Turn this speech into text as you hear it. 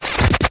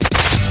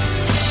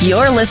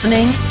You're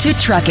listening to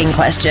Trucking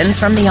Questions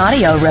from the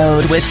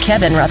Audioroad with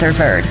Kevin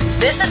Rutherford.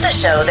 This is the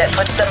show that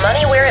puts the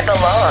money where it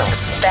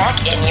belongs,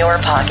 back in your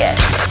pocket.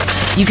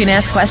 You can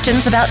ask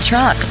questions about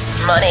trucks,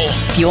 money,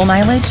 fuel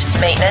mileage,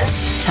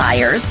 maintenance,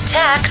 tires,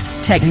 tax,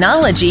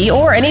 technology,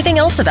 or anything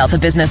else about the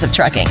business of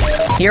trucking.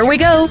 Here we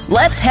go.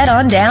 Let's head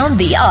on down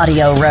the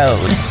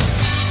Audioroad.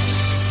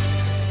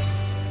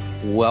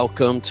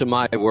 Welcome to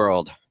my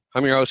world.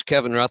 I'm your host,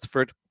 Kevin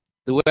Rutherford.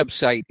 The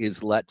website is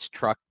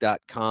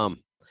letstruck.com.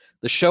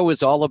 The show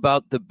is all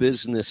about the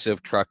business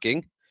of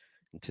trucking.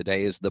 And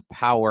today is the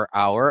Power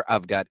Hour.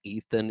 I've got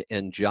Ethan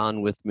and John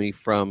with me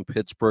from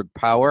Pittsburgh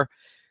Power.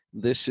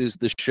 This is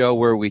the show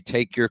where we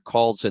take your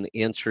calls and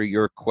answer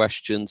your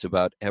questions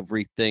about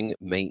everything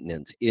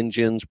maintenance,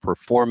 engines,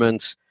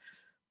 performance,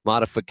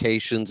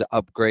 modifications,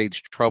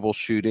 upgrades,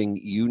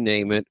 troubleshooting, you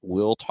name it.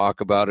 We'll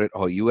talk about it.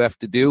 All you have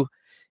to do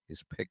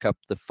is pick up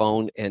the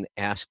phone and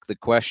ask the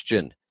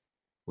question.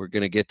 We're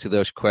going to get to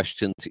those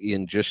questions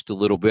in just a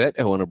little bit.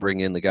 I want to bring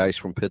in the guys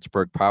from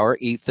Pittsburgh Power.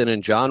 Ethan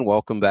and John,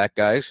 welcome back,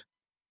 guys.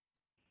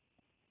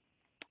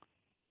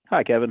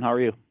 Hi, Kevin. How are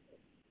you?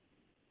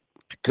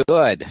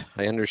 Good.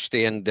 I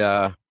understand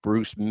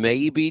Bruce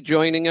may be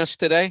joining us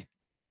today.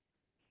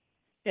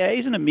 Yeah,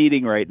 he's in a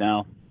meeting right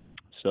now.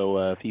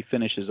 So if he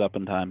finishes up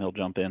in time, he'll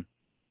jump in.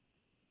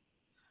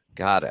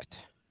 Got it.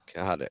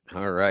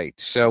 All right.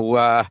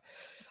 So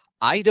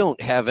I don't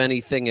have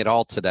anything at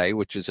all today,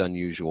 which is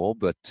unusual,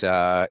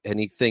 but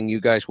anything you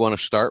guys want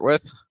to start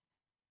with?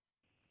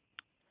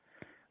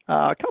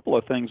 A couple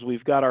of things.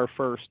 We've got our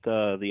first,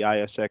 the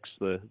ISX,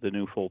 the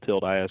new full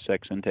tilt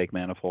ISX intake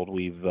manifold.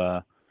 We've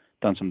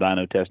done some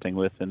dyno testing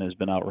with and has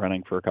been out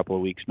running for a couple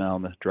of weeks now,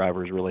 and the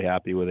driver's really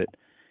happy with it.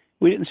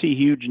 We didn't see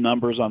huge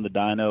numbers on the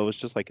dyno.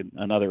 It's just like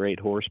another 8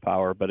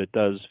 horsepower, but it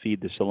does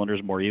feed the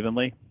cylinders more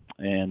evenly,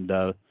 and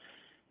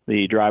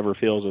the driver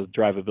feels the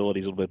drivability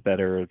is a little bit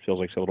better. It feels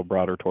like it's a little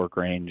broader torque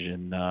range,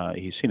 and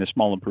he's seen a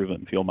small improvement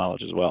in fuel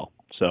mileage as well.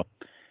 So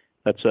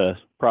that's a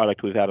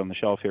product we've had on the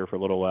shelf here for a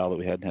little while that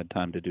we hadn't had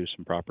time to do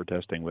some proper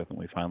testing with, and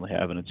we finally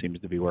have, and it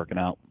seems to be working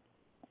out.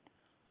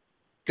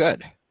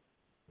 Good.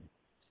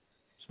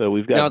 So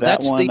we've got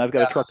that one. I've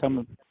got a truck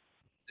coming.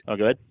 Oh,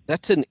 go ahead.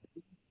 That's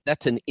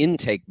an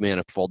intake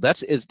manifold.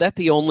 Is that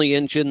the only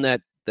engine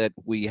that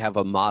we have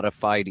a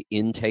modified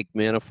intake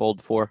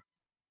manifold for?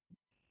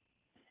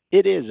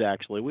 It is,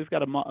 actually. We've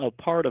got a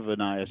part of an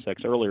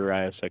ISX. Earlier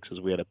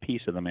ISXs, we had a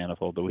piece of the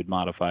manifold that we'd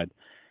modified.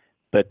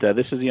 But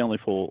this is the only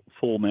full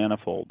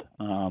manifold.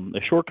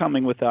 The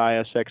shortcoming with the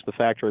ISX, the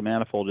factory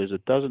manifold, is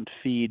it doesn't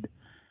feed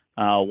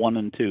number 1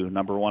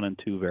 and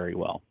 2 very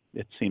well.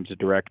 It seems to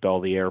direct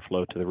all the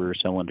airflow to the rear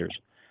cylinders.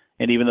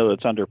 And even though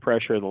it's under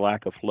pressure, the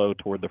lack of flow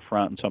toward the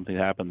front and something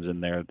happens in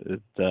there,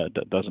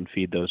 it doesn't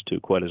feed those two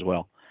quite as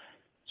well.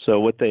 So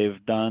what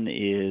they've done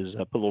is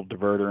put a little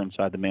diverter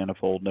inside the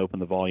manifold and open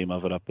the volume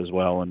of it up as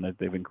well, and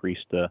they've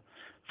increased the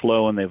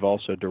flow, and they've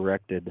also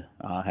directed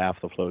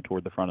half the flow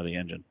toward the front of the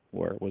engine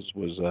where it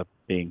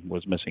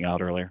was missing out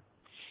earlier.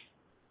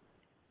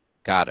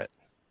 Got it.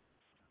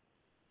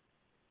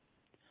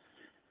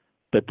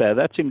 But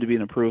that seemed to be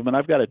an improvement.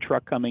 I've got a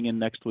truck coming in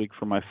next week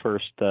for my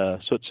first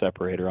soot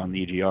separator on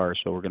the EGR,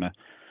 so we're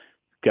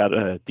got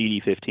a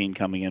DD15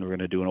 coming in. We're going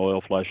to do an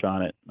oil flush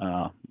on it.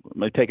 I'm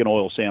going to take an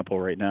oil sample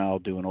right now,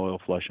 do an oil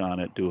flush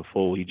on it, do a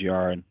full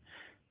EGR and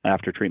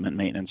after treatment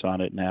maintenance on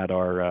it, and add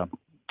our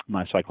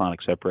my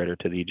cyclonic separator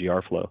to the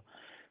EGR flow.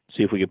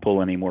 See if we can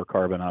pull any more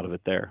carbon out of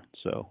it there.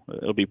 So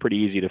it'll be pretty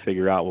easy to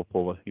figure out.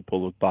 You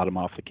pull the bottom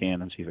off the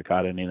can and see if it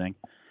caught anything,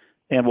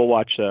 and we'll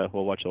watch the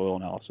oil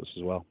analysis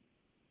as well.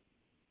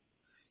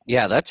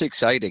 Yeah, that's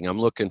exciting. I'm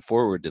looking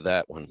forward to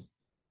that one.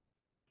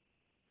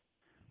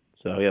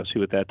 So, yeah, see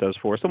what that does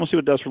for us. Then we'll see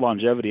what it does for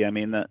longevity. I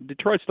mean,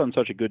 Detroit's done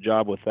such a good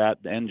job with that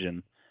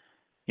engine.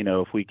 You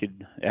know, if we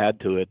could add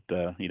to it,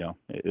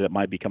 it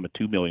might become a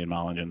 2 million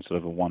mile engine instead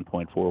of a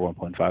 1.4,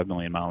 1.5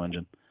 million mile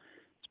engine.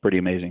 It's pretty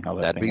amazing how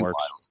that thing works.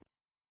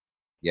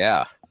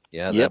 Wild.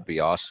 Yeah, that'd be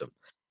awesome.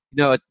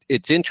 You know,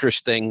 it's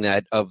interesting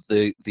that of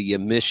the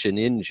emission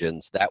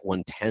engines, that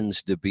one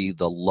tends to be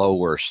the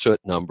lower soot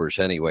numbers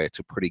anyway. It's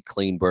a pretty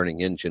clean burning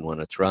engine when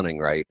it's running,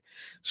 right?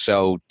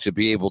 So to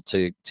be able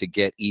to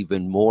get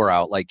even more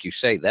out, like you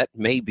say, that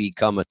may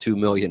become a 2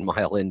 million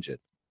mile engine.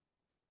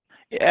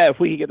 Yeah, if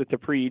we could get it to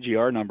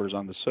pre-EGR numbers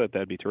on the soot,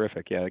 that'd be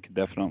terrific. Yeah, it could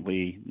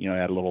definitely,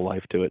 add a little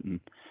life to it and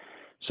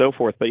so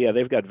forth. But yeah,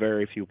 they've got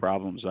very few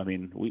problems. I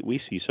mean,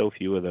 we see so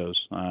few of those.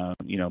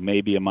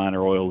 Maybe a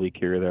minor oil leak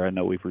here or there. I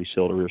know we've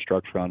resealed a rear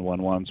structure on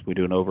one once. We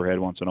do an overhead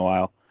once in a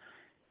while.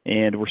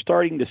 And we're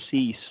starting to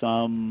see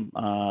some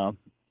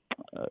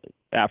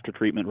after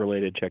treatment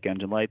related check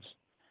engine lights.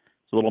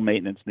 So a little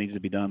maintenance needs to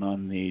be done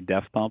on the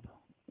DEF pump.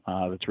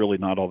 That's really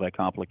not all that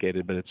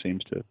complicated, but it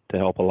seems to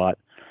help a lot.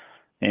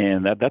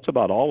 And that's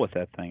about all with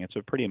that thing. It's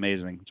a pretty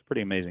amazing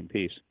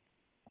piece.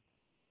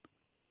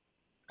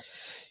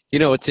 You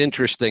know, it's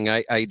interesting.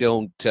 I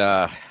don't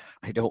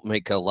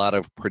make a lot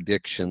of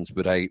predictions,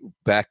 but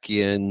back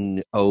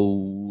in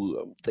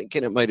I'm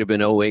thinking it might have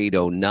been 08,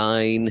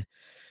 09,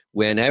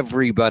 when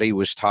everybody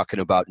was talking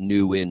about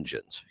new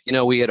engines.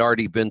 We had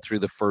already been through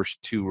the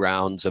first 2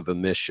 rounds of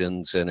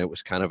emissions, and it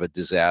was kind of a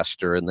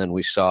disaster. And then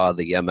we saw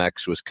the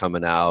MX was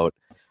coming out.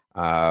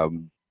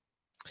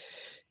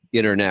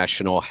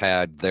 International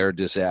had their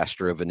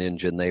disaster of an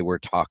engine they were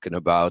talking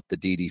about. The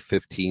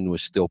DD15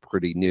 was still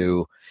pretty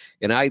new.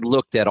 And I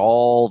looked at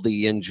all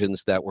the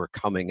engines that were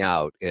coming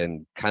out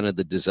and kind of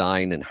the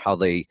design and how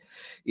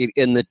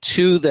and the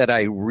 2 that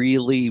I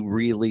really,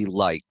 really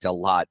liked a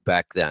lot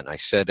back then. I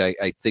said,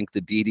 I think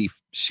the DD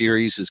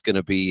series is going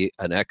to be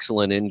an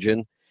excellent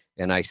engine.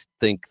 And I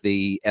think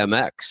the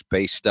MX,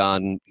 based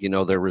on,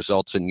 their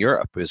results in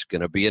Europe, is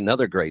going to be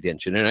another great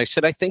engine. And I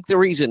said, I think the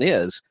reason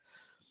is,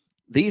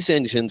 these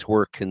engines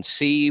were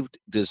conceived,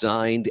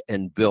 designed,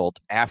 and built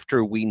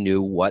after we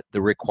knew what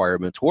the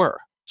requirements were.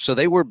 So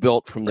they were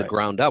built from the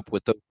ground up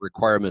with the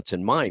requirements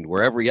in mind,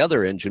 where every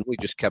other engine, we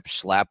just kept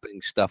slapping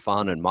stuff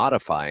on and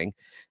modifying.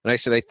 And I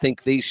said, I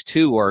think these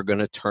 2 are going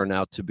to turn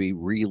out to be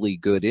really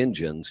good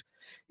engines.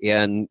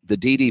 And the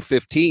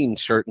DD15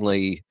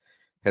 certainly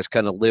has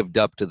kind of lived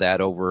up to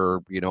that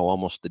over,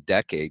 almost a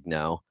decade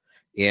now.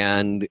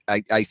 And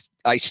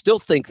I still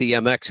think the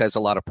MX has a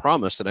lot of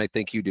promise, and I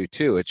think you do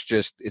too. It's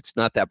just, it's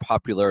not that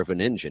popular of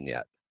an engine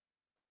yet.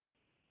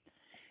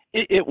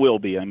 It will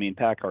be. I mean,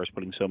 PACCAR's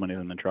putting so many of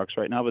them in trucks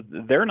right now, but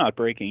they're not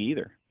breaking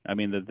either. I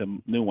mean,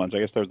 the new ones, I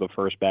guess there's the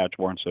first batch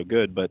weren't so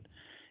good, but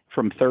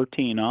from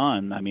 13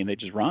 on, I mean, they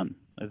just run.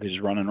 They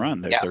just run and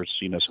run. There's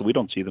so we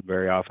don't see them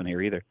very often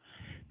here either.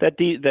 That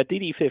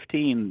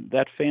DD15,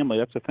 that family,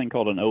 that's a thing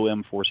called an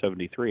OM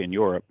 473 in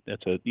Europe.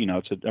 That's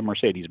it's a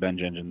Mercedes-Benz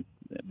engine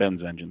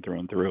through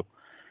and through.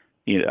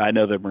 I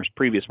know the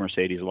previous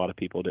Mercedes, a lot of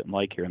people didn't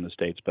like here in the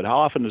States, but how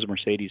often does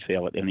Mercedes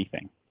fail at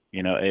anything?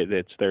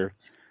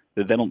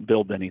 They don't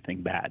build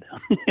anything bad.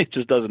 It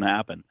just doesn't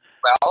happen.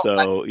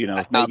 Well, so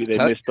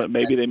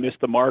maybe they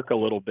missed the mark a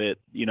little bit,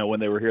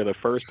 when they were here the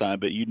first time,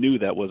 but you knew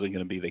that wasn't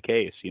going to be the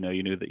case. You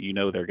knew that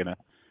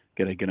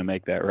they're gonna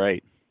make that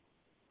right.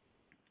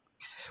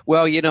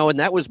 Well, and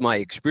that was my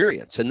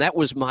experience, and that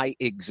was my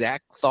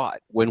exact thought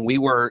when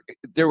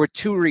there were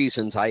 2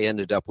 reasons I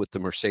ended up with the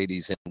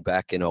Mercedes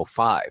back in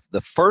 2005.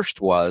 The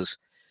first was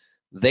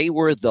they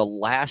were the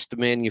last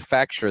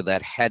manufacturer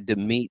that had to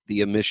meet the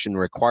emission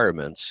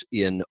requirements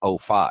in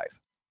 2005.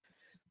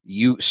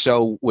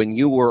 So when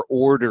you were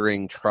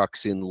ordering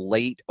trucks in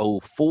late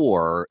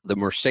 2004, the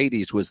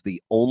Mercedes was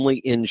the only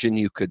engine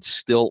you could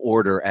still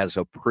order as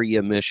a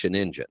pre-emission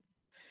engine.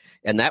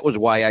 And that was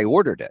why I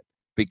ordered it,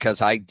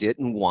 because I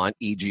didn't want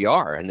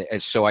EGR.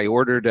 And so I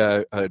ordered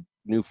a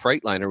new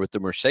Freightliner with the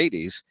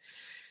Mercedes.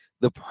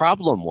 The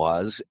problem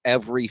was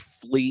every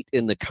fleet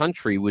in the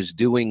country was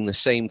doing the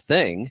same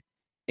thing,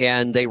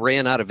 and they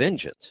ran out of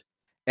engines.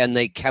 And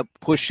they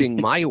kept pushing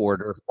my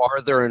order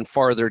farther and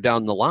farther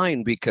down the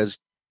line because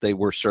they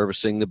were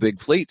servicing the big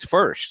fleets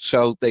first.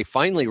 So they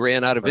finally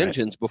ran out of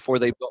engines before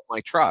they built my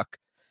truck.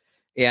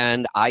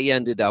 And I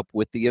ended up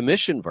with the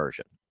emission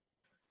version.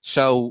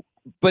 So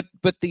But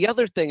the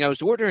other thing, I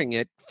was ordering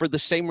it for the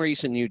same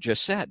reason you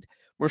just said.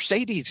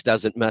 Mercedes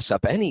doesn't mess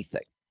up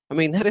anything. I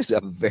mean, that is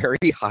a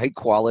very high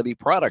quality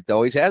product,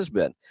 always has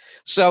been.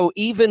 So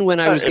even when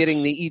I was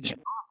getting the EGR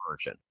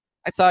version,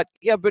 I thought,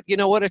 yeah, but you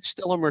know what? It's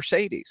still a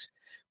Mercedes.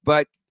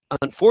 But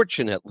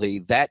unfortunately,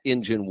 that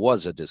engine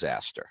was a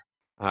disaster.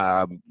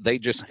 I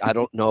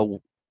don't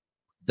know.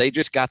 They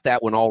just got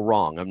that one all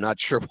wrong. I'm not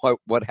sure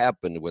what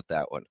happened with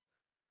that one.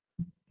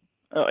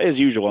 As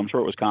usual, I'm sure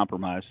it was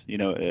compromised.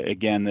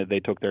 Again, they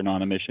took their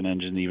non-emission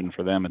engine even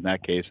for them in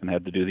that case and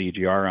had to do the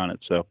EGR on it.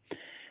 So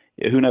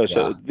who knows?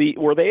 Yeah.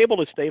 So were they able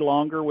to stay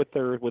longer with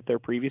their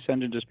previous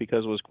engine just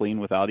because it was clean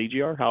without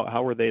EGR?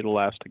 How were they the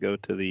last to go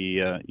to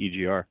the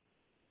EGR?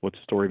 What's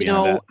the story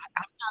behind that?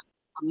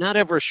 I'm not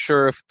ever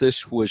sure if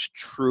this was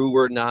true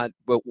or not,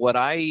 but what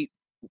I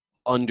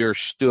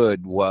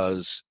understood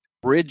was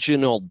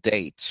original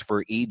dates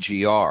for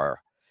EGR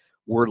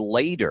were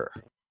later.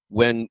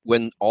 When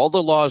all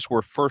the laws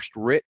were first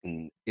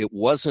written, it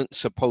wasn't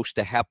supposed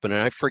to happen,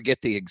 and I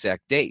forget the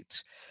exact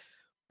dates.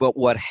 But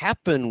what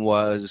happened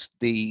was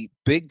the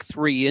big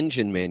 3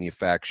 engine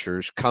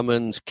manufacturers,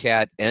 Cummins,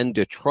 Cat, and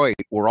Detroit,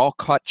 were all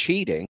caught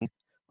cheating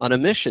on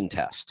emission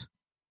test.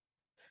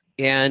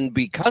 And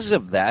because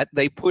of that,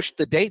 they pushed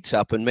the dates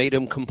up and made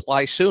them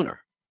comply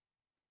sooner.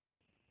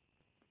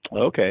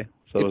 Okay,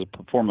 so it was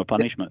a form of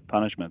punishment.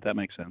 That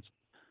makes sense.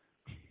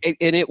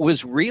 And it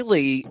was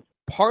really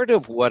part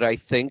of what I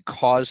think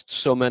caused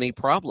so many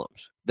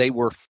problems. They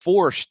were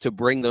forced to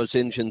bring those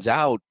engines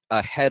out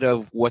ahead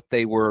of what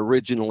they were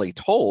originally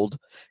told.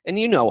 And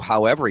you know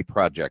how every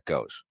project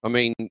goes. I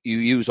mean, you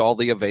use all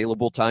the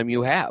available time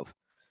you have.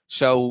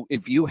 So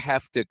if you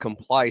have to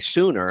comply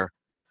sooner,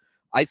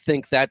 I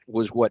think that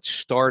was what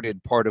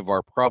started part of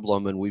our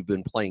problem, and we've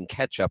been playing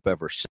catch up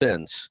ever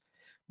since.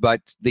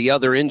 But the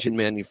other engine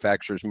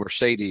manufacturers,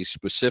 Mercedes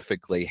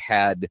specifically,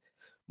 had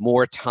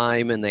more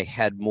time and they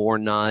had more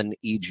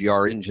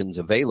non-EGR engines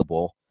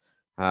available.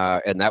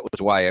 And that was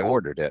why I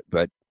ordered it.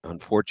 But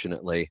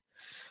unfortunately,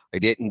 I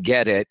didn't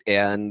get it.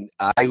 And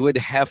I would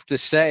have to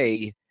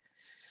say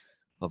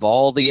of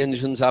all the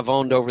engines I've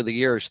owned over the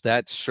years,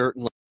 that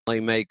certainly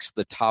makes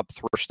the top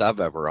worst I've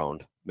ever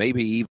owned.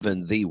 Maybe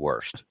even the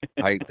worst.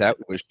 That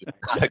was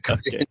not a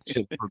good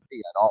engine for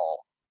me at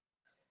all.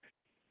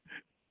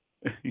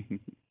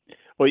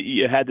 Well,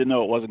 you had to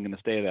know it wasn't going to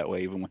stay that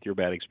way, even with your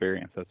bad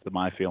experience. That's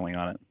my feeling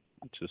on it.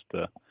 It's just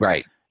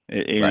right.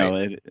 You know,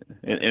 and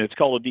it's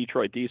called a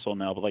Detroit diesel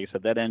now. But like I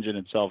said, that engine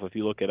itself, if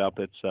you look it up,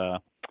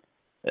 it's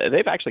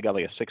they've actually got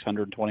like a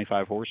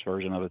 625 horse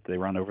version of it they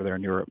run over there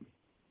in Europe.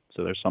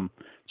 So there's some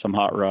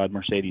hot rod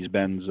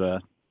Mercedes-Benz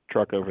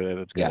truck over there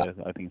that's got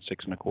I think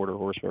 6.25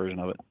 horse version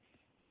of it.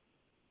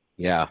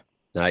 Yeah,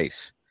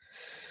 nice.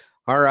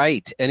 All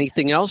right.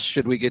 Anything else?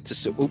 Should we get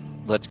to?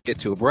 Let's get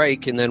to a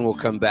break, and then we'll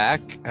come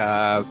back.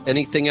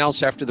 Anything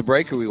else after the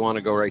break, or we want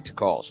to go right to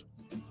calls?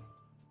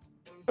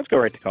 Let's go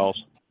right to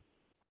calls.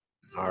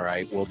 All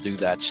right, we'll do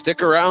that.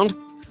 Stick around.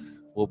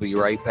 We'll be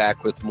right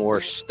back with more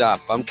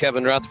stuff. I'm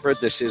Kevin Rutherford.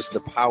 This is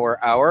the Power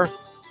Hour.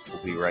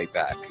 We'll be right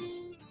back.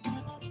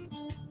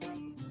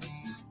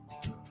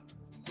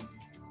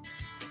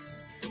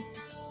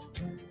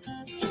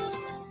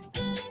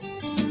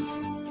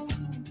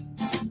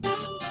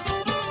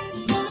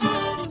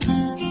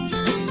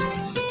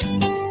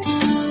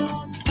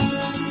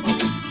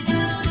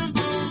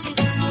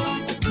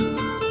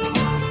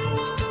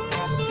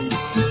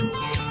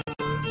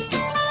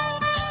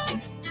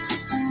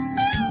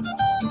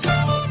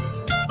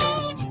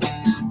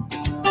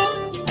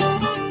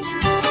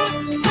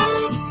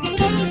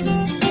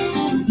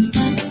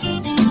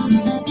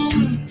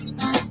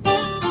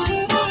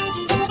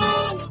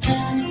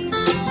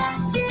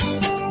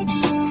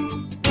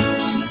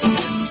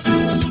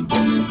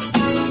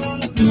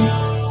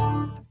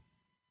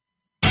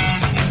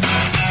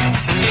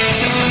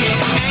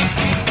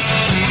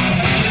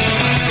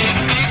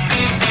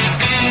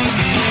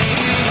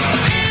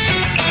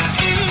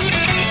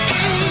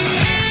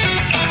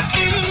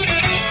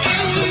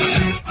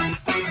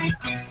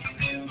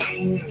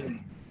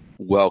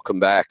 Welcome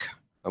back.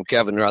 I'm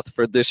Kevin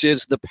Rutherford. This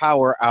is the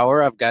Power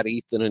Hour. I've got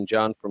Ethan and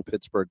John from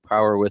Pittsburgh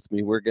Power with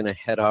me. We're going to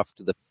head off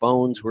to the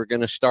phones. We're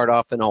going to start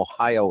off in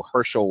Ohio.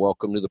 Herschel,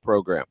 welcome to the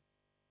program.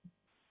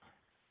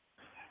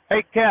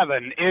 Hey,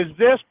 Kevin, is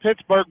this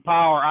Pittsburgh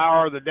Power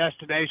Hour the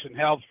destination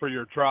helps for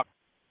your truck?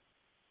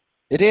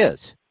 It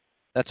is.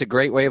 That's a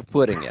great way of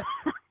putting it.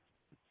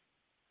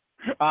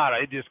 All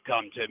right, it just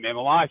come to me.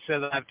 My wife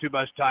says I have too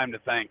much time to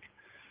think.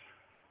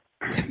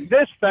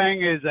 This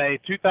thing is a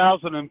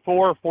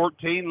 2004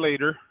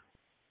 14-liter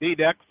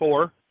D-Deck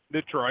 4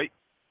 Detroit.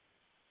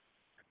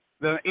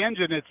 The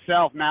engine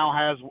itself now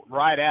has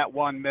right at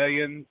 1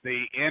 million.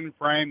 The end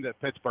frame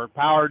that Pittsburgh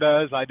Power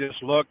does, I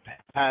just looked,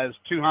 has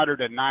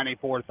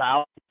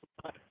 294,000.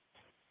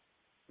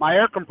 My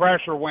air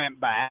compressor went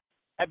bad.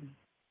 I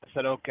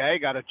said, okay,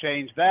 got to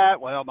change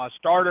that. Well, my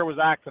starter was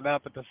acting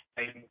up at the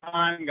same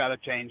time. Got to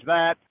change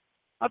that.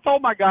 I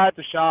told my guy at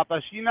the shop, I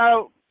said, you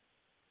know,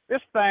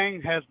 this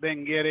thing has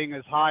been getting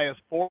as high as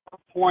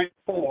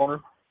 4.4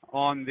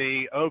 on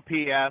the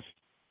OPS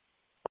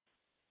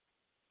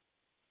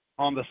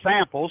on the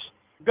samples.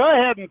 Go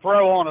ahead and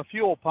throw on a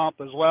fuel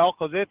pump as well,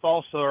 because it's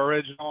also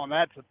original, and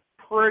that's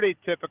a pretty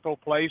typical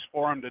place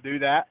for them to do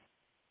that.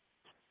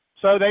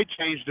 So they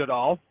changed it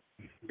all,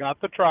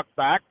 got the truck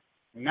back.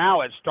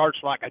 Now it starts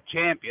like a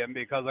champion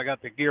because I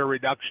got the gear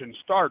reduction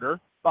starter,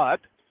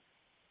 but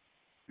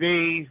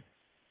the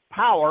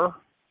power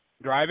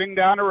driving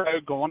down the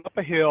road, going up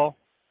a hill,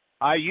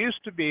 I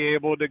used to be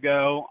able to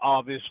go,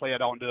 obviously I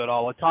don't do it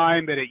all the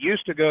time, but it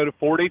used to go to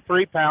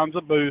 43 pounds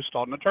of boost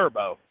on the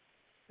turbo.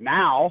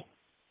 Now,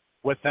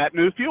 with that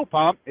new fuel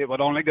pump, it would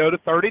only go to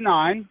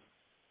 39,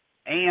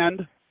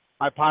 and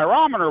my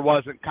pyrometer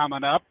wasn't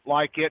coming up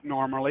like it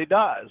normally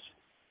does.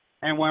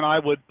 And when I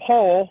would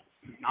pull,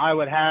 I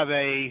would have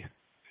it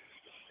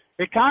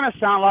kind of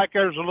sounded like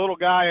there's a little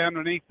guy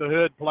underneath the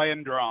hood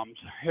playing drums.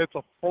 It's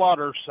a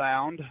flutter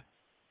sound.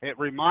 It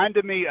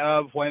reminded me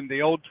of when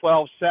the old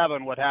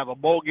 12.7 would have a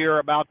bull gear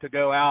about to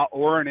go out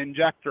or an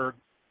injector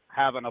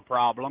having a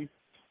problem.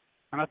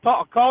 And I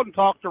called and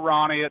talked to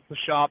Ronnie at the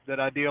shop that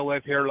I deal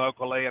with here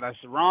locally, and I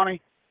said, Ronnie,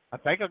 I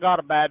think I got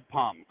a bad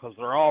pump because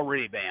they're all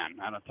reban.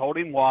 And I told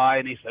him why,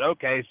 and he said,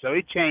 okay, so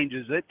he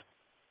changes it.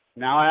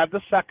 Now I have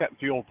the second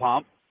fuel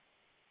pump.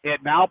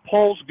 It now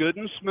pulls good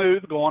and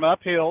smooth going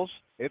up hills.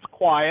 It's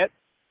quiet.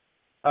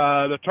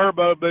 The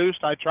turbo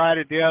boost, I tried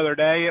it the other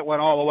day. It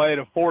went all the way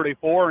to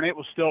 44, and it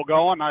was still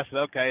going. I said,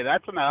 okay,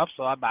 that's enough,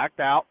 so I backed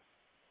out.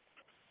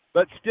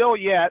 But still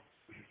yet,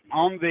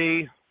 on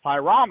the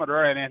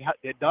pyrometer, and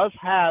it does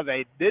have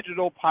a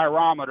digital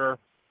pyrometer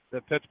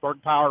that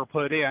Pittsburgh Power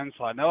put in,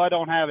 so I know I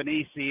don't have an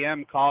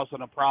ECM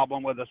causing a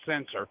problem with a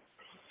sensor.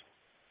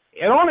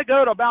 It only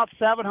go to about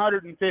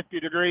 750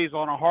 degrees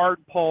on a hard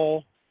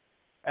pull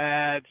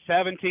at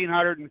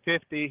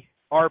 1,750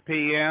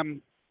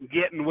 RPM,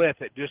 getting with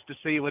it just to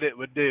see what it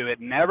would do. It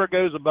never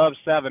goes above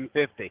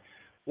 750.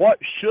 What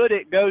should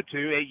it go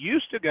to? It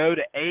used to go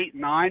to 8,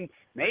 9,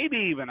 maybe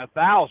even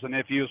 1,000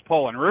 if you was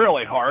pulling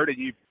really hard and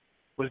you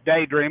was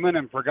daydreaming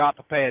and forgot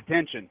to pay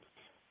attention.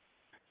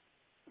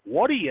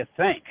 What do you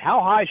think?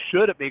 How high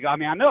should it be? I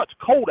mean, I know it's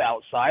cold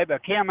outside, but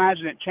I can't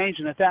imagine it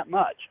changing it that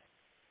much.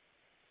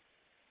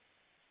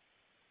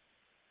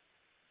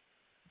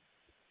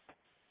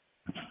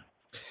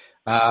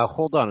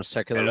 Hold on a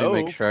second. Hello? Let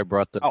me make sure I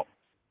brought the. Oh.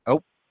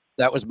 Oh,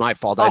 that was my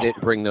fault. I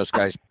didn't bring those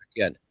guys back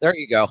in. There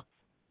you go.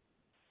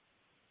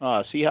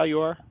 See how you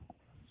are?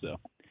 So.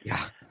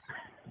 Yeah.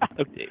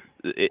 Okay.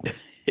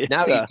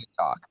 Now you can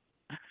talk.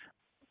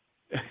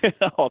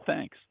 Oh,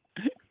 thanks.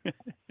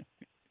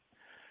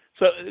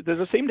 So does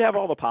it seem to have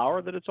all the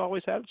power that it's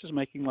always had? It's just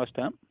making less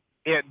temp?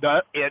 It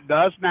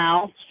does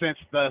now, since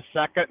the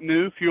second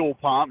new fuel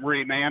pump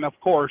reman, of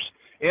course.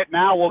 It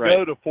now will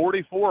go to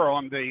 44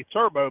 on the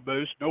turbo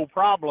boost, no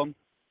problem.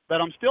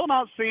 But I'm still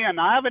not seeing,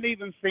 I haven't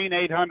even seen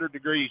 800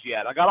 degrees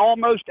yet. I got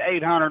almost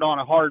 800 on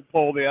a hard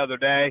pull the other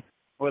day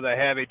with a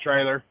heavy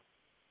trailer.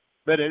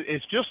 But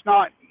it's just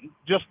not,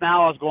 just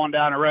now I was going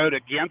down the road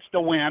against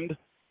the wind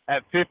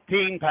at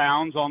 15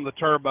 pounds on the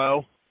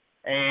turbo,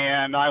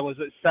 and I was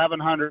at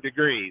 700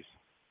 degrees.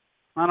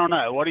 I don't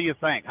know. What do you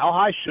think? How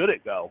high should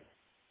it go?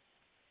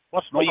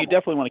 What's normal? Well, you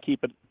definitely want to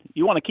keep it.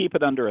 You want to keep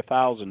it under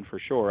 1,000 for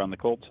sure on the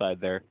cold side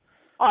there.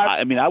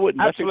 I mean, I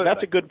wouldn't.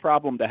 That's a good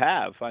problem to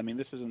have. I mean,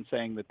 this isn't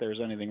saying that there's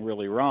anything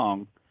really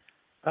wrong.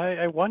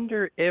 I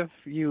wonder if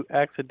you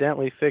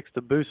accidentally fixed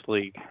a boost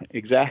leak.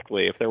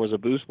 Exactly. If there was a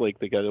boost leak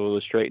that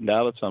was straightened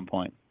out at some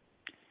point.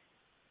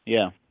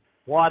 Yeah.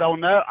 Well, I don't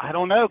know.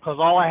 Because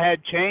all I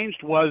had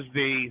changed was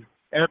the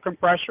air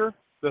compressor,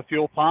 the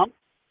fuel pump,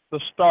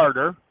 the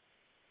starter.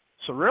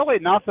 So really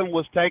nothing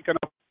was taken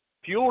up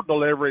fuel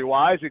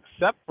delivery-wise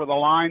except for the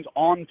lines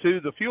onto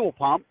the fuel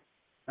pump.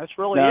 That's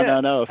really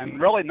it. No. And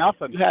really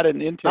nothing. You had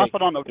an intake.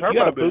 Nothing on the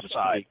turbo boost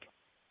side.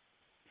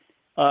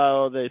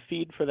 The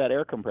feed for that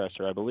air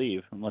compressor, I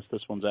believe, unless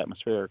this one's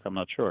atmospheric, I'm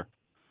not sure.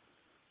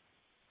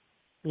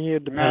 Yeah,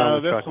 depends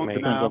on the truck,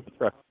 maybe. No. The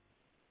truck.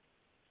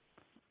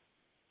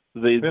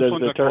 This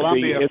one's a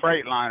Columbia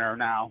Freightliner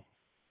now.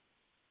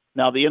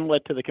 Now, the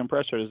inlet to the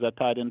compressor, is that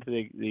tied into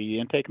the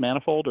intake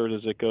manifold, or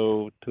does it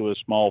go to a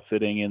small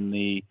fitting in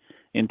the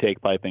intake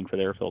piping for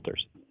the air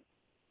filters?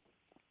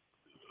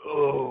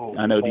 Oh,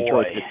 I know boy.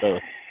 Detroit did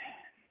both.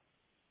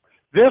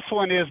 This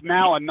one is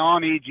now a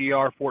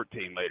non-EGR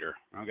 14-liter,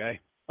 okay?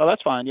 Oh,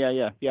 that's fine.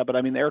 Yeah. But,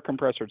 I mean, the air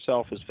compressor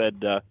itself is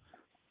fed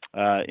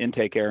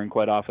intake air, and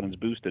quite often it's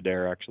boosted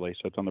air, actually,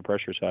 so it's on the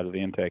pressure side of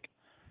the intake.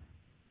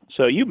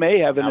 So you may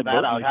have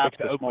inadvertently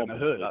fixed a small open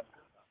the hood up.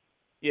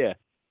 Yeah.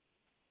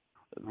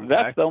 Okay.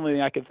 That's the only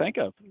thing I could think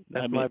of.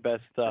 That's my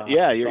best.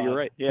 Yeah, you're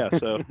right. Yeah,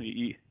 so,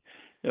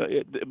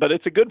 but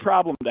it's a good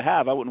problem to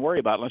have. I wouldn't worry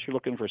about it unless you're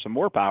looking for some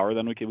more power.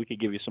 Then we could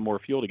give you some more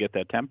fuel to get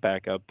that temp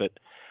back up. But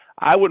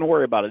I wouldn't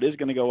worry about it. It is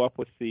going to go up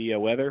with the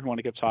weather. When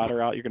it gets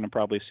hotter out, you're going to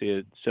probably see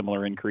a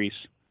similar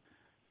increase.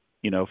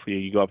 You know, if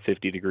you go up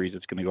 50 degrees,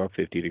 it's going to go up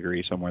 50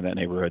 degrees somewhere in that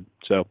neighborhood.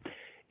 So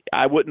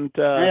I wouldn't.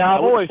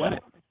 I've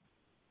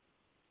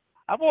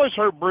always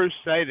heard Bruce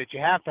say that you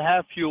have to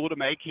have fuel to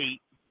make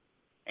heat.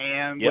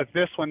 And with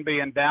this one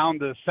being down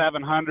to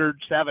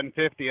 700,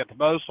 750 at the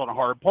most on a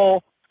hard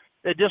pull,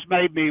 it just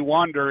made me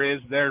wonder,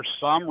 is there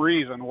some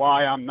reason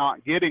why I'm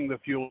not getting the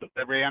fuel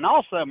delivery? And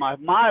also my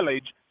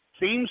mileage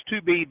seems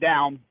to be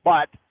down,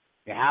 but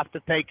you have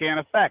to take in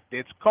effect.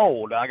 It's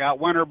cold. I got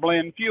winter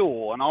blend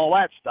fuel and all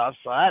that stuff,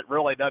 so that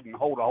really doesn't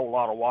hold a whole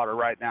lot of water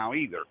right now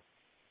either.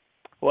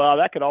 Well,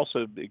 that could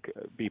also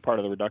be part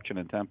of the reduction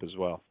in temp as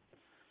well.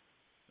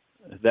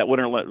 That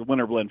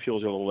winter blend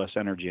fuels a little less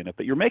energy in it,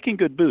 but you're making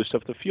good boost.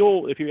 If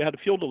you had a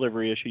fuel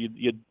delivery issue,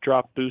 you'd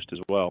drop boost as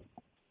well.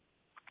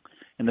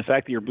 And the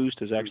fact that your boost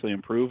has actually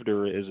improved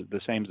or is the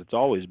same as it's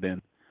always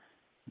been,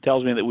 it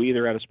tells me that we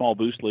either had a small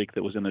boost leak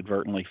that was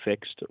inadvertently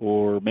fixed,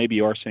 or maybe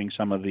you are seeing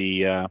some of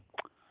the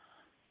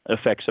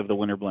effects of the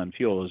winter blend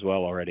fuel as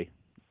well already,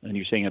 and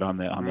you're seeing it on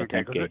the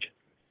temp gauge.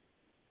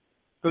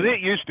 Because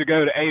it used to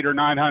go to 800 or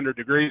 900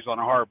 degrees on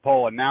a hard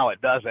pull, and now it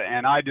doesn't.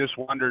 And I just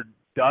wondered,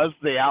 does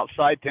the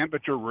outside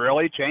temperature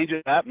really change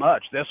it that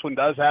much? This one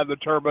does have the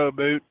turbo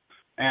boot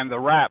and the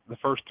wrap, the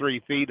first 3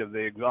 feet of the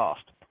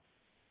exhaust.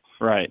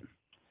 Right.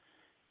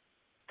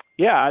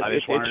 Yeah, I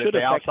just wondered if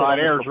the outside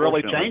air is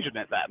really changing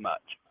it that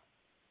much.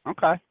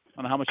 Okay.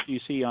 And how much do you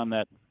see on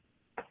that?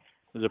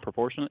 Is it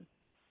proportionate?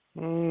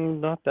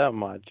 Not that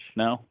much.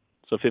 No?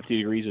 So 50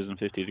 degrees isn't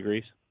 50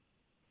 degrees?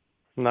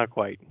 Not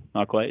quite.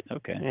 Not quite?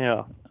 Okay.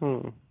 Yeah.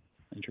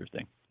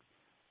 Interesting.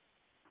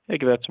 I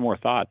give that some more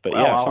thought. But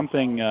well, yeah,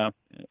 something...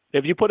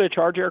 have you put a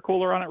charge air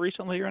cooler on it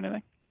recently or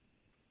anything?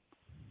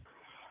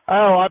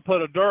 Oh, I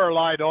put a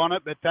Duralite on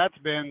it, but that's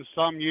been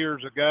some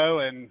years ago,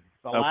 and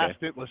the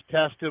last it was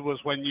tested was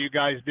when you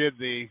guys did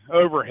the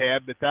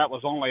overhead, but that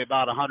was only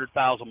about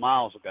 100,000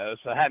 miles ago,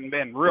 so it hadn't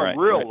been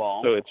real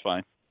long. So it's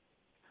fine.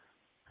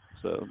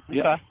 So,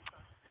 yeah. Okay.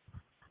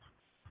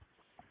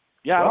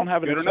 Yeah, well, I don't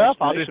have good enough.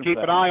 I'll just keep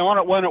an eye on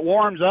it when it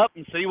warms up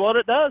and see what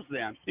it does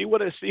then. See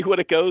what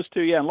it goes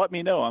to, yeah, and let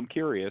me know. I'm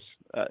curious.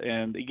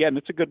 And again,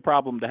 it's a good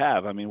problem to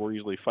have. I mean, we're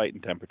usually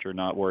fighting temperature,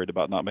 not worried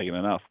about not making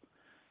enough.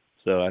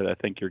 So I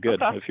think you're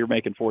good. Okay. If you're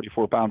making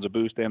 44 pounds of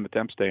boost and the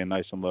temp staying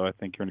nice and low, I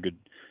think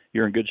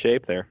you're in good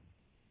shape there.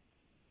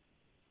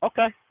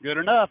 Okay, good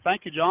enough.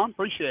 Thank you, John.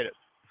 Appreciate it.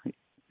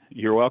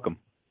 You're welcome.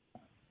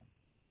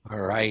 All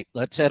right,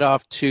 let's head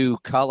off to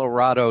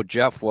Colorado.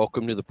 Jeff,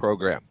 welcome to the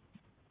program.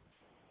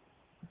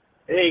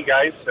 Hey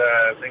guys,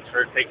 thanks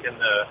for taking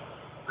the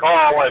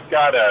call. I've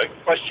got a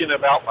question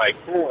about my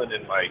coolant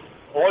and my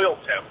oil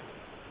temp.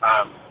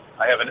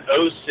 I have an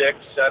 06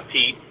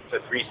 Pete, it's a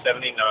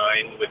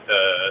 379 with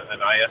an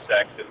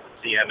ISX and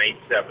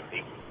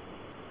CM870.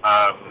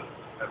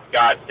 I've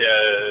got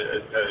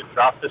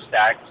drop the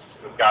stacks.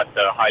 I've got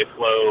the high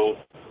flow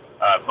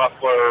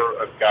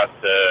muffler. I've got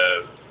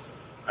the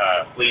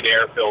fleet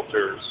air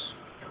filters.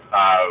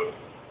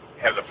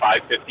 Have the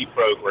 550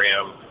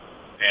 program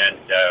and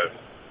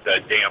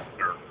the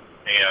dampener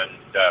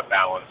and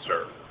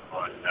balancer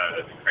on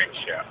the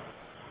crankshaft.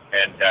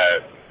 And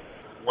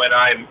when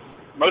I'm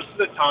most of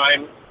the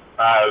time,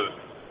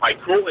 my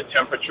coolant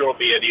temperature will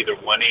be at either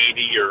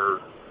 180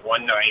 or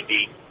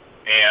 190,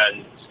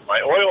 and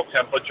my oil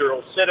temperature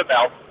will sit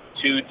about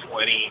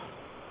 220,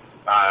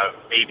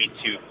 maybe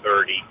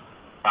 230.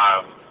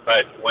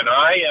 But when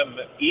I am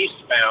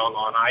eastbound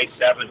on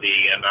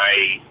I-70 and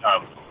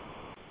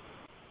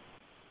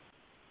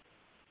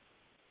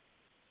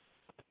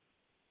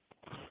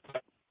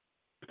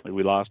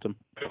We lost him.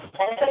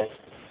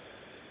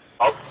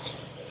 Oh,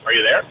 are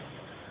you there?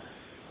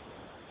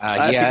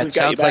 Yeah, it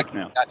sounds like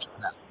now. Gotcha.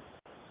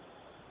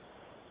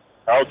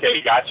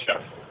 Okay, gotcha.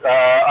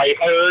 I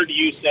heard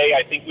you say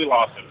I think we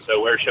lost him,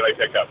 so where should I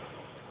pick up?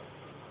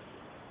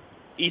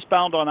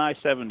 Eastbound on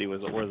I-70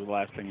 was the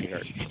last thing we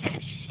heard.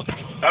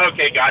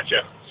 Okay,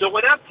 gotcha. So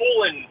when I'm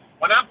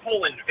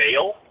pulling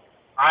Vail,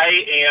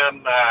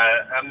 I'm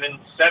in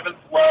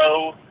 7th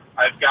low.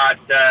 I've got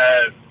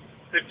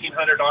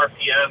 1,500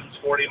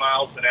 RPMs, 40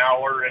 miles an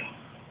hour, and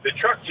the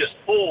truck just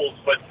pulls,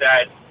 but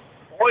that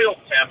oil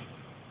temp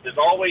is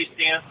always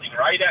dancing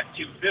right at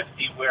 250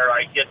 where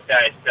I get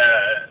that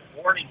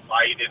warning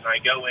light and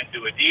I go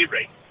into a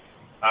D-rate.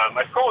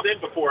 I've called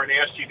in before and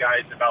asked you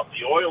guys about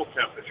the oil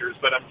temperatures,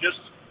 but I'm just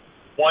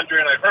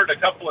wondering, I've heard a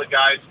couple of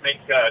guys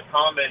make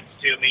comments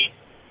to me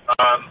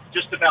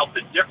just about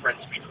the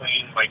difference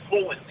between my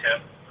coolant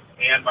temp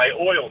and my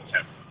oil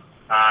temp.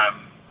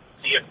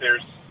 See if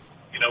there's,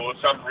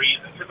 some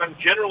reason, because I'm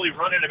generally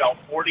running about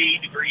 40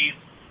 degrees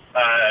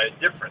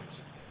difference.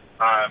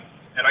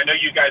 And I know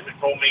you guys have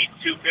told me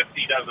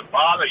 250 doesn't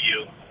bother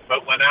you,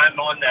 but when I'm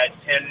on that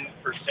 10%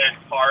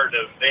 part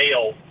of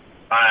Vail,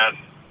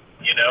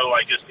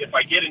 if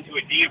I get into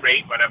a D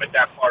rate when I'm at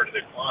that part of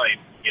the climb,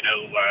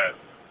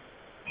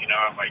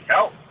 I'm like,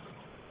 hell.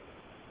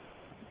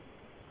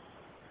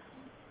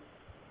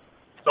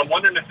 So I'm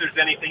wondering if there's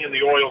anything in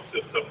the oil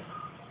system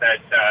that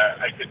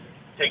I could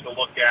take a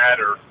look at,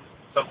 or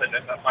something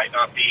that might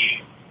not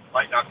be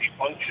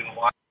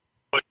functional.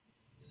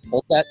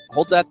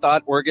 Hold that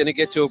thought. We're going to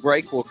get to a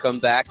break. We'll come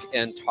back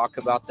and talk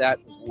about that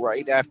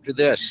right after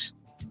this.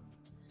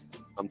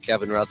 I'm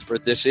Kevin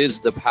Rutherford. This is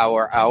the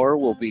Power Hour.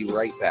 We'll be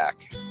right back.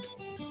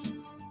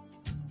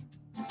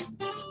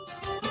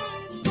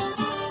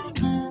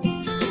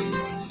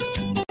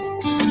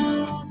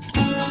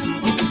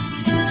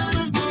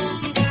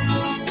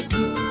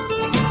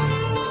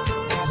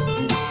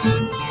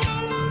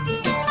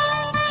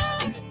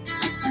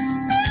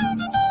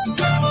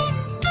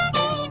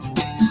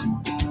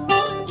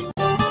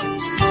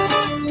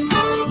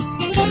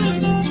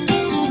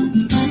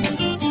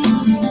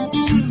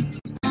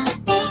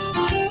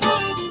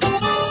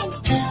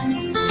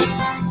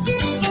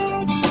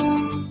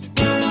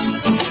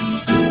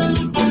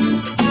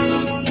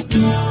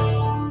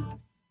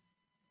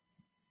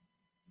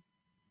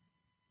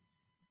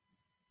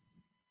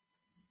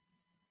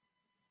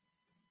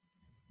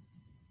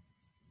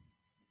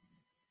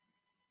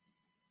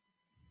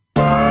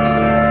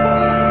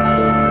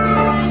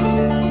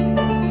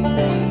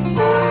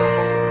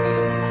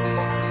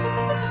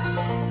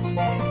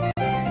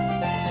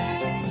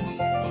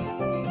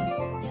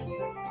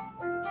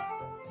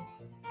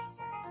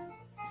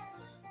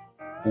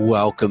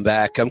 Welcome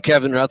back. I'm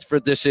Kevin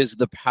Rutherford. This is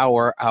the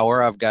Power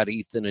Hour. I've got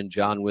Ethan and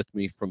John with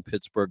me from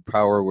Pittsburgh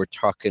Power. We're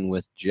talking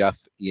with Jeff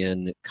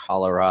in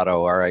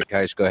Colorado. All right,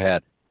 guys, go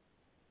ahead.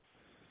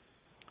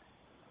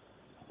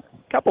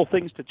 A couple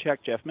things to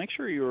check, Jeff. Make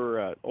sure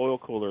your oil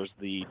cooler is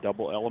the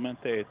double element.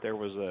 There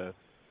was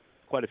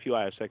quite a few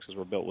ISXs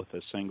were built with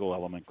a single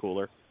element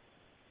cooler.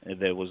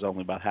 That was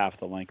only about half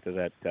the length of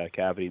that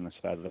cavity in the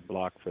side of the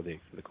block for the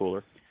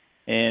cooler.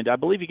 And I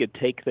believe you could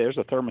there's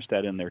a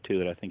thermostat in there too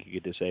that I think you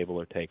could disable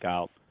or take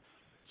out.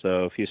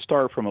 So if you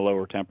start from a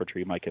lower temperature,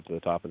 you might get to the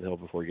top of the hill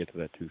before you get to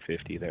that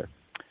 250 there.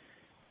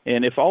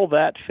 And if all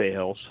that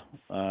fails,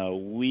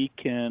 we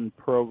can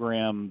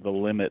program the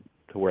limit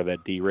to where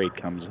that D rate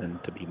comes in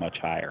to be much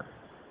higher.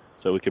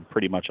 So we could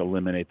pretty much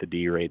eliminate the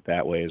D rate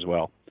that way as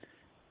well.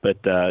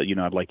 But,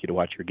 I'd like you to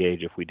watch your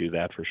gauge if we do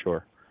that for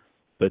sure.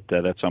 But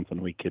that's something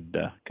we could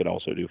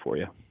also do for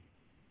you.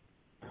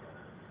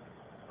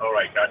 All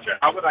right, gotcha.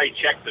 How would I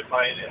check to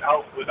find it?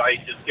 How would I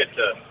just get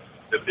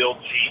the build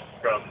sheet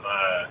from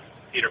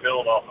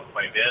Peterbilt off of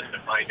my VIN to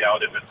find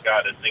out if it's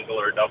got a single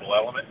or a double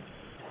element?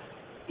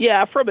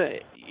 Yeah,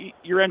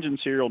 your engine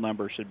serial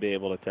number should be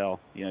able to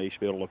tell. You should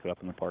be able to look it up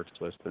in the parts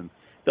list, and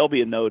there'll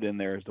be a note in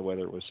there as to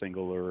whether it was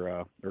single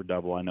or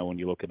double. I know when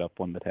you look it up,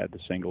 one that had the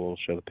single will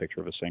show the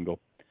picture of a single,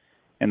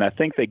 and I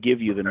think they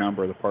give you the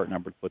number, the part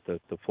number, to put the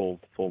full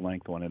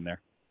length one in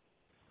there.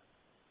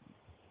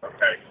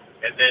 Okay.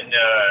 And then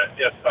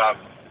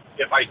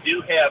if I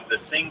do have the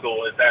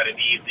single, is that an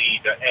easy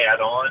to add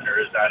on, or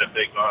is that a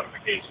big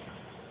modification?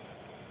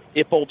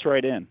 It bolts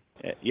right in.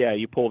 Yeah,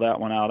 you pull that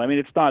one out. I mean,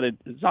 it's not a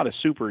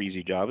super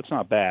easy job. It's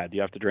not bad.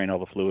 You have to drain all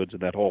the fluids,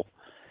 and that whole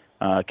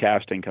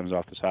casting comes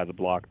off the side of the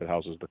block that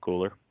houses the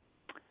cooler.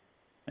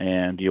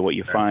 And what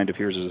you find if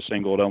yours is a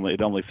single,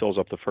 it only fills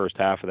up the first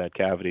half of that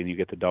cavity, and you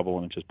get the double,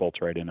 and it just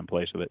bolts right in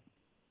place of it.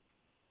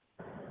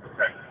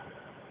 Okay.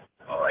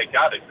 All right,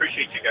 got it.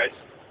 Appreciate you guys.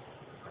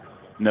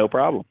 No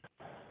problem.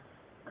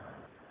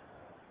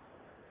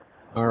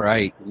 All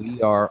right,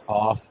 we are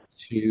off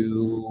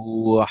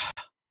to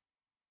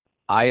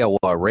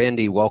Iowa.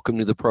 Randy, welcome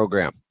to the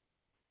program.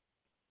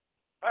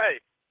 Hi.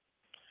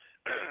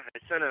 I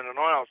sent in an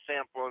oil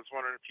sample. I was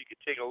wondering if you could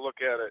take a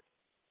look at it.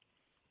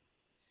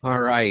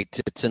 All right,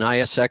 it's an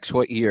ISX.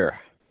 What year?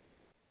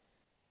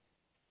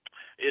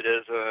 It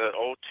is a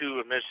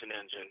O2 emission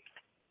engine.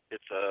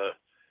 It's a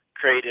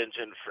crate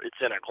engine.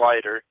 It's in a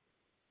glider.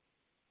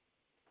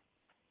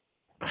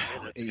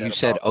 You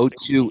said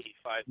O2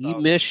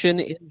 emission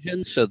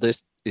engine, so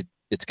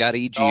it's got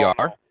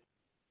EGR?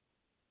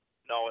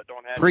 No, it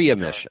don't have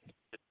pre-emission.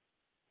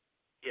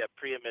 Yeah,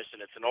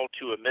 pre-emission. It's an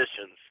O2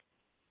 emissions.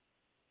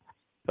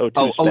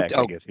 O2 spec,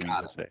 I guess you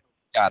mean to say.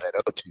 Got it.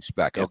 O2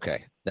 spec. Yep.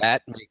 Okay.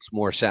 That makes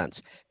more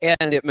sense.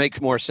 And it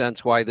makes more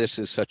sense why this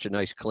is such a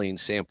nice, clean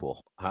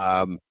sample.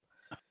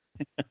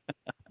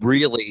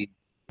 Really,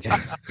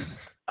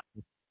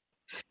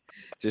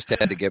 just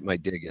had to get my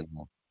dig in.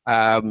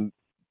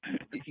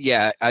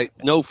 Yeah,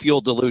 no fuel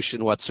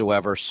dilution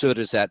whatsoever. Soot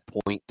is at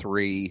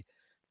 0.3.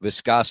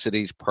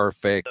 Viscosity's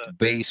perfect.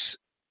 Base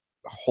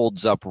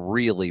holds up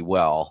really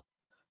well.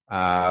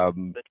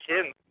 The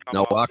tin.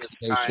 No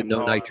oxidation,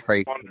 no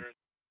nitrate.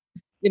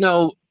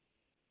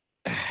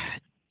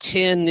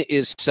 Tin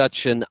is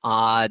such an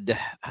odd,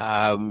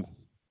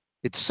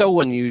 it's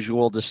so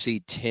unusual to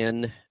see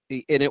tin,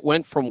 and it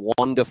went from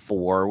 1 to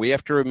 4. We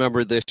have to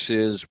remember this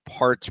is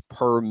parts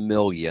per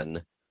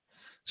million.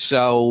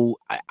 So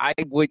I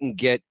wouldn't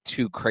get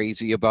too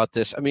crazy about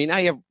this. I mean,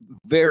 I have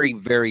very,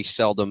 very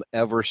seldom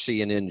ever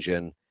see an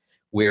engine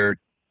where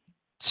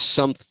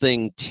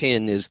something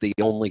tin is the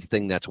only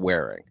thing that's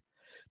wearing.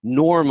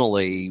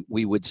 Normally,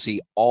 we would see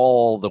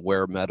all the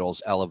wear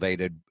metals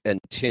elevated,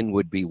 and tin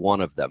would be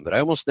one of them. But I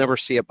almost never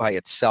see it by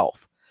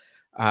itself.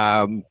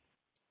 Would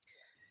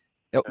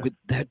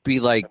that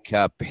be like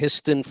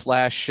piston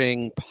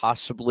flashing,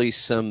 possibly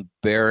some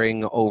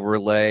bearing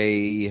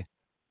overlay?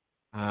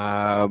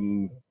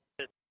 Like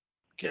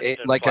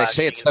I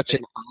say, it's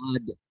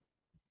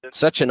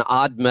such an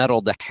odd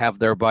metal to have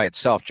there by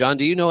itself. John,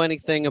 do you know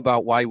anything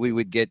about why we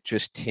would get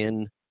just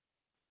tin?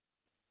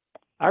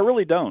 I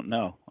really don't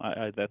know.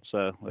 That's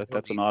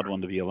an odd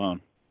one to be alone.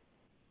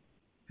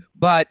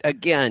 But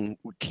again,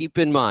 keep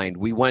in mind,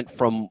 we went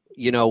from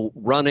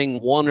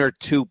running 1 or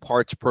 2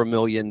 parts per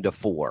million to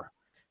 4.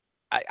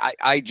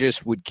 I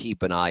just would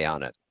keep an eye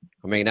on it.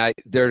 I mean,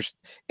 there's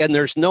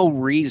no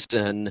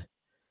reason.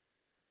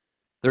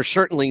 There's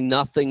certainly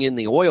nothing in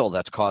the oil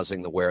that's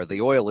causing the wear.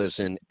 The oil is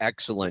in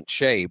excellent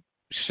shape.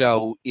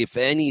 So if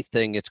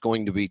anything, it's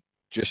going to be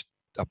just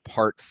a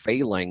part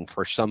failing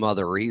for some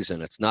other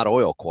reason. It's not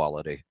oil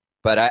quality.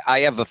 But I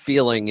have a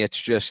feeling it's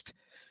just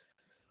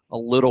a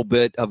little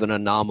bit of an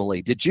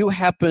anomaly. Do you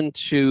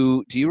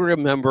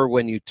remember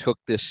when you took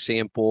this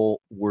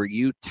sample, were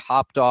you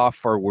topped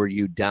off or were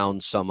you down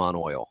some on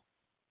oil?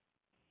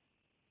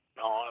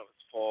 No, it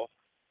was full.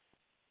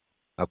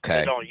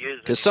 Okay.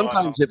 Because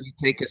sometimes if you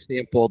take a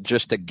sample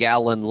just a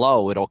gallon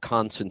low, it'll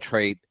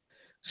concentrate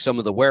some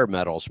of the wear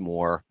metals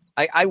more.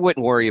 I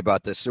wouldn't worry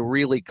about this. A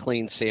really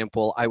clean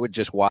sample. I would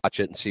just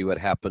watch it and see what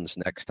happens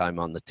next time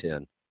on the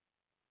tin.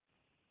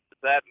 Is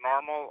that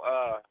normal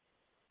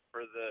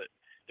for the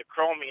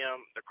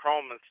chromium? The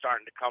chrome is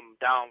starting to come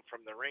down from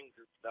the rings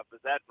and stuff.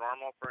 Is that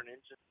normal for an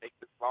engine to take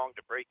this long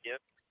to break in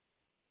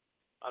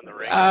on the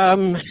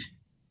rings?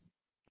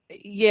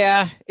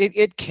 Yeah,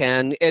 it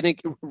can. And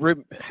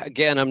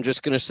again, I'm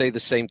just going to say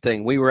the same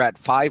thing. We were at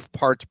 5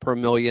 parts per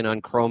million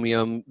on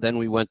chromium. Then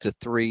we went to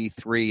 3,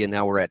 and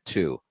now we're at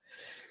 2.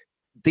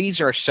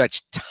 These are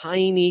such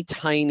tiny,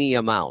 tiny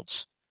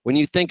amounts. When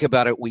you think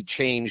about it, we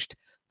changed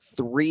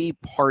 3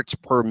 parts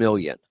per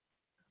million.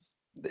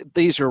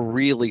 These are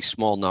really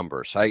small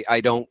numbers.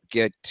 I don't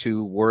get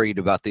too worried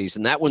about these.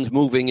 And that one's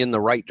moving in the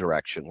right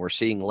direction. We're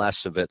seeing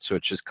less of it, so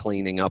it's just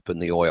cleaning up in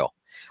the oil.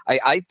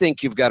 I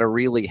think you've got a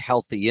really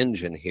healthy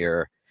engine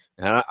here,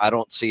 and I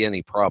don't see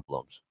any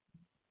problems.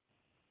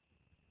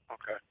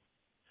 Okay.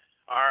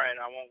 All right,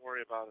 I won't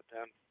worry about it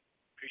then.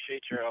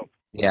 Appreciate your help.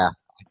 Yeah.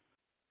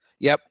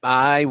 Yep,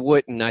 I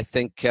wouldn't. I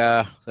think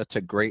that's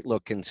a great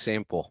looking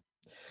sample.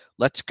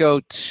 Let's go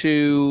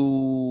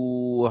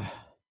to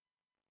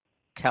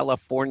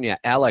California.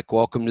 Alec,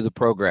 welcome to the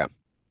program.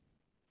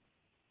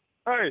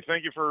 Hi,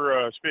 thank you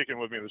for speaking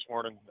with me this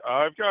morning.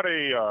 I've got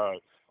a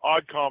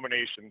odd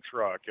combination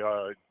truck,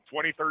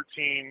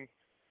 2013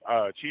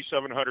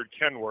 T700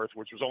 Kenworth,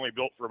 which was only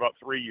built for about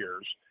 3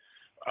 years.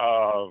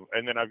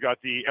 And then I've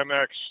got the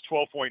MX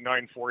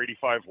 12.9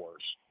 485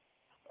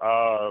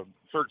 horse,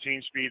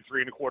 13 speed,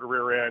 3 1/4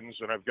 rear ends,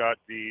 and I've got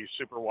the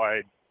super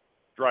wide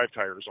drive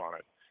tires on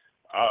it.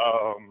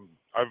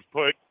 I've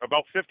put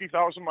about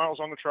 50,000 miles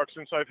on the truck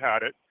since I've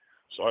had it.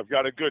 So I've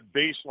got a good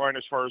baseline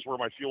as far as where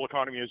my fuel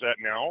economy is at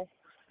now.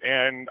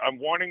 And I'm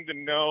wanting to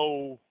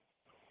know,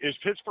 is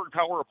Pittsburgh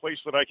Power a place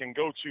that I can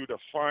go to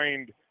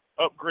find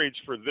upgrades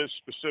for this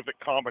specific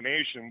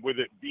combination, with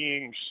it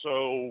being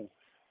so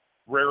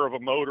rare of a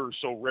motor,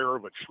 so rare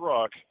of a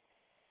truck,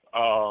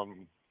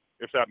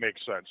 if that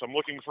makes sense. I'm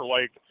looking for,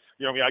 like,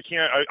 you know, I mean,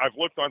 I've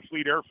looked on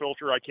Fleet Air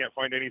Filter. I can't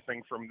find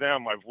anything from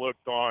them. I've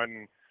looked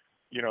on,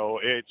 you know,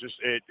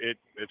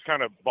 it's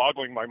kind of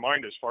boggling my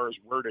mind as far as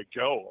where to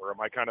go, or am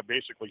I kind of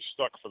basically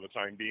stuck for the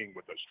time being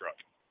with this truck?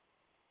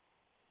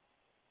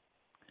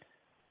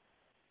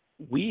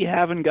 We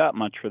haven't got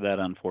much for that,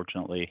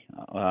 unfortunately.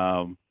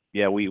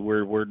 Yeah,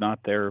 we're not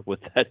there with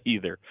that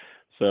either.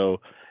 So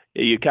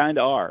you kind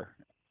of are.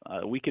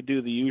 We could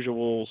do the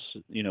usuals.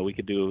 You know, we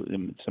could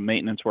do some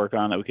maintenance work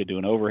on it. We could do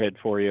an overhead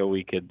for you.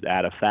 We could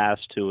add a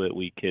fast to it.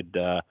 We could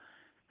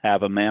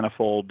have a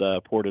manifold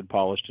ported,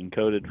 polished, and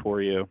coated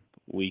for you.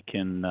 We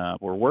can.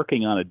 We're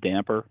working on a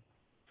damper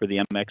for the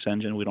MX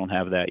engine. We don't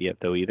have that yet,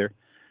 though, either.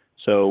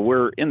 So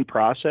we're in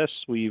process.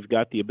 We've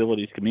got the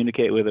ability to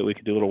communicate with it. We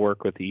could do a little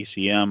work with the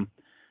ECM.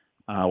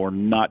 We're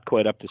not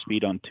quite up to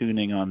speed on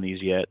tuning on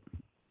these yet,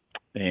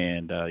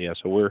 and yeah,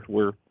 so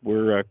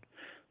we're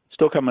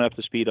still coming up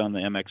to speed on the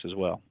MX as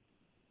well.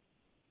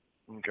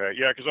 Okay,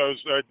 yeah, because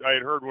I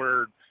had heard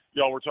where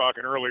y'all were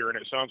talking earlier, and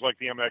it sounds like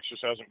the MX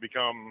just hasn't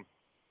become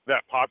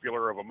that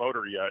popular of a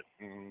motor yet.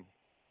 And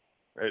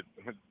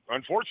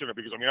unfortunate,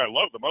 because I mean, I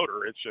love the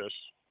motor. It's just,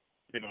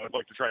 you know, I'd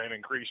like to try and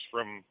increase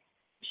from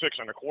 6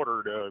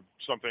 1/4 to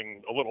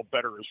something a little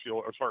better as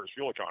far as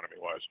fuel economy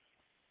wise.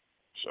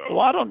 So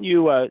why don't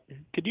you?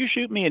 Could you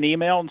shoot me an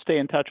email and stay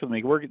in touch with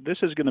me?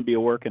 This is going to be a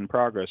work in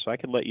progress, so I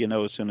can let you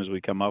know as soon as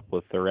we come up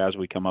with, or as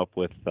we come up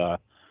with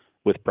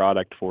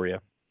product for you.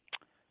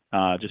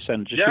 Just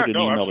shoot an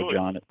email absolutely.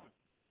 to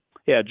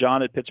John.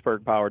 John at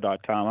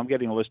pittsburghpower.com. I'm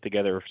getting a list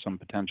together of some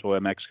potential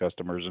MX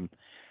customers, and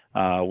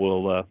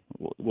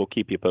we'll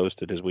keep you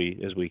posted as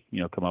we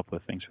come up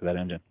with things for that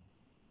engine.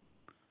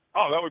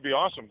 Oh, that would be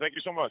awesome. Thank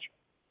you so much.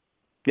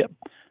 Yep,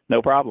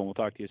 no problem. We'll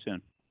talk to you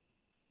soon.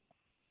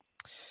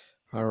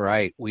 All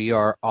right, we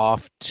are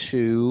off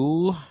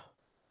to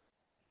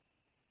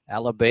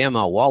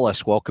Alabama.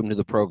 Wallace, welcome to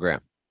the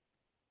program.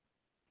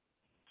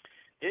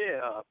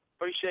 Yeah,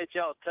 appreciate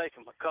y'all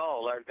taking my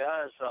call there,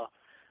 guys.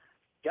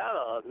 Got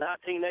a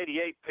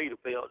 1988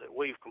 Peterbilt that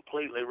we've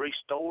completely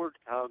restored.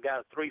 Got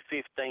a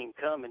 315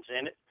 Cummins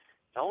in it.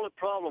 The only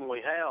problem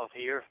we have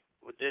here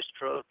with this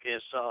truck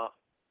is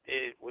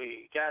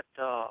we got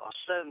a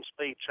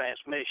 7-speed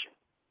transmission.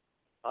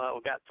 We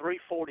got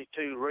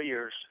 342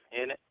 rears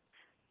in it.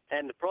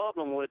 And the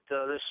problem with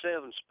this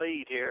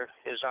 7-speed here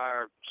is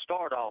our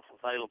start-off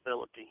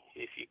availability.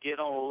 If you get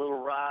on a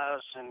little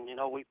rise, and, you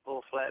know, we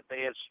pull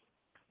flatbeds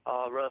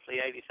roughly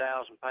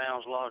 80,000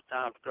 pounds a lot of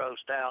times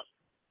grossed out,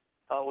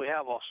 we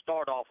have a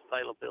start-off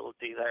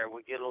availability there.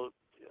 We get a little,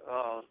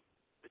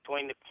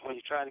 when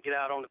you're trying to get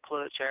out on the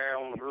clutch area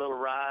on a little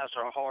rise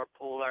or a hard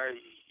pull there,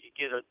 you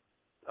get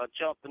a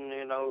jumping,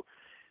 you know,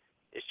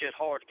 it's just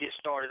hard to get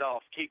started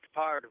off. Keep the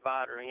power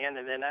divider in,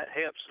 and then that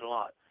helps a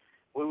lot.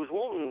 We was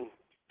wanting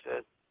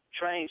to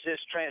change this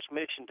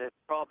transmission to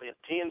probably a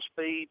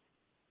 10-speed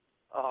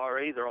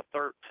or either a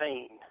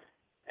 13.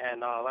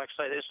 And like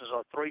I say, this is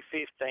a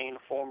 315, a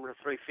Formula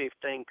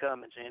 315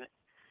 Cummins in it.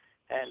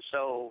 And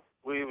so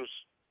we was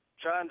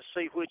trying to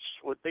see which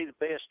would be the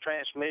best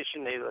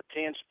transmission, either a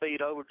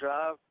 10-speed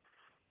overdrive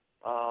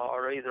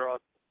or either a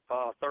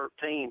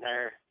 13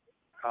 there,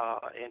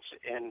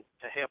 and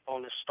to help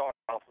on the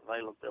start-off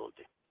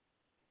availability.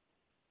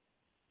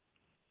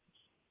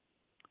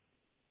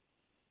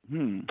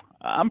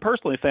 I'm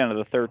personally a fan of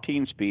the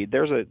 13-speed.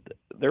 There's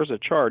a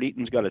chart.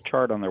 Eaton's got a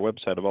chart on their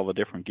website of all the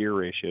different gear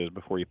ratios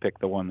before you pick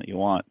the one that you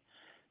want.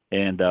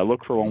 And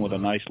look for one with a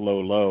nice low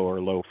or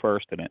low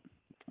first in it.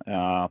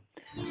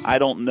 I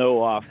don't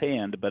know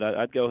offhand, but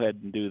I'd go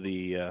ahead and do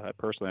I'd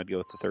go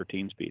with the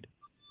 13-speed.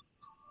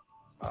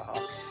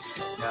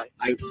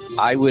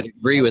 I would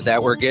agree with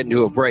that. We're getting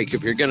to a break.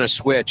 If you're going to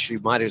switch, you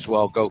might as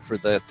well go for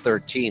the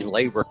 13.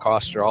 Labor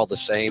costs are all the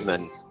same,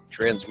 and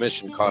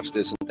transmission cost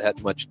isn't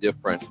that much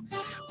different.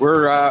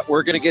 We're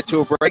going to get to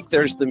a break.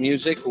 There's the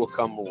music. We'll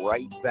come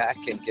right back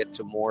and get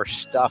to more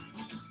stuff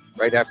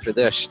right after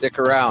this. Stick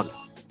around.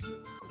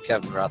 I'm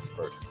Kevin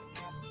Rutherford.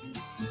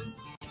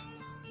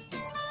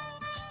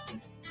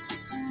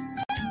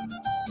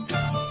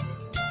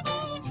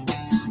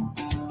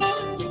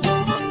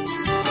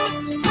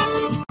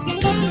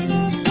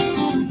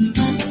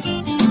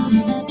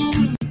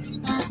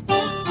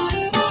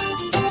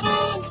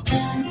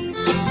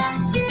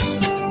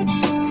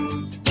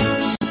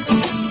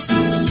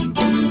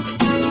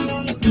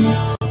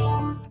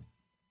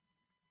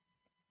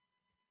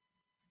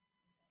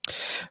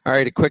 All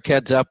right, a quick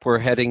heads up. We're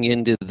heading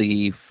into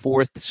the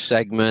fourth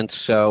segment.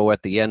 So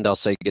at the end, I'll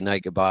say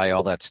goodnight, goodbye,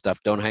 all that stuff.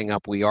 Don't hang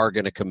up. We are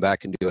going to come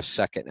back and do a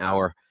second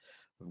hour.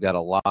 We've got a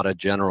lot of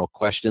general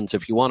questions.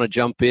 If you want to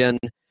jump in,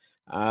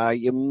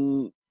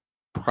 you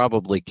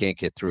probably can't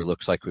get through.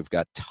 Looks like we've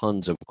got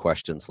tons of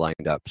questions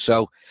lined up.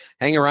 So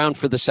hang around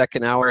for the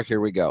second hour. Here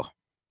we go.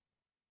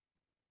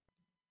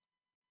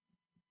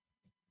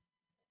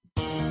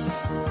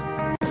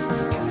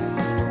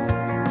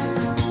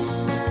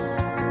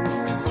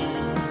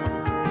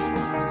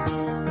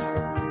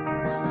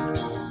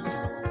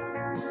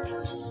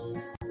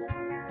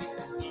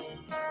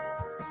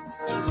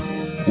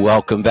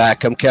 Welcome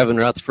back. I'm Kevin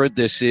Rutherford.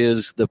 This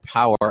is the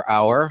Power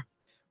Hour.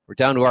 We're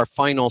down to our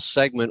final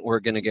segment. We're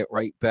going to get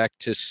right back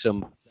to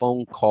some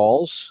phone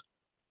calls.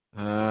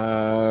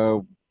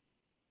 I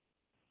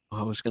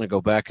was going to go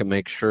back and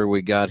make sure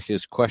we got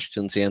his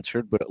questions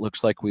answered, but it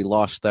looks like we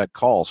lost that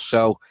call.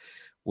 So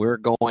we're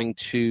going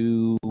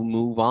to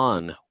move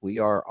on. We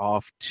are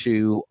off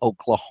to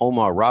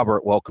Oklahoma.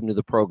 Robert, welcome to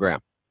the program.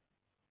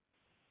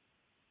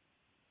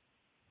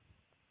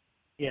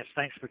 Yes,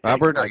 thanks for taking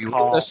Robert, my are you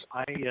call. with us?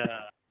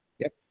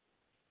 Yep.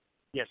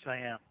 Yes, I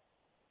am.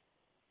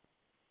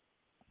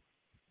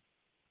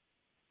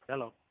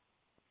 Hello.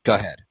 Go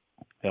ahead.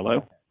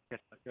 Hello. Yes,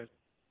 good.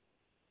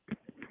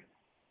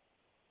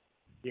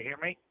 You hear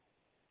me?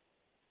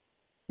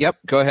 Yep,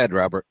 go ahead,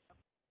 Robert.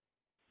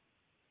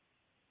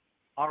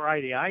 All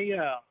righty. I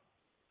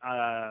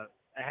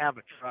have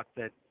a truck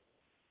that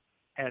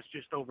has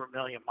just over 1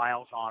 million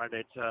miles on it.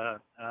 It's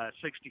a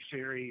 60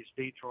 series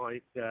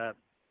Detroit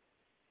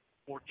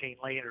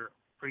 14-liter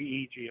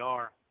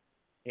pre-EGR,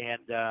 and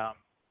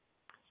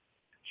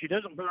she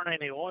doesn't burn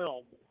any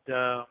oil.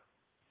 The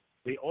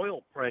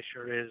oil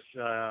pressure is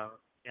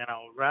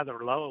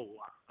rather low.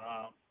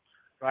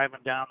 Driving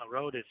down the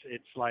road,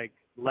 it's like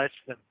less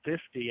than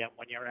 50, and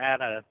when you're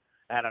at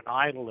an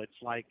idle,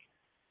 it's like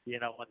in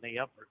the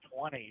upper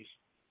 20s.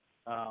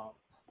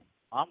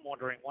 I'm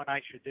wondering when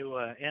I should do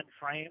an end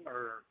frame,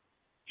 or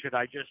should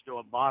I just do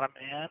a bottom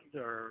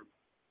end, or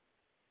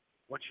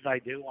what should I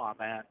do on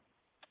that?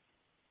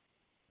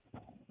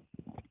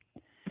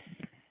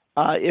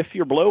 If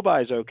your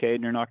blow-by is okay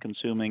and you're not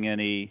consuming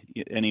any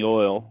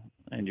oil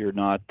and you're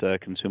not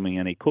consuming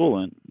any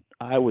coolant,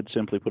 I would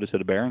simply put a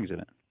set of bearings in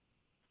it.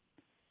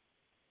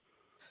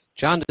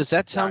 John, does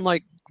that sound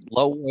like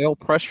low oil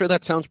pressure?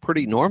 That sounds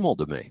pretty normal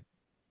to me.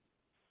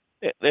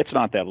 It's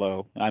not that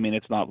low. I mean,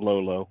 it's not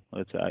low.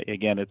 It's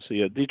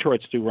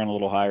Detroits do run a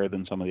little higher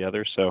than some of the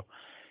others. So,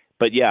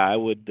 but yeah, I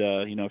would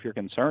if you're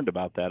concerned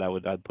about that,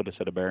 I'd put a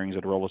set of bearings,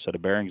 I'd roll a set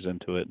of bearings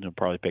into it, and it'll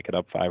probably pick it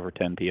up 5 or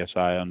 10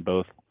 psi on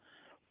both.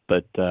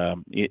 But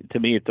to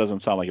me, it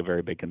doesn't sound like a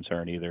very big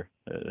concern either,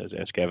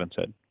 as Kevin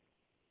said.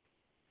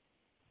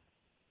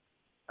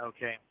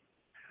 Okay.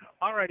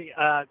 Alrighty.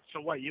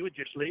 So what, you would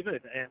just leave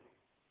it, and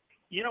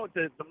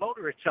the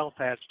motor itself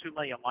has 2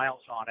 million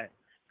miles on it.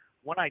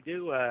 When I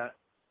do an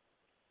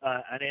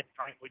in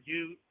frame, would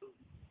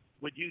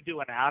you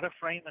do an out of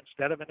frame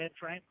instead of an in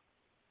frame?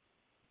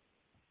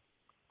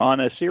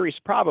 On a series,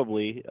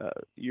 probably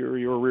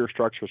your rear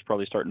structure is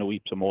probably starting to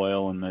weep some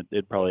oil, and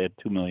it probably at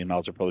 2 million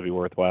miles would probably be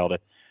worthwhile to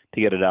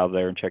get it out of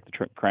there and check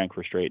the crank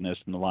for straightness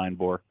and the line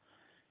bore.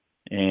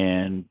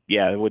 And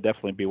yeah, it would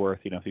definitely be worth,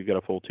 if you've got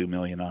a full 2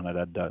 million on it,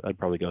 I'd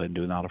probably go ahead and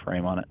do an out of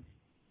frame on it.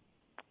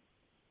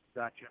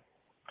 Gotcha.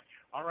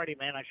 Alrighty,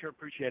 man. I sure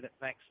appreciate it.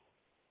 Thanks.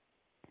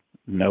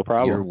 No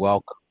problem. You're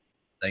welcome.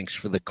 Thanks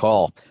for the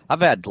call.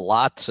 I've had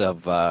lots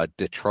of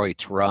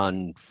Detroits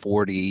run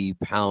 40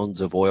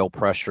 pounds of oil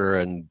pressure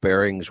and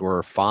bearings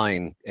were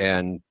fine.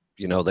 And,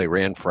 they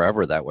ran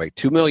forever that way.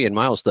 2 million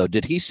miles, though.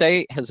 Did he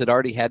say, has it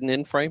already had an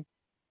in-frame?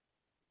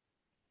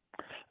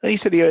 He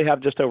said he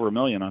have just over 1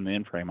 million on the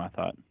in-frame, I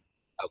thought.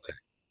 Okay,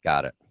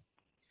 got it.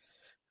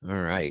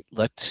 All right,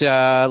 let's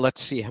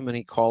see how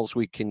many calls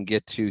we can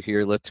get to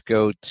here. Let's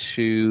go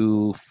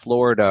to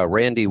Florida.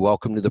 Randy,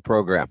 welcome to the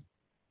program.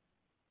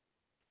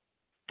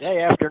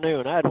 Hey,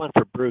 afternoon. I had one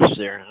for Bruce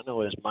there. I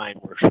know his mind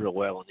works real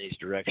well in these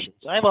directions.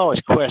 I've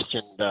always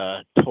questioned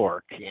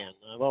torque, and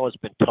I've always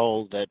been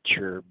told that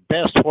your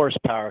best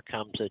horsepower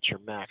comes at your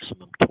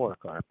maximum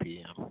torque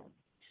RPM.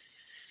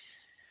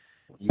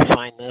 You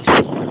find this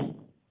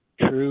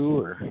true,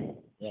 or is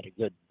that a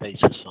good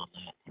basis on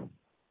that?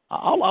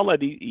 I'll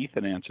let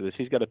Ethan answer this.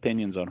 He's got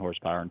opinions on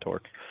horsepower and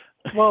torque.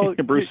 Well,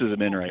 Bruce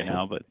isn't in right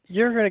now, but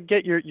you're going to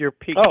get your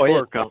peak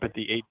torque up at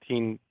the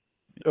 18,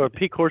 or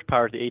peak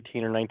horsepower at the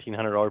 18 or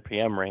 1900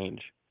 RPM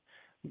range.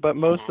 But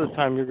most of the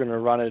time, you're going to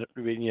run it,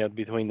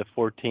 between the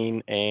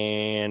 14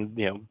 and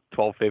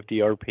 1250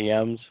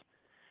 RPMs.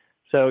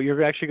 So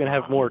you're actually going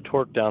to have more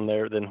torque down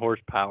there than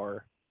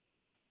horsepower.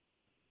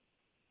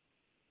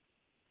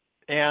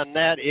 And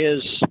that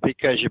is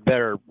because you're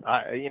better.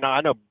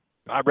 I know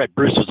I read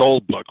Bruce's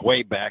old book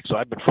way back, so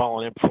I've been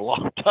following him for a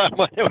long time.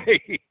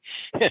 Anyway,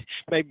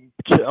 maybe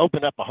to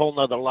open up a whole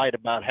nother light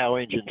about how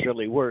engines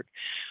really work.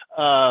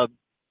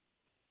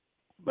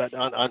 But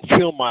on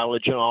fuel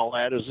mileage and all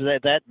that, is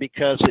that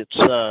because it's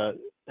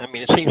I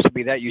mean, it seems to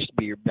be that used to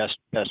be your best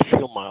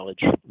fuel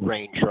mileage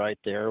range right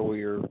there, where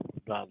you're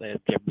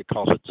everybody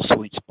calls it the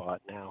sweet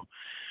spot now,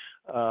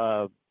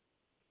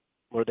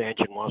 where the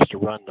engine wants to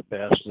run the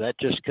best. Is that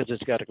just because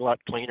it's got a lot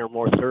cleaner,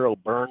 more thorough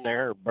burn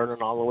there,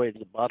 burning all the way to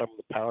the bottom of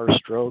the power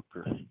stroke,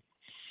 or?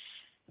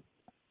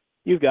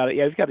 You've got it.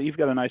 Yeah, you've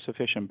got a nice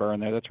efficient burn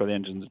there. That's where the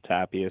engine's at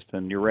happiest,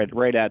 and you're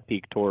right at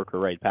peak torque or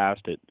right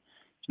past it.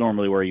 It's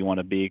normally where you want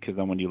to be, because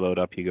then when you load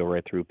up, you go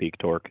right through peak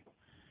torque.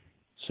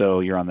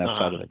 So you're on that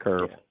side of the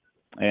curve.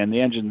 Yeah. And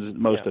the engine's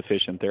most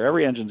efficient there.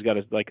 Every engine's got,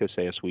 like I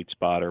say, a sweet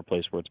spot or a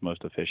place where it's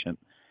most efficient,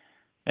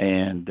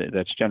 and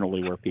that's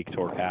generally where peak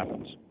torque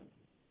happens.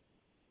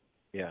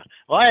 Yeah.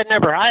 Well, I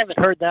haven't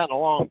heard that in a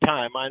long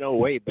time. I know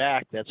way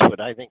back, that's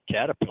what I think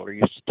Caterpillar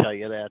used to tell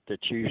you,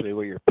 that's usually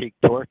where your peak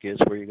torque is,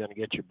 where you're going to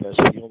get your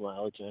best fuel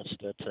mileage.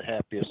 That's the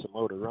happiest the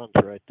motor runs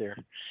right there.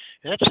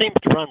 And that seems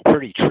to run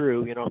pretty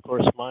true. Of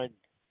course, mine,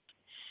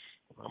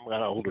 I've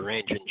got older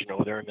engines,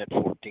 they're in that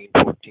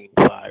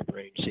 14.5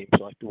 range, seems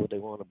like where they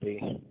want to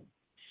be.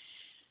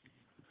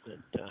 But,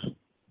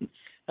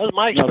 that was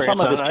my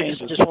experience.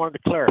 I just wanted to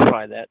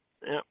clarify that.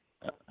 Yeah.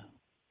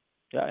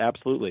 Yeah,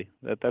 absolutely.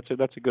 That's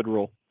a good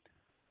rule.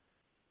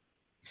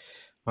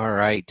 All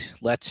right,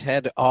 let's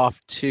head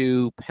off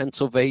to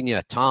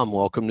Pennsylvania. Tom,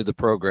 welcome to the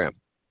program.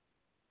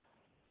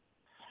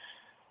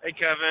 Hey,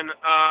 Kevin.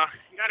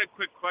 Got a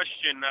quick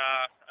question.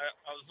 I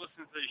was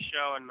listening to the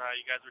show, and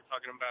you guys were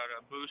talking about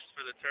a boost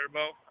for the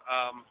turbo.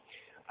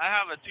 I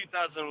have a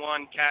 2001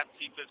 Cat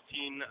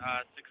C15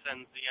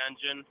 6NZ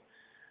engine.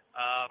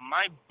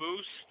 My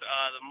boost,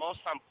 the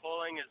most I'm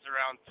pulling is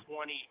around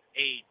 28.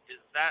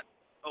 Is that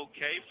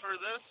okay for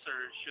this, or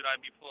should I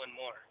be pulling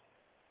more?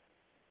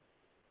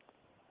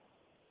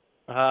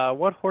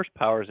 What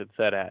horsepower is it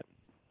set at?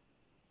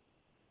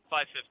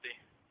 550.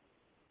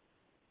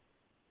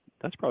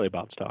 That's probably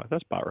about stock.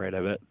 That's about right,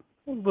 I bet.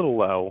 A little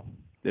low.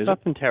 Is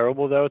Nothing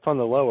terrible, though. It's on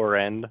the lower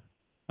end.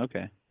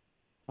 Okay.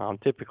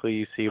 Typically,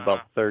 you see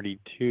about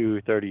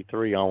 32,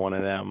 33 on one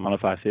of them. On a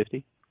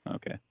 550?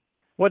 Okay.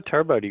 What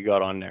turbo do you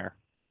got on there?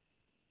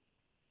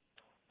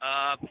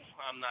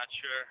 I'm not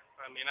sure.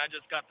 I mean, I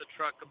just got the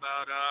truck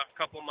about a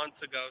couple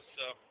months ago,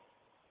 so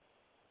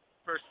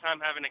first time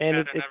having a cat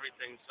and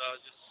everything, so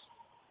just...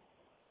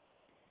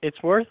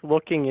 It's worth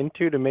looking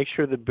into to make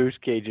sure the boost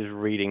gauge is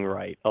reading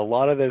right. A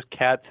lot of those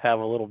cats have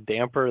a little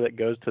damper that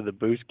goes to the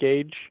boost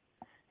gauge,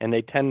 and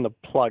they tend to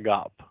plug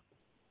up.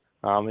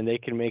 And they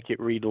can make it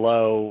read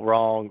low,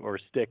 wrong, or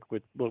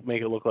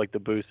make it look like the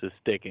boost is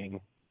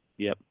sticking.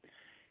 Yep.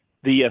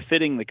 The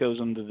fitting that goes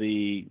into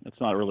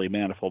it's not really a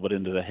manifold, but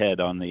into the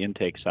head on the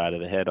intake side of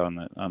the head on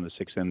the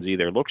 6NZ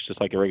there, looks just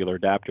like a regular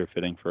adapter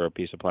fitting for a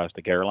piece of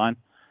plastic airline,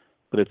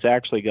 but it's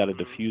actually got a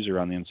diffuser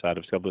on the inside.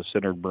 It's got a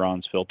centered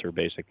bronze filter,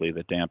 basically,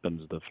 that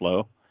dampens the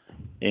flow.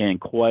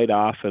 And quite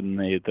often,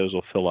 those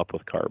will fill up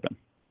with carbon.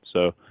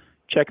 So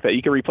check that.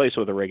 You can replace it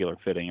with a regular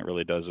fitting. It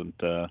really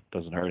doesn't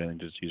hurt anything.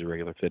 Just use a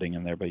regular fitting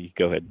in there, but you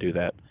go ahead and do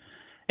that.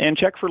 And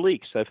check for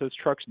leaks. If this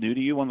truck's new to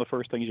you, one of the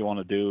first things you want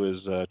to do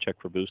is check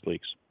for boost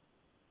leaks.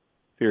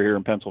 If you're here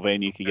in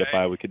Pennsylvania, you could get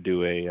by. We could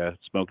do a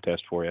smoke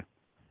test for you.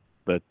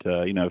 But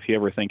if you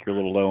ever think you're a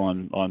little low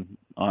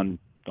on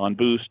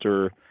boost,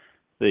 or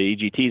the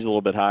EGT is a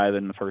little bit high,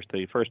 then the first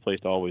place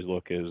to always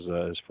look is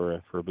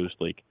for a boost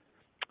leak.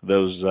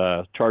 Those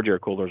charge air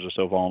coolers are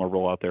so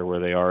vulnerable out there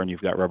where they are, and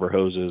you've got rubber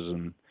hoses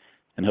and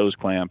hose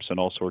clamps and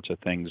all sorts of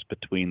things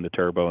between the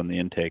turbo and the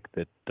intake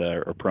that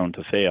are prone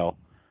to fail.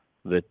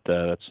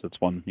 That's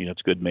one,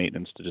 it's good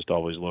maintenance to just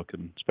always look,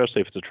 and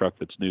especially if it's a truck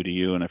that's new to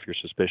you and if you're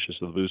suspicious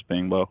of the boost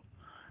being low.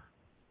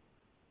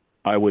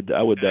 I would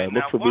look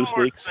for boost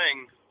leaks.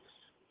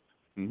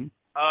 One more thing.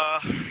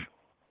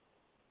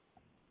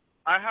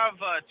 I have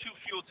two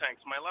fuel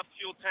tanks. My left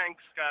fuel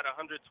tank's got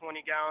 120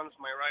 gallons.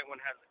 My right one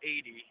has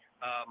 80.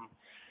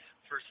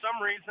 For some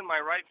reason,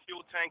 my right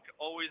fuel tank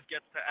always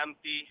gets to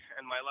empty,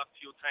 and my left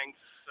fuel tank's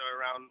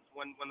around,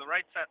 when the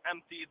right's at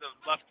empty, the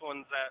left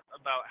one's at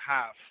about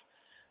half.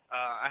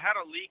 I had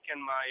a leak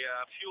in my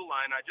fuel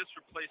line. I just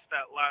replaced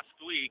that last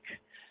week,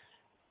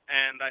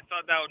 and I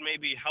thought that would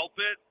maybe help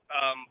it,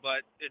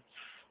 but it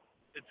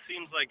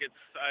seems like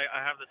I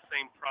have the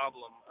same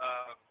problem.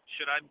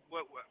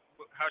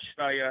 How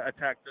should I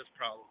attack this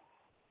problem?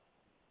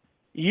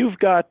 You've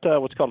got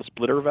what's called a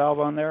splitter valve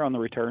on there on the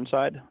return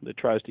side that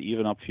tries to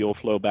even up fuel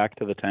flow back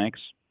to the tanks.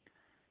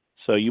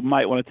 So you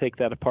might want to take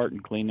that apart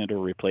and clean it or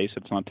replace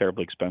it. It's not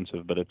terribly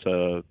expensive, but it's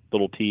a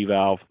little T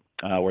valve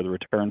where the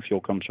return fuel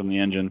comes from the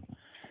engine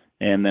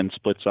and then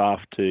splits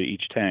off to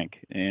each tank.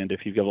 And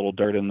if you've got a little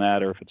dirt in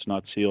that, or if it's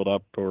not sealed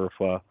up, or if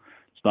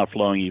it's not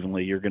flowing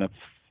evenly, you're going to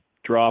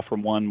draw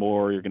from one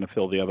more, you're going to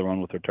fill the other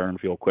one with return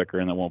fuel quicker,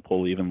 and it won't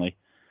pull evenly.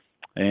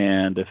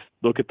 And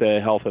look at the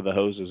health of the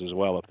hoses as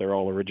well. If they're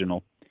all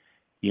original,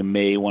 you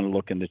may want to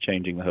look into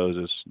changing the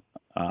hoses.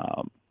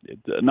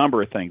 A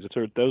number of things.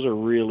 Those are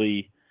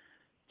really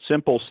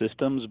simple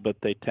systems, but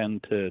they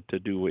tend to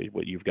do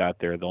what you've got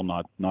there. They'll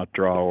not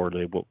draw, or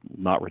they will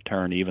not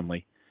return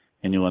evenly,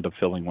 and you'll end up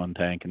filling one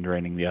tank and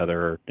draining the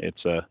other.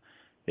 It's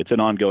it's an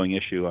ongoing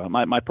issue.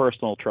 My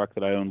personal truck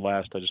that I owned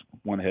last, I just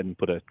went ahead and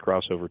put a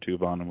crossover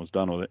tube on and was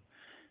done with it.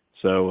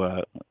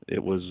 So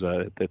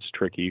it's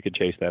tricky. You could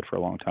chase that for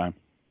a long time.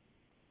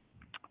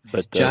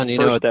 But John, the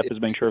first step is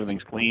making sure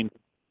everything's clean.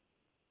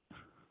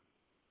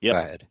 Yep. Go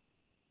ahead.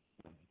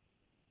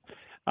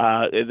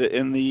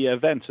 In the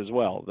vents as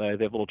well, they have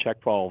little check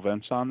valve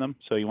vents on them,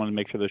 so you want to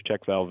make sure those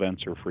check valve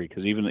vents are free,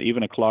 because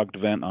even a clogged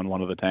vent on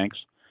one of the tanks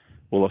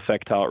will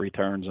affect how it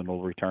returns, and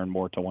will return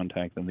more to one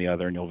tank than the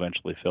other, and you'll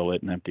eventually fill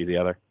it and empty the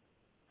other.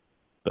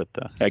 But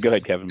go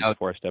ahead, Kevin,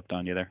 before I stepped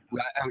on you there.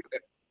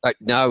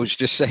 No, I was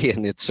just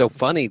saying, it's so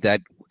funny that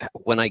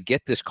when I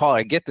get this call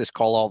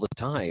all the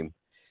time.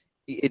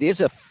 It is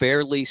a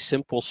fairly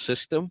simple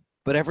system,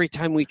 but every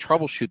time we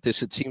troubleshoot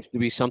this, it seems to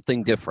be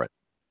something different.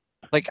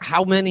 Like,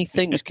 how many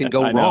things can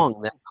go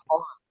wrong that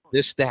cause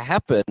this to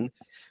happen?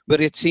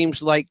 But it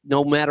seems like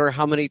no matter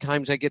how many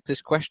times I get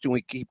this question,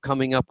 we keep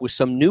coming up with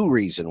some new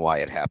reason why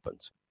it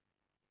happens.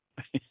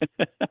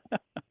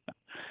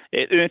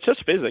 It's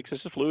just physics.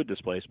 It's just fluid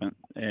displacement.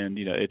 And,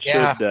 it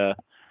should,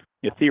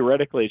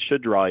 theoretically, it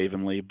should draw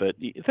evenly. But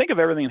think of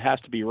everything that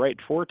has to be right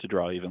for it to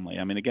draw evenly.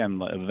 I mean,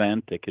 again, a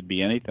vent, it could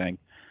be anything.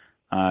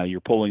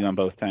 You're pulling on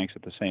both tanks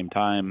at the same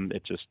time.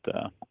 It just,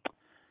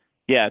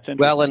 it's interesting.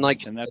 Well, and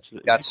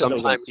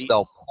sometimes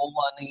they'll pull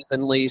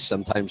unevenly,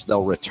 sometimes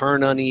they'll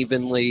return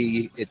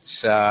unevenly. It's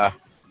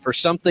for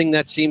something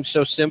that seems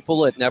so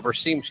simple, it never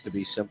seems to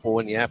be simple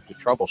when you have to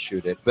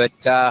troubleshoot it. But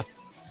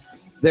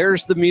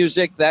there's the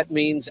music. That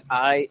means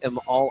I am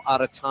all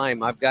out of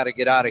time. I've got to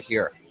get out of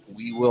here.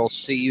 We will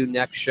see you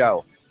next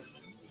show.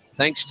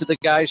 Thanks to the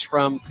guys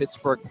from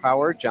Pittsburgh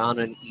Power, John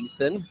and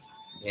Ethan.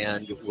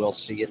 And we'll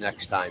see you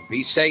next time.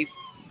 Be safe,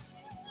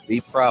 be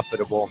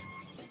profitable,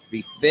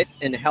 be fit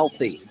and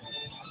healthy.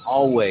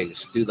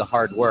 Always do the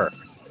hard work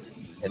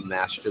and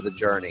master the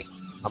journey.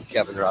 I'm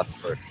Kevin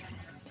Rutherford.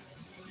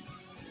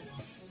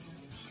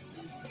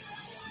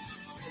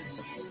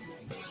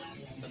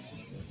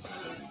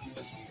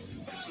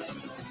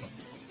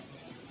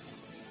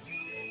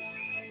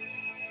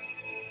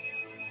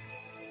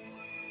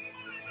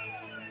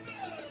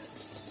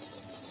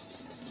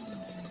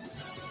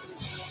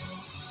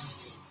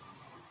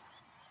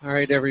 All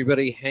right,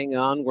 everybody, hang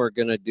on. We're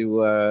going to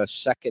do a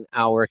second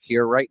hour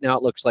here. Right now,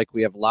 it looks like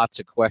we have lots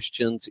of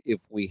questions.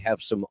 If we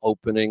have some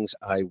openings,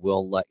 I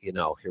will let you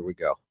know. Here we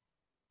go.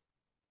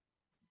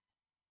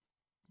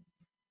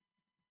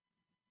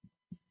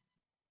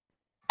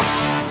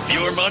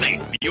 Your money,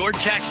 your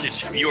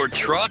taxes, your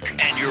truck,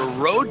 and your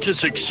road to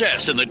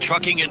success in the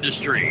trucking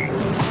industry.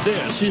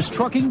 This is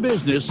Trucking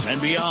Business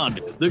and Beyond,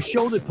 the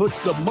show that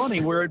puts the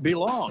money where it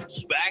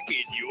belongs. Back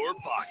in your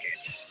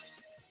pocket.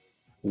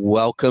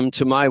 Welcome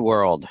to my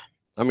world.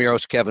 I'm your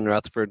host, Kevin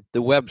Rutherford.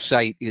 The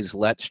website is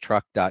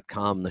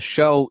letstruck.com. The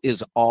show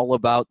is all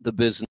about the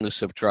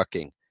business of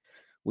trucking.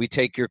 We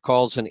take your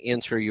calls and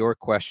answer your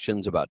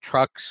questions about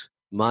trucks,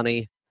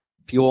 money,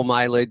 fuel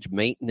mileage,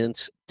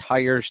 maintenance,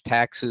 tires,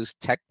 taxes,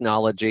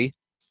 technology,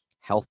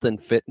 health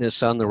and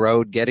fitness on the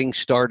road, getting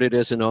started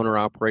as an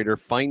owner-operator,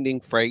 finding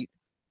freight,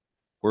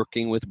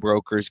 working with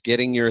brokers,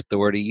 getting your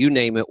authority, you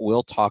name it,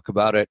 we'll talk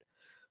about it.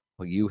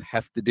 All you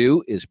have to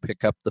do is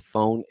pick up the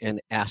phone and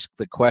ask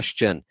the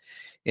question.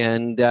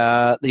 And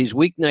these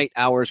weeknight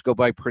hours go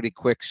by pretty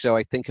quick, so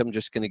I think I'm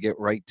just going to get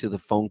right to the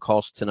phone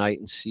calls tonight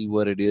and see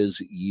what it is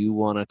you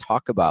want to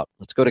talk about.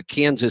 Let's go to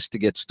Kansas to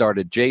get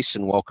started.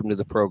 Jason, welcome to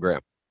the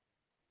program.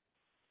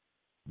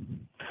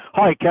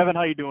 Hi, Kevin.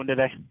 How you doing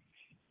today?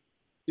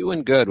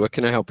 Doing good. What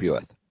can I help you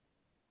with?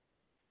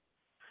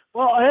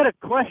 Well, I had a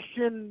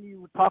question.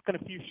 You were talking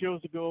a few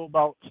shows ago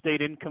about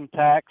state income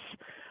tax.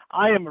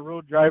 I am a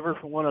road driver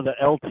for one of the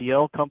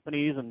LTL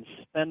companies and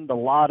spend a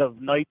lot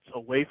of nights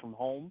away from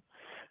home.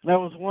 And I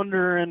was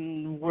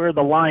wondering where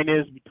the line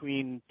is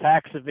between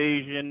tax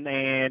evasion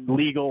and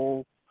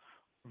legal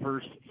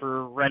versus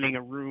for renting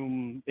a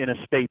room in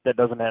a state that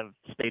doesn't have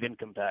state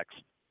income tax.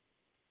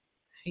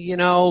 You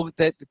know,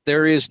 that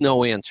there is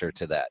no answer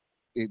to that.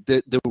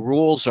 The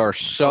rules are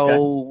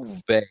so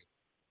vague.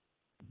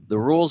 The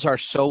rules are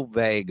so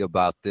vague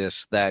about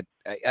this that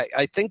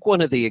I think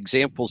one of the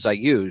examples I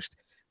used,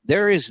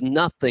 there is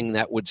nothing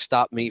that would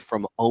stop me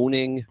from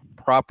owning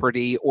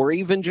property or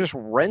even just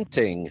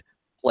renting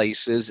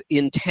places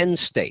in 10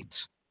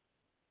 states.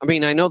 I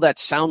mean, I know that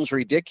sounds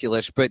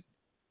ridiculous, but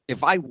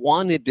if I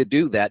wanted to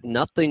do that,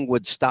 nothing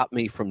would stop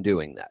me from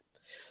doing that.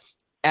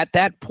 At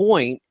that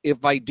point,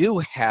 if I do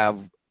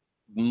have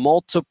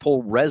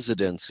multiple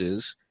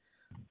residences,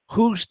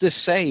 who's to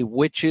say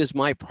which is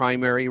my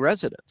primary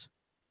residence?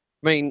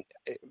 I mean,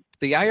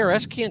 the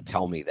IRS can't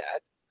tell me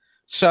that.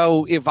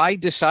 So if I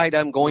decide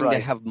I'm going to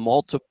have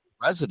multiple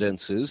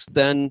residences,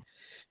 then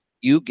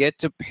you get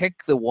to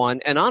pick the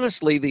one. And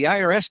honestly, the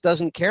IRS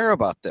doesn't care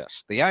about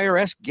this. The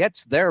IRS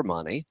gets their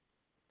money.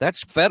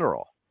 That's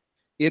federal.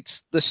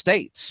 It's the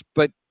states.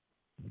 But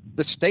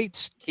the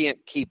states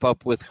can't keep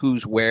up with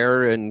who's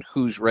where and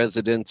whose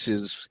residence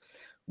is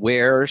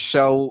where.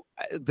 So,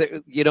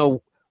 you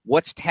know,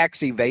 what's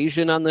tax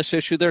evasion on this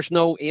issue? There's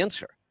no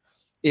answer.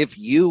 If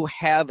you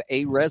have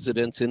a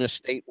residence in a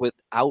state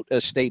without a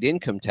state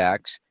income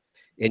tax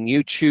and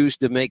you choose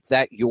to make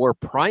that your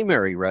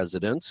primary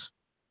residence,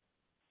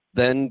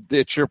 then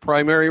it's your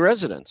primary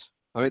residence.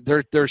 I mean,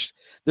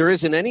 there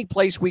isn't any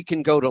place we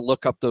can go to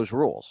look up those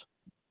rules.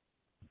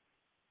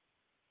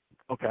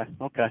 Okay.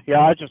 Yeah,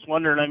 I was just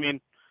wondering. I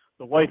mean,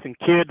 the wife and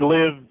kid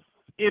live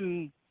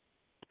in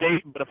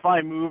state, but if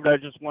I moved, I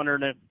was just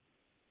wondering if,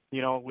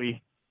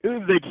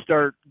 they'd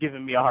start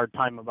giving me a hard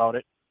time about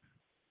it.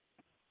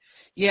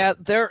 Yeah,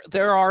 there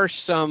are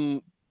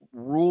some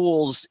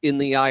rules in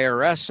the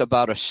IRS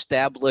about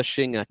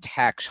establishing a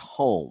tax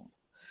home,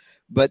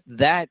 but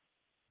that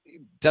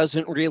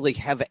doesn't really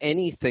have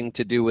anything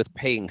to do with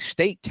paying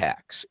state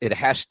tax. It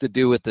has to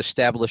do with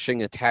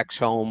establishing a tax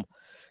home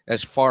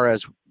as far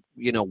as,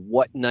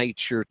 what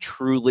nights you're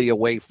truly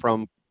away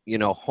from,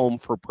 home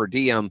for per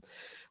diem.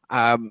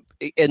 And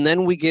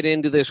then we get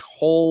into this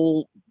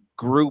whole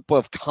group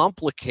of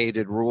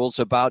complicated rules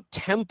about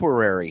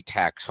temporary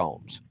tax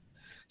homes.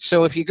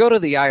 So if you go to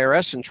the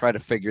IRS and try to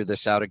figure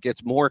this out, it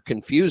gets more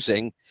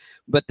confusing,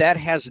 but that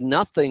has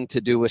nothing to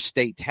do with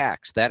state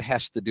tax. That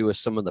has to do with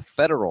some of the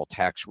federal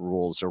tax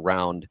rules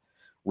around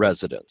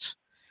residence.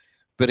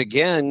 But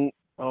again,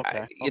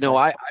 I've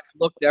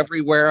looked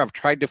everywhere. I've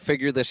tried to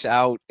figure this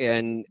out.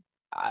 And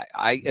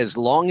I as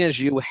long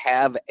as you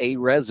have a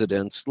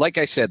residence, like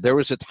I said, there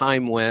was a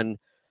time when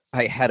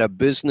I had a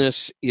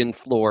business in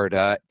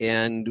Florida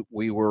and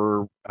we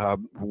were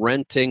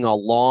renting a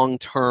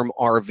long-term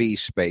RV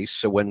space.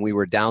 So when we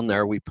were down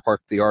there, we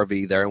parked the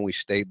RV there and we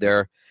stayed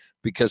there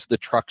because the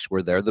trucks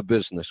were there. The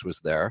business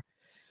was there.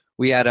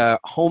 We had a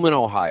home in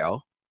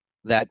Ohio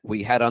that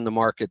we had on the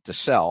market to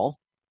sell.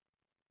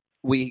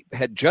 We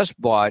had just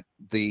bought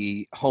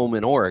the home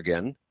in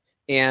Oregon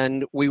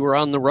and we were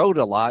on the road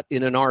a lot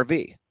in an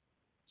RV.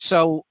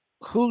 So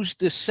who's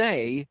to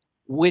say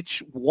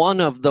which one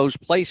of those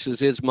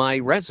places is my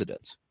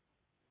residence?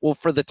 Well,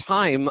 for the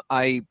time,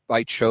 I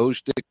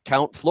chose to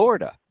count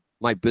Florida.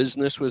 My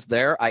business was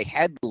there. I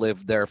had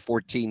lived there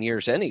 14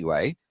 years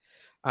anyway,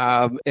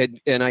 and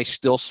I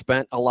still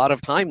spent a lot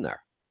of time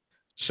there.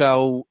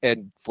 So,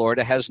 and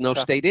Florida has no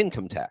state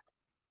income tax.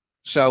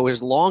 So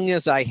as long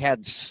as I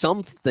had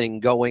something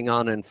going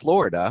on in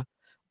Florida,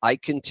 I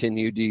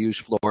continued to use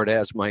Florida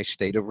as my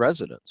state of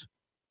residence.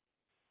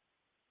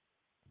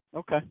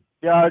 Okay.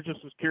 Yeah, I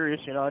just was curious,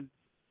 I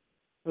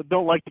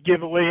don't like to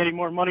give away any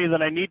more money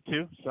than I need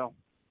to, so.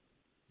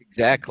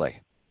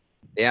 Exactly.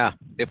 Yeah.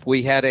 If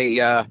we had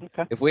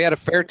a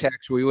fair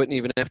tax, we wouldn't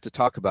even have to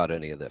talk about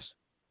any of this.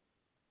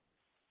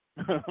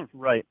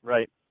 Right.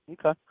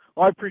 Okay.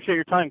 Well, I appreciate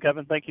your time,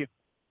 Kevin. Thank you.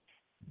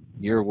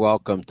 You're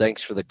welcome.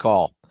 Thanks for the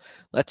call.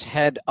 Let's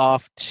head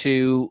off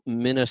to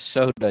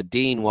Minnesota.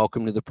 Dean,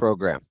 welcome to the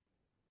program.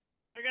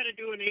 I got to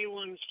do an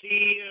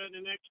A1C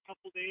the next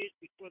couple days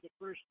before the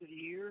first of the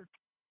year.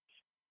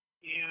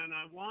 And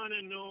I want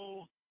to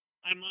know,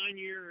 I'm on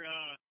your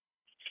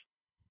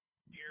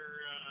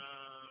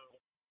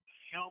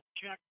health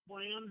check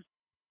plan.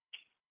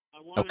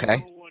 I want to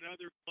know what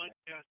other blood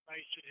tests I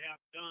should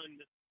have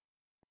done,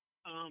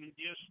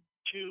 just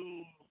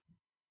to,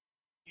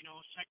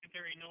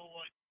 secondary know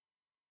what,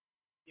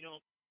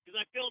 because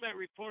I filled that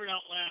report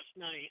out last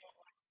night,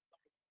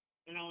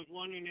 and I was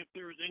wondering if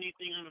there was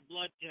anything on a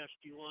blood test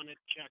you wanted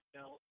checked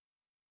out.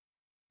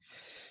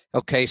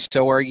 Okay,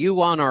 so are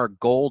you on our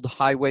gold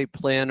highway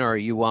plan or are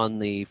you on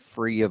the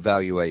free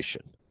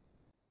evaluation?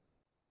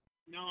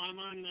 No, I'm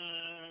on the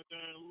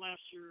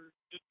lesser,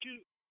 the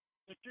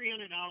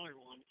 $300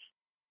 one.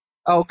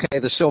 Okay,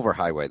 the silver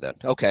highway then.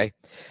 Okay.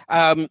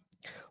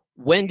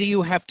 When do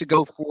you have to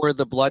go for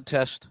the blood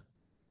test?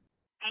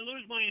 I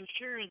lose my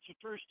insurance the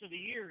first of the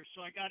year,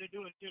 so I got to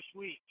do it this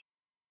week.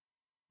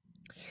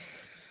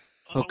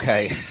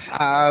 Okay.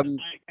 I got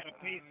to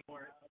pay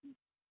for it.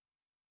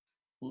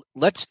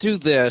 Let's do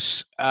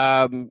this.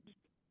 After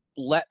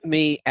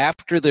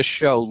the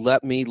show,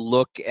 let me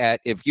look at,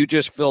 if you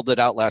just filled it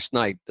out last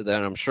night,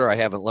 then I'm sure I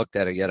haven't looked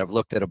at it yet. I've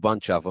looked at a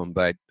bunch of them,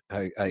 but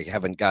I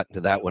haven't gotten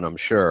to that one, I'm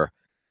sure.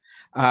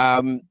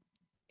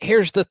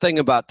 Here's the thing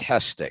about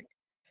testing.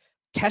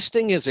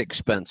 Testing is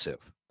expensive.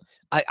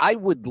 I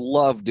would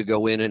love to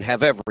go in and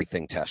have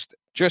everything tested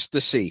just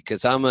to see,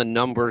 because I'm a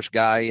numbers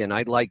guy and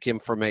I like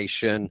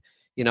information.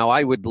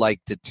 I would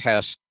like to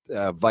test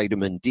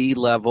vitamin D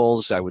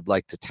levels. I would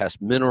like to test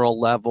mineral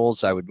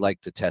levels. I would like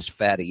to test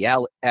fatty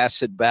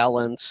acid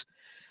balance.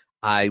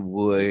 I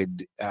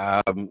would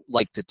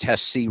like to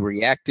test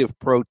C-reactive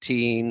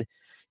protein.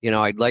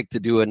 I'd like to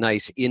do a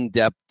nice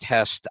in-depth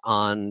test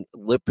on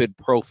lipid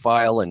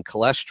profile and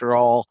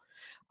cholesterol.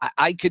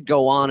 I could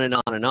go on and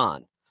on and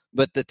on.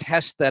 But the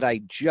tests that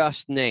I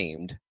just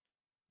named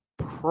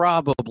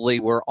probably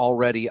were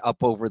already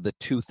up over the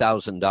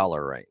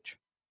 $2,000 range.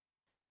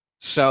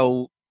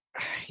 So,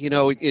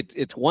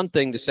 it's one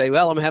thing to say,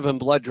 well, I'm having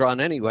blood drawn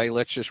anyway.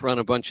 Let's just run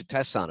a bunch of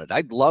tests on it.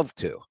 I'd love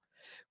to,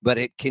 but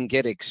it can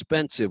get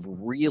expensive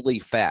really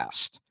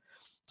fast.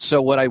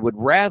 So what I would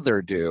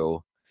rather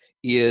do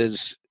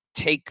is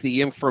take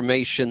the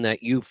information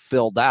that you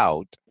filled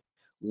out,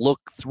 look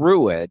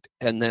through it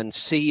and then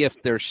see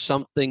if there's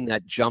something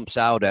that jumps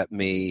out at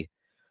me.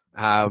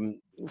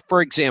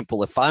 For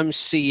example, if I'm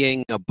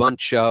seeing a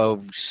bunch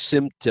of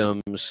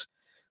symptoms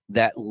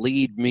that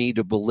lead me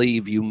to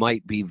believe you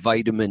might be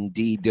vitamin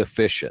D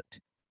deficient,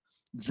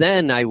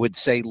 then I would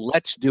say,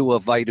 let's do a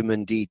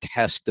vitamin D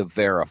test to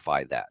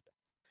verify that.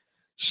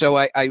 So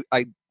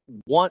I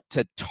want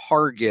to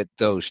target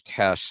those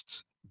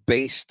tests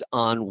based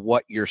on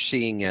what you're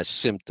seeing as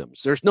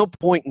symptoms. There's no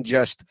point in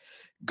just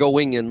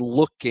going and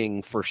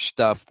looking for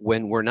stuff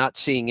when we're not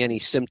seeing any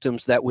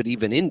symptoms that would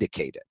even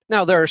indicate it.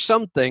 Now, there are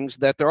some things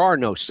that there are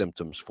no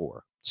symptoms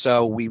for.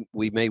 So we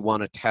may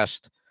want to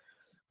test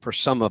for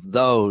some of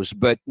those,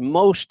 but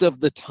most of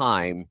the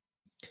time,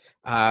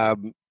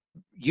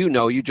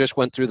 you just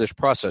went through this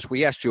process.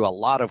 We asked you a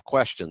lot of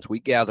questions. We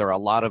gather a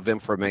lot of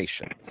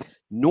information.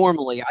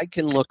 Normally, I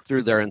can look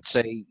through there and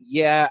say,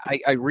 yeah,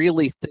 I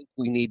really think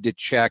we need to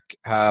check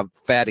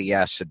fatty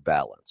acid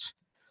balance.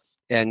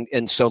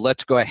 And so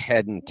let's go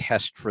ahead and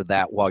test for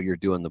that while you're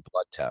doing the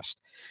blood test.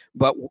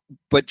 But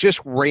just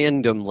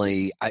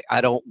randomly,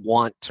 I don't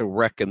want to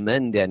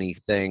recommend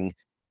anything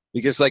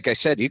because, like I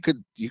said, you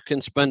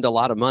can spend a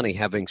lot of money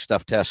having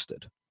stuff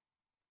tested.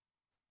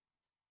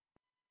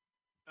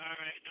 All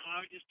right. No, I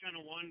was just kind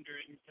of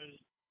wondering because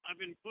I've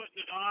been putting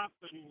it off,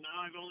 and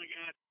now I've only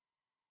got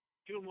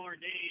 2 more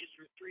days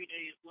or 3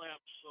 days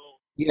left. So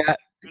yeah,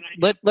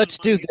 let's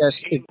do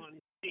this.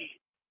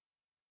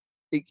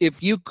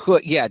 If you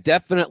could, yeah,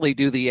 definitely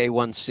do the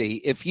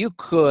A1C. If you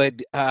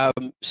could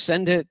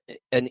send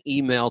an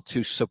email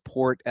to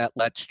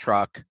support@Let's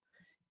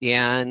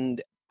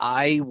and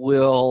I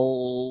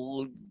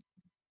will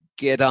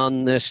get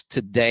on this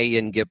today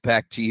and get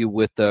back to you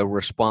with a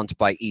response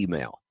by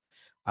email.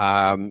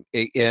 And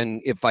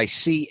if I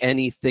see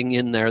anything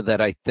in there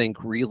that I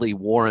think really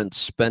warrants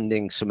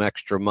spending some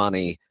extra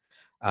money,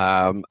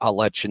 I'll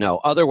let you know.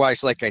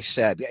 Otherwise, like I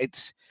said,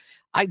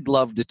 I'd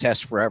love to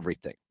test for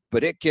everything,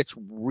 but it gets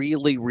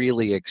really,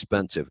 really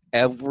expensive.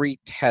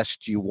 Every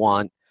test you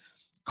want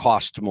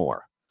costs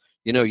more.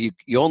 You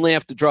only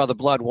have to draw the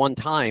blood one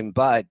time,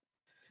 but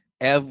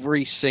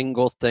every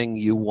single thing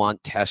you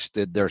want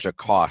tested, there's a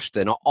cost.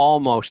 And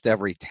almost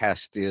every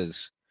test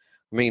is,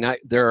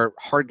 there are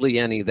hardly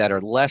any that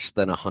are less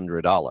than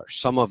 $100.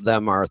 Some of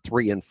them are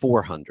 $300 and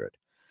 $400.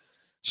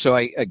 So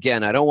I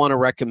don't want to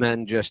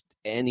recommend just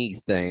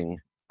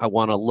anything. I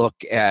want to look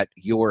at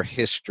your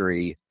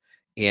history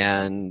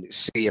and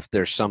see if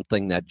there's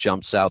something that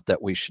jumps out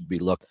that we should be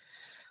looking.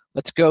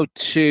 Let's go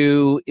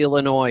to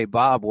Illinois.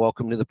 Bob,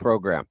 welcome to the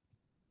program.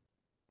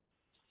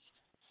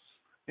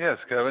 Yes,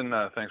 Kevin,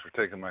 thanks for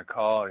taking my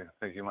call. I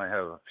think you might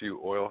have a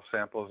few oil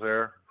samples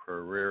there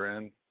for rear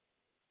end.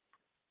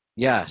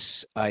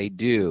 Yes, I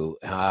do.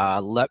 I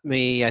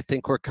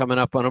think we're coming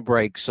up on a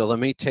break, so let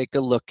me take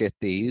a look at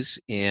these,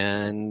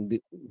 and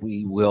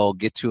we will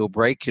get to a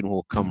break, and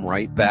we'll come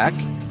right back,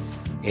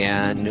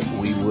 and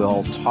we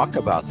will talk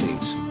about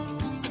these.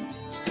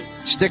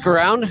 Stick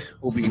around.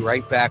 We'll be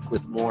right back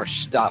with more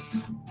stuff.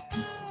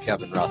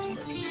 Kevin Rutherford.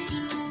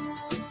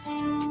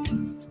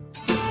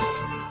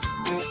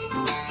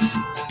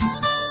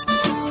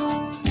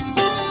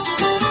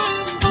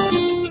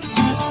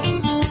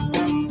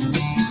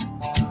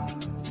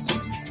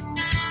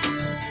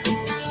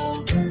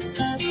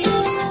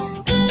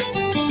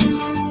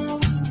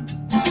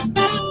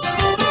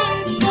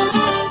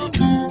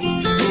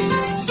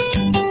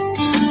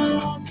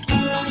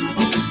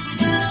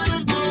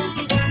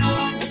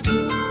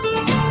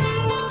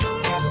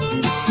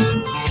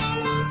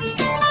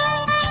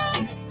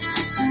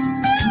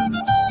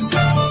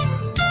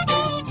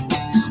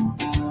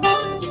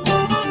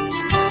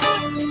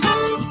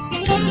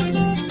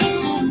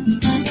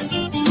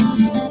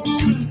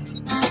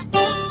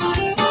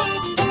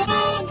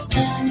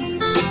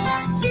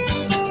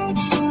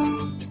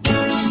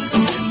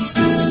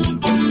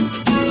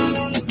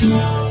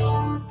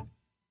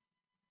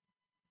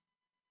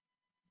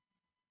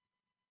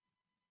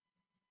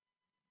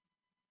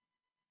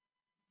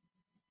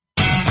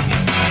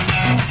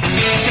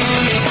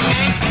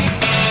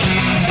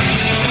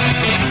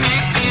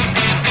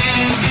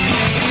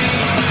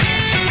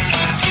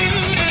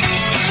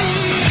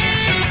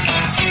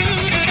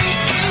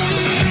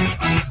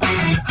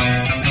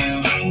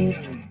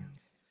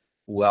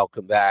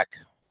 Welcome back.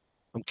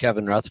 I'm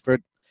Kevin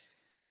Rutherford.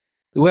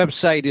 The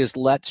website is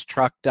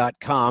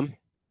letstruck.com.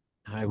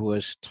 I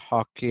was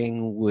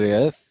talking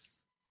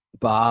with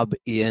Bob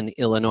in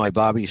Illinois.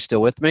 Bob, are you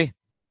still with me?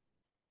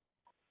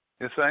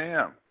 Yes, I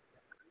am.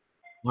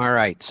 All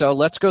right. So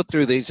let's go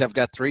through these. I've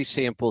got 3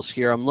 samples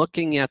here. I'm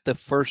looking at the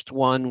first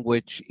one,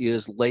 which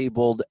is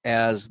labeled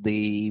as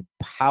the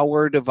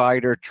Power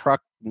Divider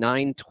Truck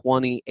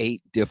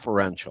 928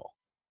 differential.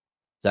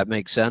 Does that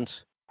make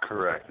sense?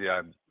 Correct.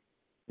 Yeah.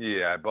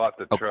 I bought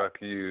the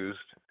truck used,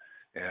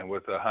 and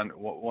with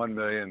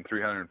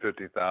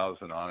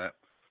 $1,350,000 on it.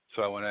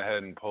 So I went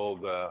ahead and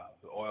pulled the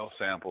oil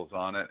samples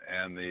on it,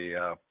 and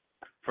the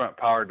front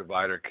power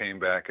divider came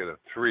back at a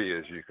 3,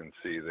 as you can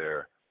see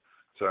there.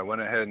 So I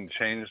went ahead and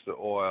changed the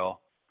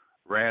oil,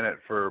 ran it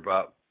for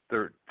about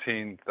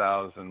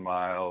 13,000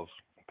 miles,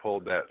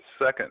 pulled that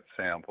second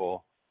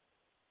sample.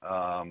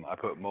 I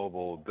put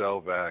mobile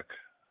Delvac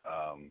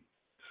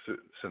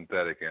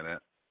synthetic in it,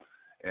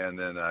 and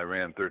then I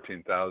ran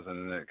 13,000,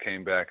 and it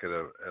came back at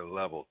a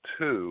level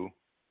 2,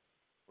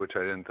 which I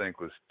didn't think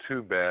was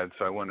too bad.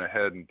 So I went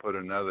ahead and put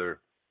another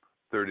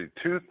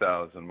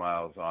 32,000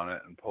 miles on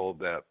it and pulled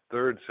that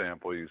third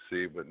sample you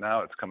see, but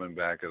now it's coming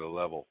back at a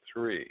level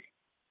 3.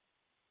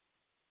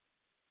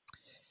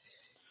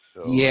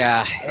 So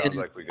yeah, it sounds and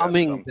like we got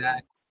coming something.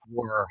 back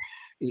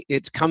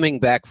it's coming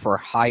back for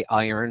high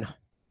iron.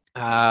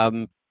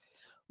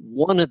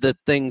 One of the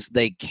things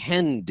they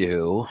can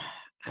do,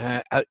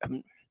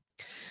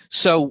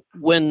 so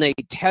when they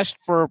test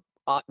for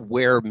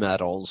wear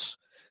metals,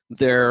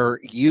 they're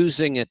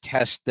using a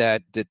test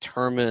that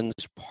determines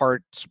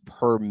parts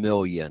per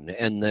million,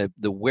 and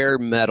the wear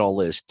metal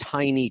is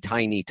tiny,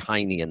 tiny,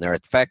 tiny in there. In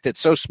fact,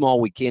 it's so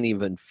small we can't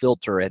even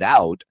filter it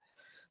out.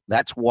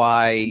 That's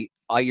why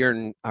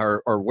iron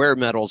or wear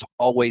metals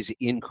always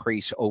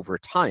increase over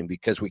time,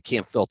 because we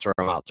can't filter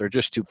them out. They're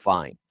just too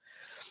fine.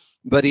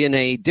 But in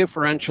a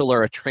differential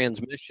or a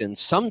transmission,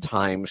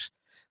 sometimes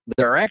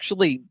they're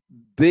actually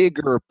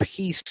bigger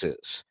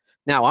pieces.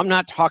 Now, I'm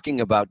not talking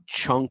about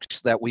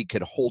chunks that we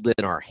could hold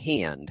in our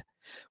hand,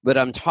 but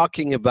I'm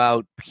talking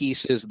about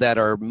pieces that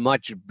are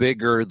much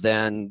bigger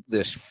than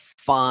this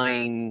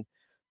fine,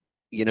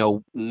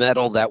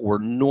 metal that we're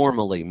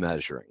normally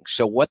measuring.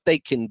 So what they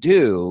can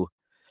do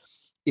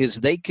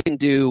is they can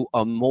do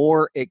a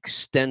more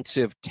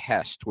extensive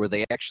test where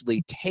they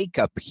actually take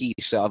a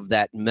piece of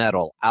that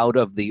metal out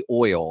of the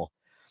oil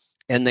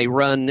and they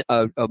run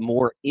a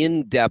more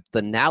in-depth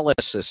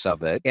analysis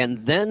of it. And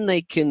then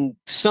they can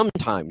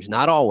sometimes,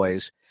 not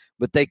always,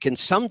 but they can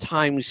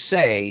sometimes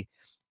say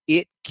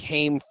it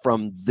came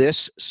from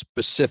this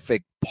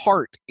specific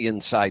part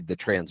inside the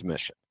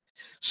transmission.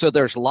 So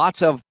there's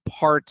lots of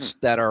parts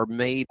that are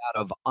made out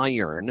of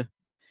iron,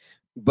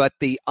 but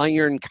the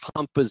iron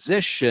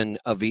composition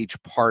of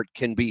each part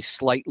can be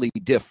slightly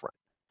different.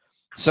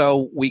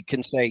 So we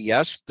can say,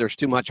 yes, there's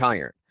too much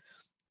iron.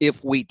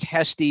 If we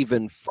test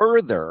even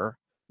further,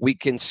 we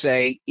can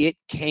say it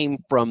came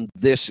from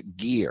this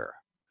gear,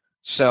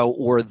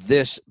 or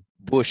this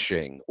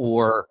bushing,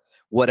 or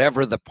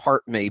whatever the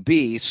part may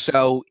be.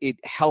 So it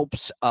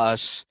helps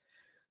us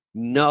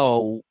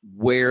know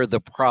where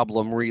the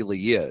problem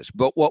really is.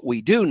 But what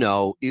we do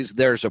know is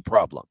there's a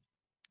problem.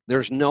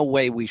 There's no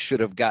way we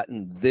should have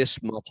gotten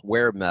this much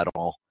wear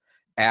metal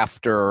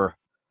after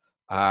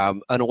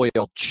an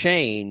oil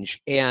change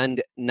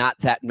and not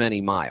that many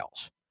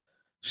miles.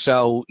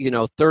 So,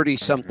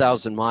 30-some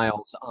thousand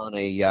miles on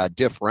a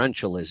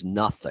differential is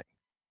nothing.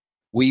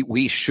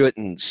 We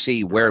shouldn't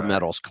see wear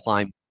metals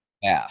climb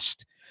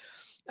fast.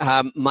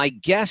 My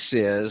guess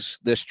is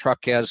this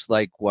truck has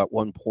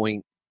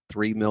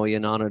 1.3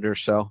 million on it or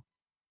so.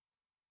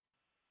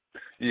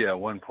 Yeah,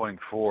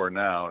 1.4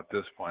 now at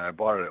this point. I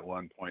bought it at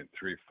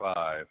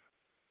 1.35.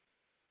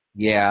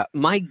 Yeah,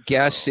 my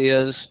guess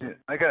is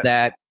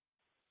that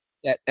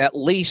at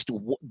least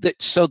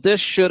so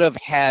this should have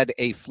had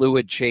a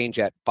fluid change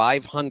at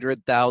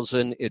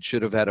 500,000. It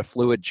should have had a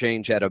fluid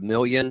change at 1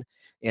 million,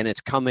 and it's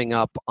coming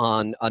up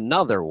on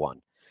another one.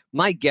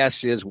 My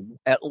guess is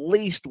at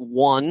least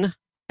one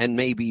and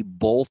maybe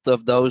both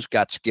of those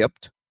got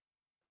skipped,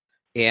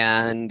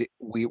 and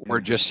we're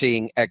just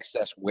seeing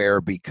excess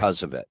wear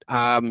because of it.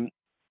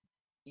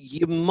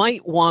 You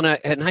might want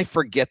to, and I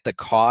forget the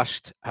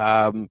cost.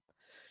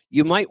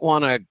 You might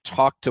want to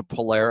talk to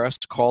Polaris,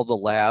 call the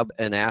lab,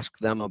 and ask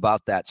them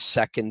about that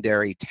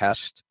secondary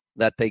test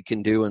that they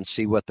can do and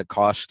see what the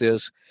cost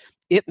is.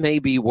 It may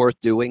be worth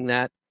doing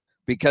that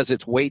because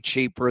it's way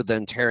cheaper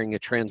than tearing a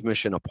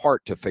transmission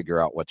apart to figure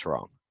out what's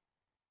wrong.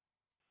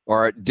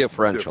 Or a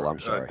differential, I'm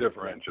sorry.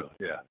 Differential,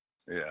 yeah.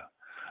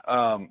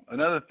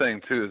 Another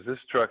thing, too, is this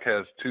truck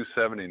has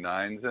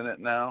 279s in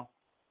it now.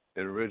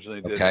 It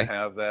originally didn't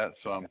have that,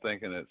 so I'm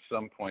thinking at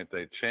some point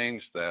they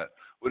changed that.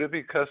 Would it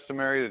be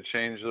customary to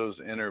change those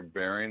inner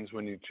bearings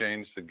when you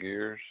change the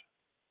gears?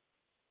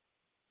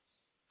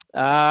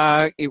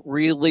 It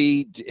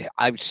really,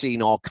 I've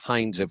seen all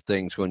kinds of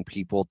things when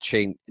people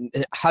change.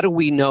 How do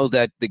we know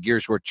that the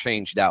gears were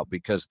changed out?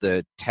 Because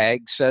the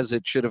tag says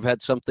it should have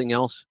had something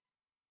else?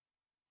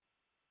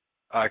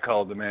 I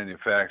called the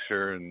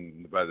manufacturer,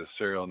 and by the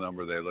serial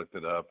number, they looked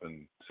it up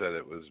and said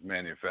it was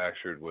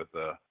manufactured with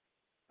a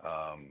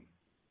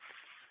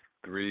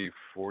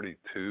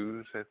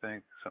 342s, I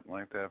think, something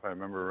like that, if I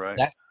remember right.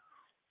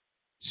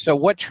 So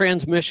what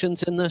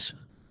transmission's in this?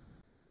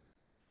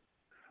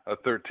 A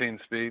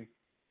 13-speed.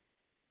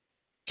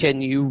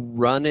 Can you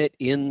run it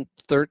in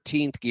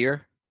 13th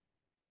gear?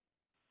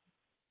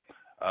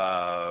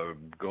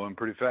 Going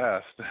pretty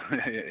fast,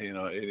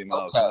 80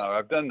 miles an hour.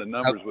 I've done the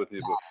numbers with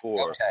you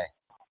before.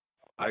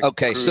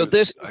 So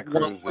this I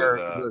cruised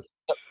at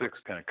 6,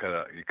 kind of cut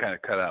out. You kind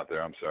of cut out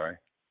there. I'm sorry.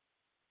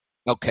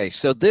 Okay,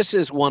 so this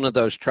is one of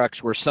those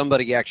trucks where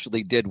somebody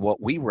actually did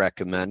what we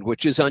recommend,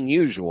 which is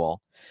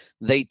unusual.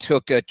 They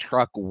took a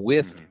truck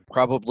with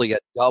probably a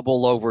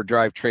double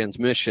overdrive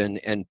transmission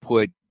and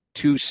put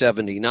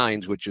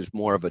 279s, which is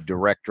more of a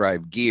direct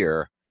drive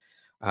gear.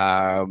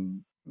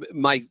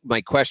 My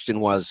question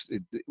was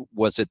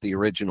it the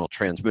original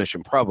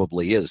transmission?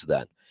 Probably is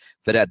then.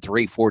 If it had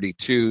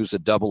 342s, a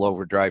double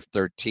overdrive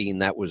 13,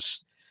 that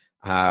was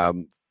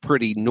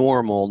pretty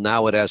normal.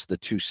 Now it has the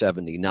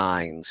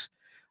 279s.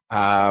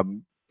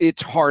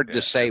 It's hard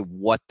to say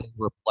what they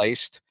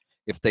replaced.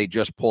 If they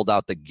just pulled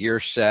out the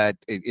gear set,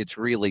 it's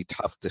really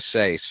tough to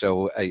say.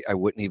 So I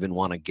wouldn't even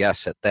want to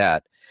guess at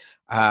that.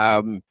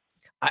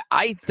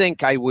 I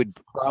think I would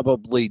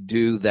probably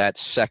do that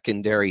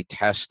secondary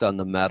test on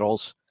the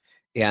metals,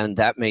 and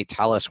that may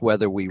tell us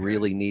whether we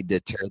really need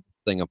to tear the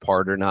thing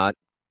apart or not.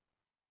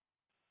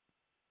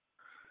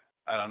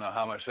 I don't know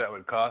how much that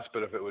would cost,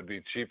 but if it would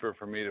be cheaper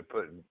for me to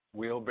put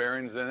wheel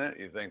bearings in it,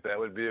 you think that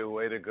would be a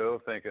way to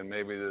go? Thinking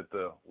maybe that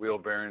the wheel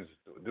bearings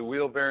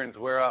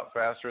wear out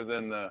faster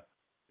than the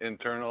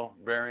internal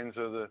bearings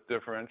of the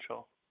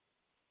differential?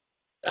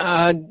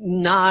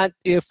 Not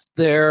if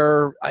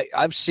they're,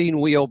 I've seen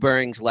wheel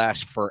bearings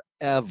last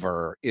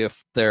forever.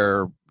 If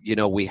they're,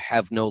 we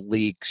have no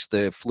leaks,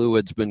 the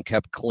fluid's been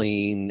kept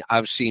clean.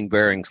 I've seen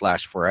bearings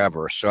last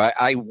forever. So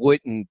I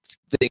wouldn't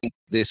think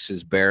this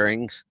is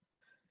bearings.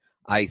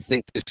 I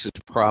think this is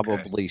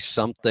probably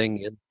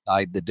something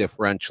inside the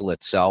differential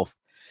itself,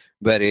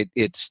 but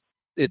it's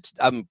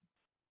I'm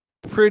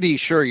pretty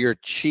sure your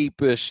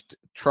cheapest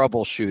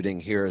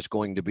troubleshooting here is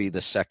going to be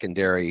the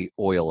secondary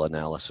oil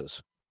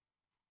analysis.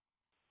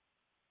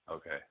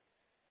 Okay.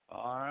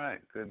 All right.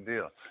 Good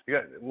deal. You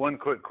got one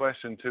quick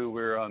question too.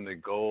 We're on the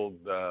Gold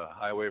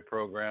Highway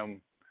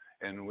program,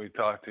 and we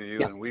talked to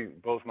you, and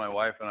my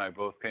wife and I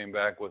both came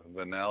back with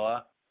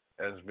vanilla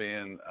as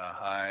being a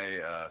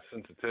high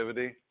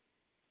sensitivity.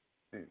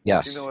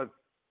 Yes. You know what?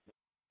 Do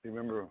you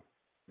remember?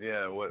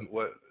 Yeah.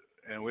 What?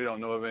 And we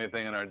don't know of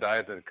anything in our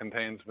diet that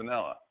contains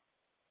vanilla.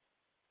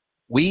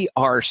 We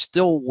are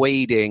still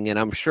waiting, and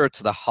I'm sure it's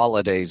the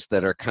holidays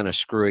that are kind of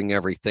screwing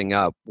everything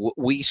up.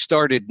 We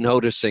started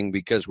noticing,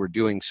 because we're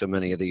doing so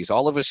many of these,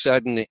 all of a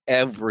sudden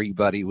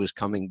everybody was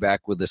coming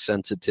back with a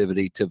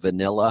sensitivity to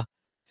vanilla,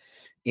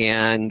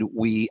 and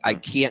I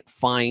can't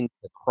find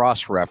the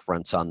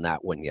cross-reference on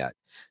that one yet.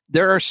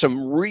 There are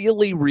some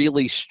really,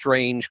 really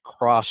strange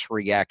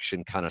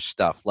cross-reaction kind of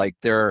stuff. Like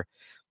there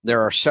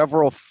are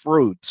several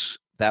fruits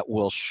that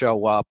will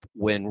show up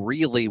when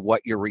really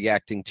what you're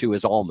reacting to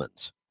is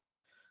almonds.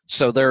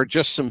 So there are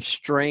just some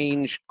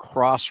strange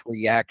cross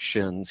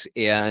reactions,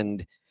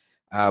 and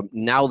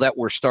now that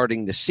we're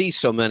starting to see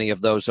so many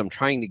of those, I'm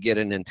trying to get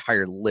an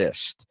entire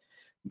list,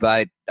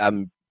 but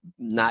I'm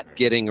not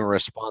getting a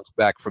response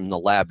back from the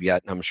lab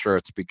yet, and I'm sure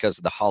it's because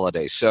of the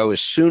holidays. So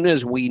as soon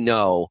as we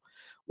know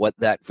what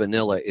that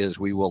vanilla is,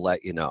 we will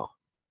let you know.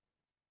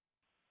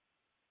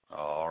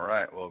 All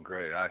right. Well,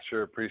 great. I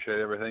sure appreciate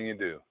everything you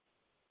do.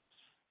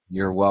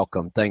 You're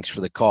welcome. Thanks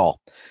for the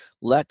call.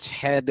 Let's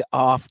head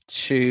off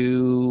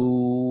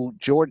to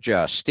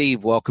Georgia.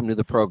 Steve, welcome to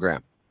the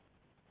program.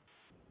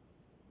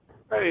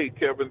 Hey,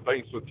 Kevin,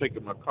 thanks for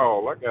taking my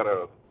call. I got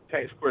a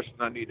tax question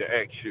I need to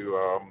ask you.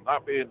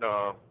 I've been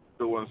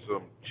doing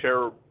some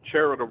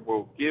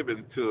charitable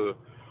giving to an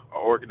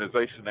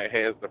organization that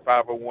has the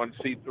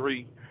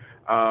 501c3.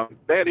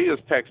 That is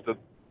tax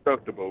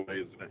deductible,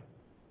 isn't it?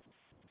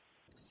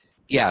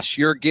 Yes,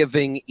 you're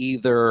giving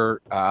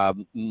either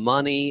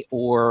money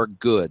or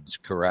goods,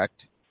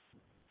 correct?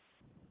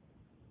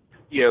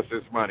 Yes,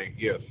 it's money,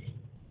 yes.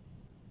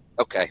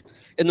 Okay.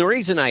 And the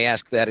reason I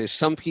ask that is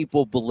some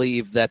people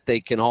believe that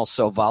they can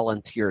also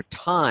volunteer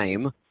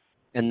time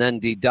and then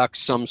deduct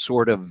some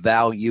sort of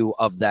value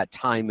of that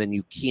time, and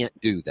you can't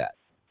do that.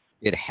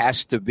 It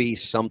has to be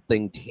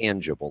something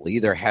tangible.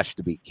 Either has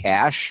to be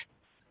cash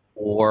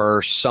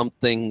or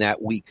something that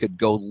we could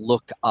go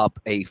look up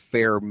a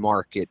fair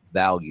market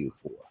value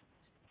for.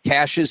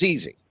 Cash is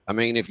easy. I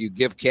mean, if you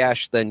give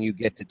cash, then you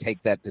get to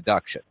take that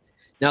deduction.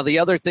 Now, the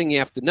other thing you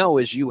have to know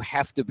is you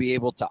have to be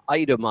able to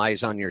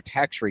itemize on your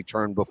tax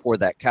return before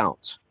that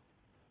counts.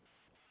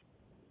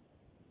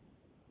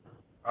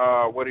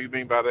 What do you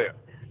mean by that?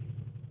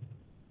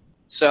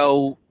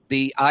 So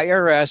the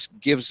IRS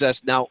gives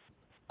us, now,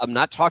 I'm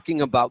not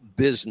talking about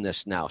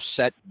business now.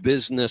 Set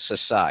business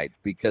aside,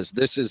 because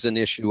this is an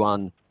issue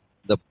on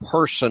the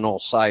personal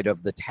side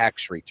of the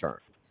tax return.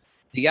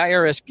 The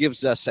IRS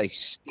gives us a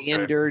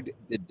standard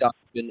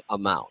deduction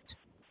amount.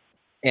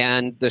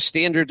 And the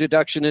standard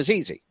deduction is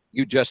easy.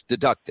 You just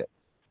deduct it.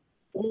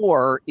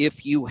 Or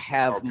if you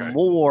have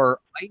more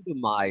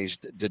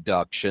itemized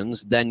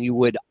deductions, then you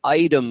would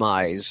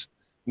itemize,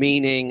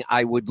 meaning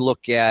I would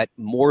look at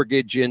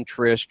mortgage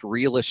interest,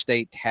 real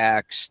estate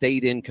tax,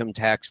 state income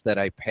tax that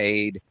I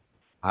paid,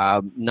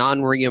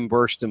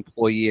 non-reimbursed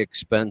employee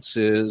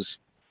expenses.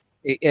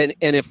 And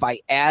if I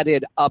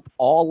added up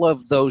all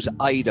of those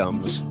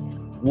items,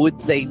 would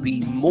they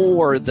be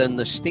more than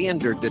the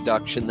standard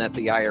deduction that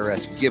the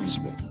IRS gives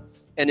me?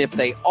 And if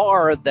they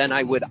are, then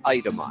I would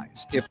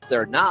itemize. If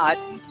they're not,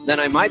 then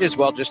I might as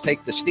well just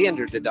take the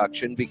standard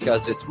deduction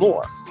because it's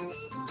more.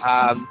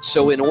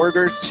 So in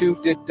order to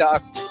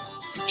deduct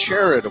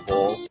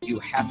charitable, you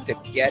have to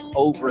get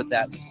over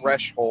that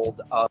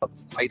threshold of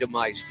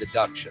itemized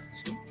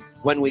deductions.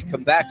 When we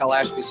come back, I'll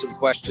ask you some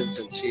questions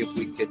and see if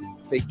we can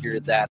figure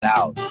that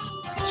out.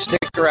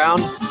 Stick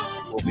around.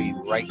 We'll be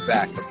right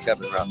back. I'm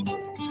Kevin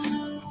Rutherford.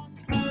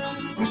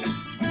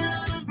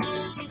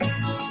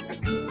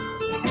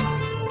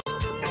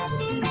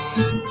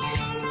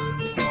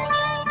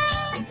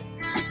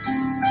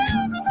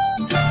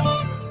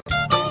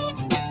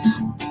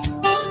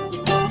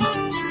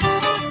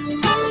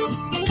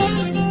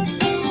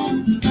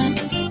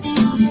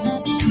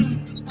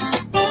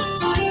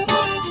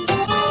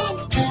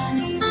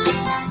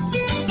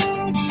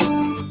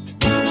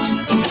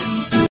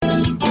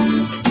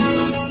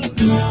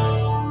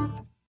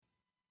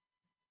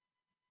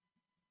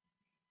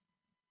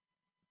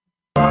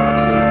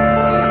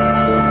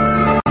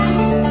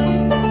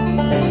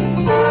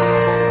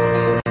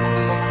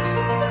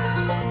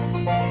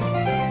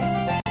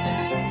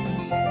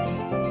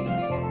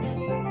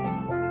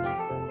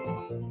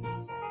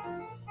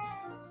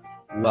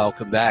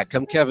 Welcome back.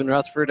 I'm Kevin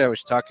Rutherford. I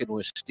was talking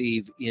with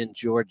Steve in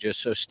Georgia.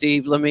 So,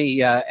 Steve, let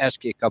me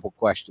ask you a couple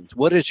questions.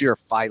 What is your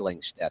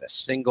filing status?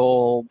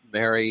 Single,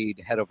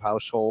 married, head of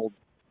household?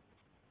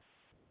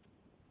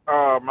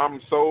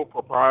 I'm sole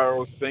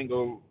proprietor,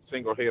 single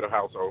head of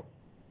household.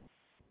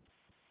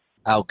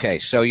 Okay,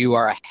 so you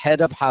are a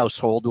head of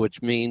household,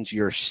 which means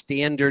your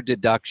standard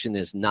deduction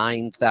is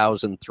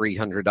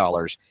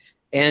 $9,300.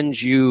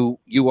 And you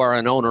are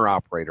an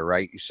owner-operator,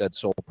 right? You said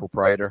sole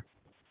proprietor?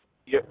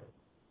 Yep.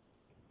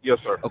 Yes,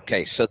 sir.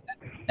 Okay, so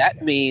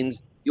that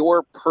means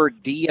your per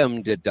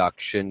diem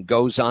deduction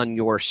goes on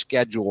your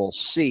Schedule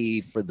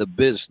C for the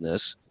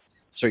business,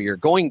 so you're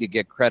going to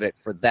get credit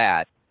for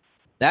that.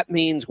 That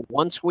means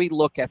once we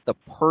look at the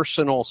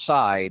personal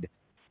side,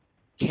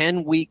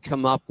 can we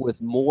come up with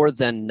more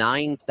than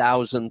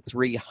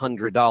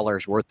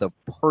 $9,300 worth of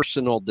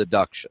personal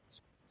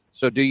deductions?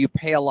 So do you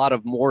pay a lot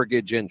of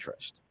mortgage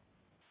interest?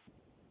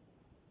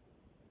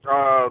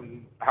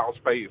 House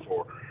paid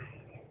for.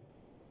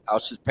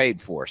 House is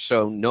paid for,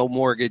 so no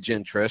mortgage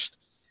interest.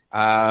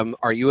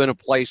 Are you in a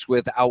place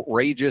with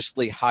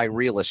outrageously high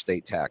real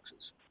estate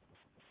taxes?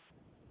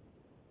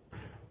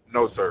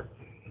 No, sir.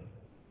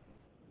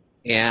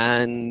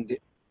 And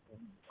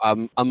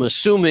I'm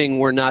assuming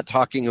we're not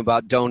talking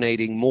about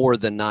donating more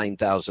than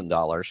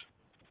 $9,000.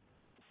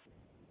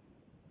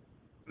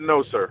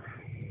 No, sir.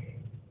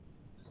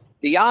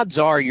 The odds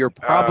are you're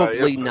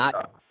probably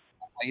not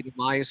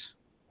itemize.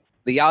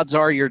 The odds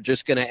are you're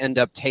just going to end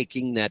up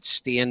taking that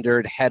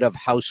standard head of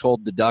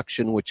household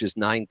deduction, which is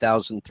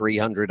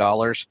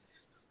 $9,300.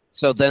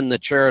 So then the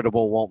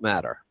charitable won't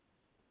matter.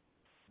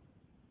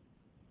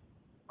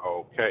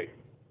 Okay.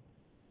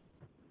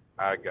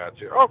 I got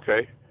you.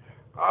 Okay.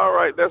 All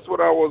right. That's what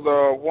I was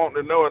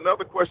wanting to know.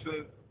 Another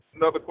question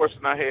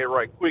I had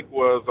right quick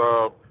was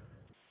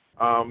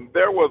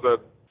there was a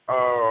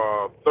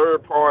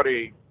third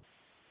party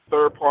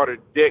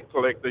debt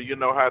collector. You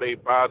know how they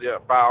buy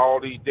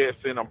all these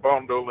debts in a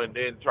bundle and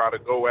then try to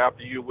go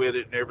after you with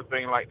it and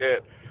everything like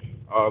that.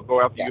 Go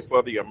after you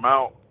for the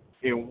amount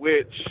in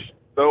which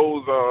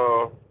those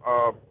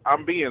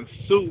I'm being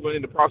sued,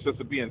 in the process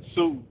of being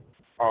sued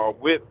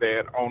with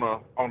that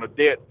on a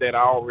debt that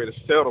I already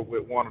settled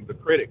with one of the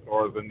credit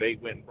cards, and they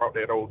went and brought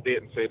that old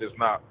debt and said it's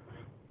not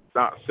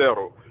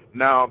settled.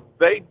 Now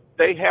they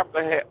have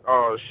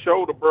to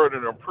show the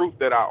burden of proof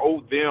that I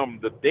owe them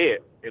the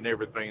debt and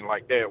everything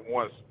like that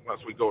once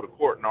we go to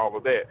court and all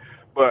of that.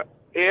 But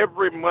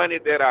every money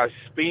that I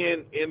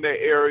spend in that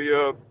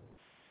area,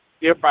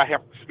 if I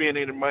have to spend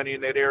any money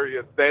in that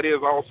area, that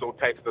is also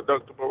tax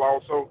deductible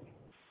also?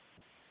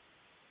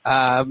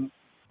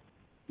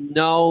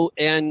 No,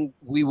 and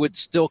we would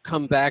still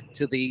come back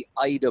to the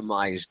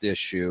itemized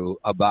issue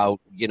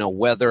about,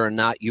 whether or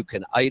not you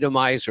can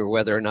itemize or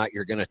whether or not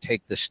you're going to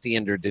take the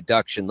standard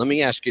deduction. Let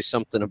me ask you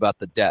something about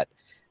the debt.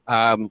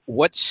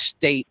 What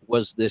state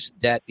was this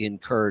debt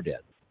incurred in?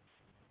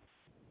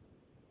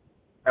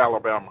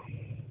 Alabama.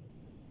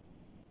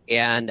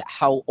 And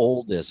how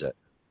old is it?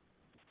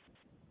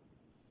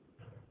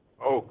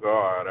 Oh,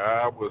 God,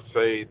 I would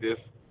say this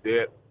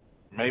debt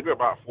maybe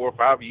about 4 or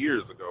 5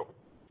 years ago.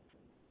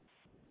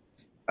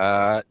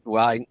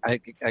 Well, I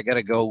got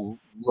to go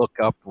look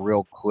up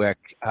real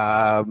quick.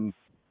 So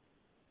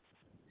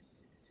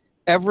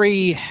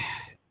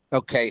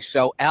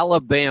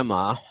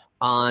Alabama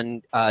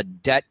on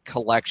debt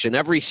collection,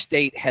 every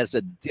state has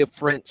a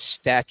different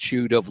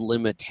statute of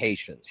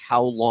limitations,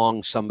 how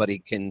long somebody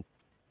can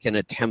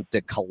attempt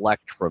to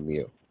collect from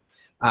you.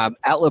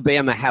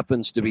 Alabama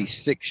happens to be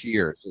 6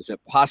 years. Is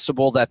it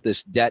possible that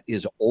this debt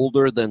is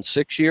older than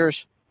 6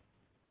 years?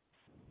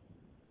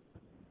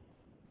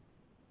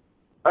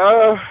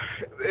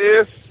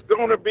 It's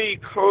going to be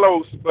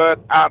close, but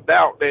I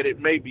doubt that it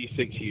may be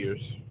 6 years.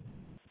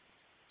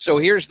 So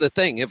here's the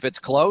thing. If it's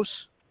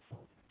close,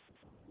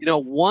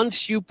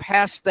 once you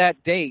pass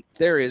that date,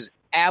 there is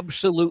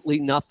absolutely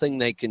nothing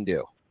they can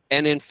do.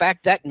 And in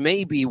fact, that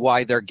may be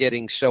why they're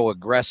getting so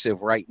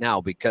aggressive right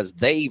now, because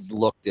they've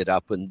looked it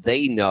up and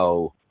they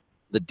know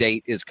the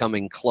date is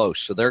coming close.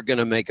 So they're going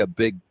to make a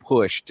big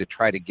push to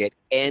try to get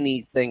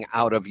anything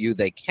out of you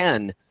they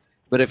can.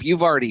 But if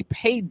you've already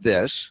paid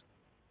this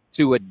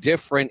to a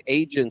different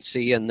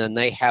agency and then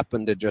they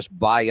happen to just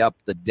buy up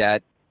the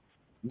debt,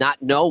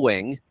 not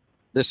knowing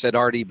this had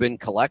already been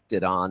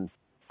collected on,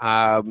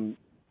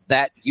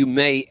 that you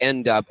may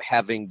end up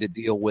having to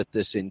deal with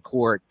this in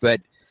court.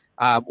 But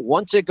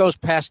once it goes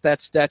past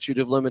that statute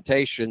of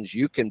limitations,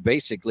 you can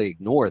basically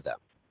ignore them.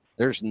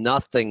 There's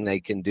nothing they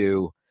can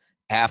do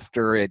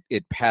after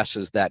it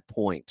passes that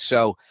point.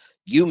 So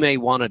you may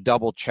want to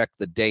double check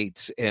the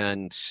dates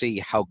and see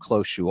how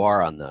close you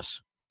are on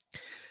this.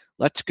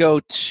 Let's go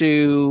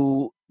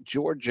to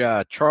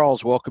Georgia.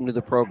 Charles, welcome to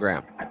the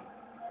program.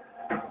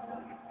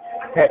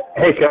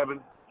 Hey Kevin.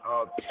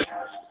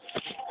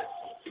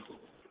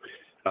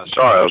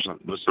 Sorry, I was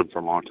listening for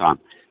a long time.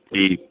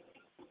 I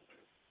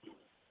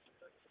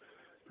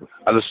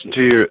listened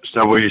to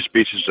several of your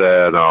speeches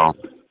at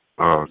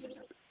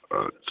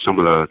some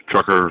of the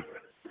trucker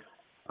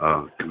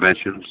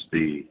conventions.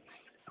 I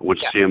went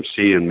to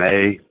CMC in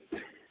May,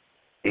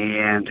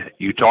 and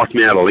you talked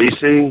me out of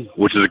leasing,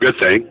 which is a good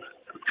thing.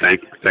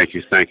 Thank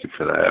you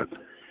for that.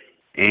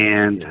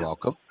 And you're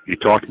welcome. You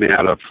talked me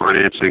out of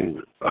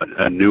financing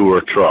a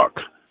newer truck.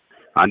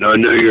 I know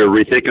you're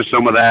rethinking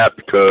some of that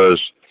because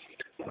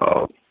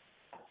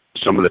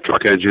some of the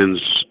truck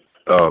engines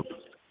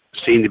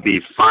seem to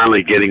be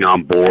finally getting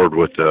on board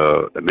with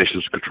the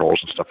emissions controls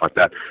and stuff like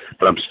that.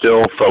 But I'm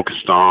still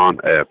focused on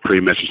a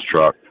pre-emissions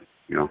truck,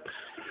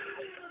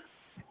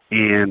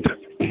 And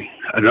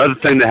another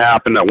thing that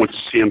happened, I went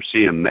to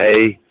CMC in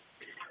May,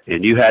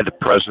 and you had the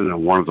president of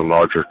one of the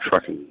larger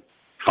trucking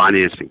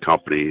financing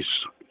companies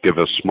give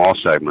a small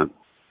segment.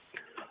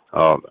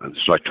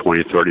 It's like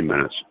 20 or 30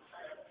 minutes.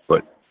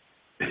 But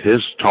his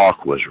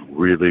talk was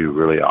really,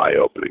 really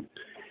eye-opening.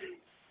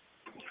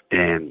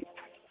 And,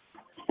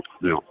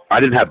 I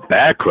didn't have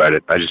bad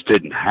credit. I just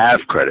didn't have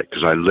credit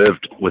because I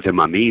lived within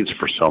my means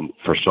for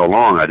so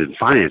long. I didn't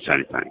finance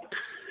anything.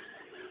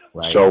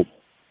 Right. So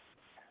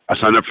I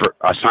signed up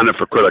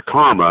for Credit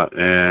Karma,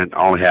 and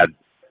I only had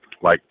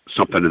like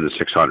something in the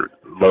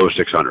low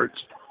 600s.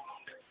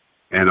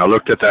 And I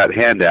looked at that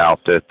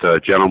handout that the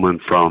gentleman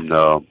from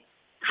the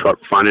truck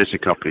financing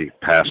company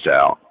passed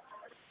out.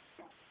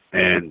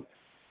 And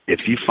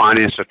if you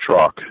finance a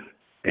truck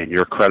and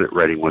your credit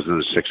rating was in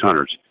the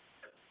 600s,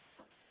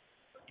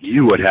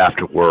 you would have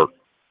to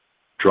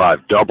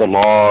drive double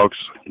logs,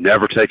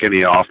 never take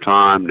any off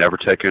time, never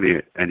take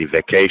any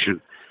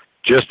vacation,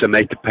 just to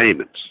make the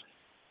payments,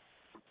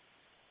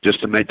 just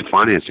to make the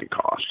financing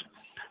cost.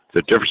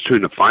 The difference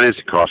between the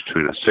financing cost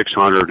between a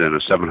 600 and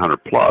a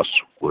 700 plus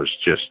was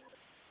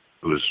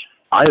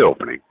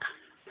eye-opening.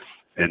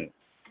 And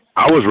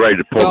I was ready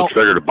to pull the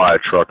trigger to buy a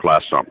truck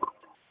last summer.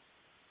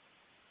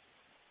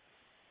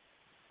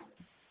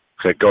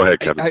 Okay, go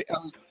ahead, Kevin.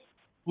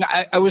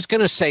 I was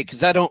going to say,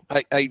 because I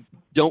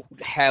don't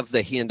have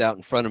the handout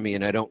in front of me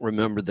and I don't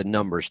remember the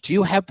numbers. Do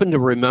you happen to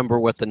remember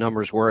what the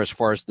numbers were as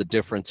far as the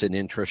difference in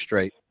interest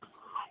rate?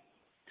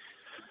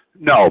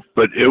 No,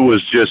 but it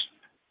was just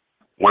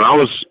when I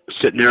was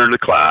sitting there in the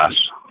class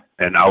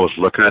and I was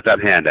looking at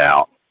that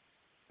handout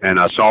and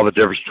I saw the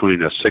difference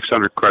between a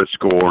 600 credit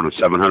score and a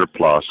 700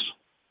 plus,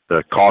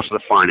 the cost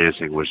of the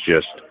financing was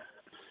just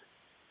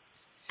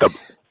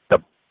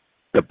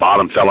the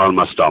bottom fell out of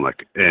my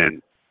stomach.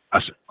 And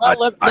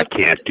I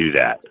can't do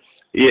that.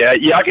 Yeah,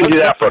 I can do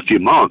that for a few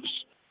months,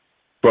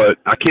 but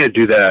I can't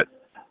do that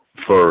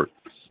for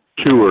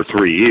 2 or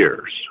 3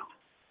 years.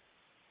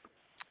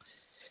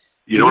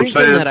 You know what I'm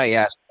saying?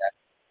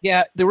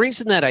 The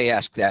reason that I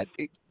ask that,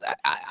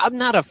 I'm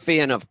not a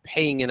fan of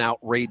paying an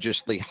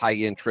outrageously high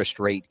interest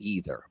rate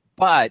either,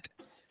 but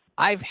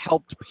I've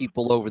helped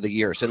people over the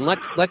years. And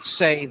let's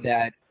say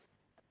that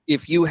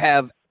if you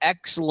have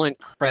excellent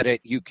credit,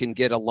 you can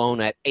get a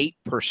loan at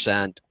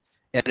 8%.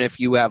 And if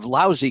you have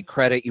lousy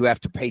credit, you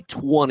have to pay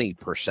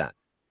 20%.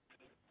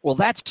 Well,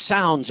 that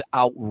sounds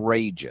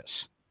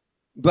outrageous.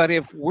 But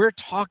if we're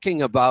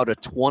talking about a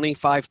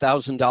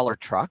 $25,000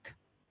 truck,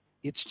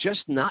 it's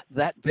just not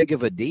that big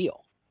of a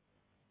deal.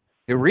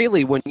 It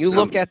really, when you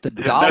look at the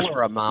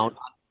dollar amount,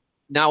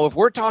 now if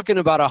we're talking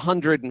about a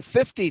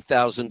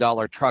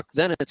 $150,000 truck,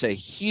 then it's a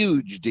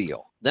huge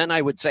deal. Then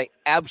I would say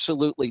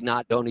absolutely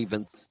not. Don't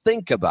even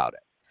think about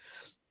it.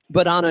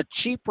 But on a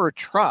cheaper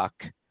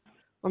truck,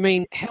 I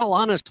mean, hell,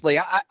 honestly,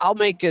 I'll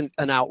make an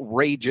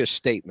outrageous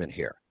statement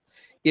here.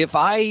 If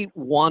I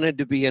wanted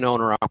to be an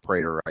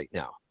owner-operator right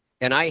now,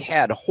 and I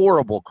had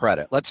horrible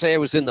credit, let's say I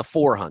was in the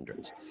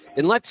 400s,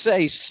 and let's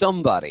say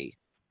somebody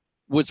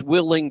was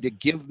willing to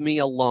give me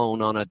a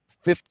loan on a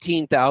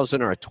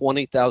 $15,000 or a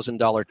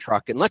 $20,000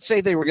 truck, and let's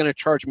say they were going to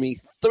charge me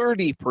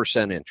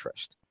 30%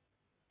 interest,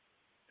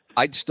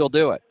 I'd still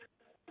do it.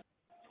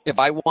 If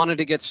I wanted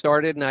to get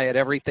started and I had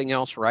everything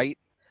else right,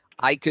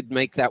 I could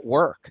make that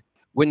work.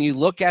 When you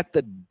look at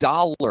the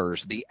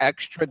dollars, the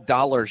extra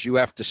dollars you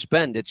have to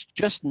spend, it's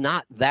just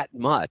not that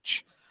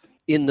much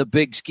in the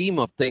big scheme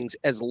of things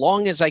as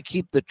long as I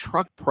keep the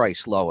truck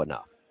price low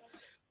enough.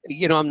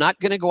 I'm not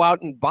going to go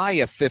out and buy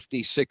a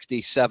 $50,000,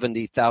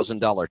 $60,000,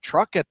 $70,000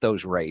 truck at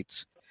those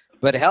rates,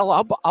 but hell,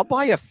 I'll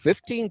buy a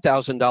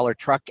 $15,000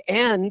 truck,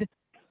 and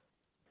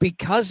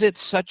because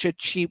it's such a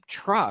cheap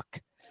truck,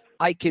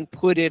 I can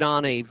put it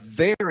on a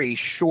very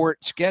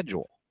short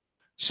schedule.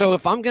 So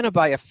if I'm going to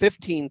buy a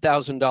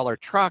 $15,000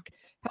 truck,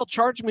 hell,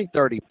 charge me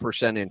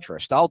 30%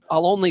 interest. I'll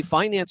only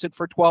finance it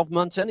for 12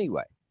 months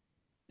anyway.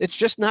 It's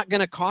just not going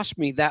to cost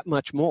me that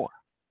much more.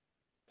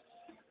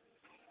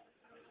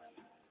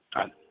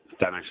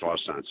 That makes a lot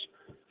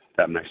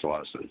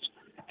of sense.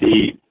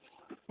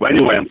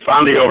 Anyway, I'm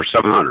finally over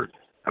 700.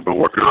 I've been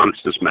working on it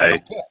since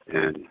May,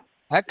 and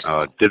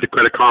did the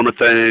Credit Karma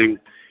thing.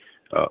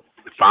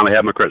 Finally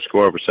have my credit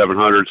score over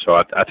 700, so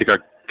I think I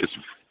get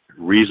some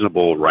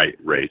reasonable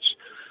rates.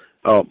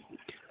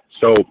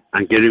 So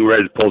I'm getting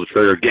ready to pull the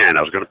trigger again.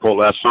 I was going to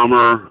pull it last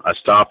summer. I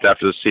stopped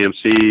after the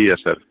CMC. I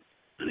said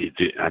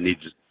I need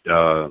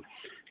to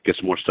get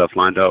some more stuff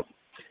lined up.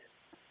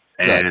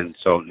 And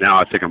so now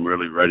I think I'm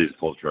really ready to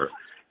pull the trigger.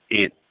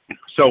 And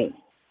so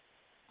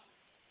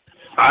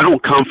I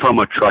don't come from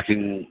a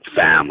trucking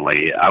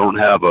family. I don't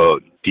have a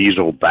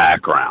diesel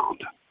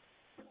background.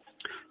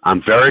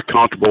 I'm very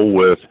comfortable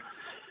with,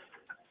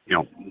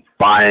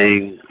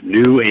 buying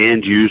new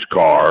and used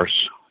cars,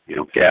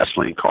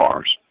 gasoline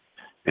cars,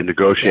 and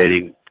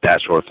negotiating that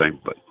sort of thing.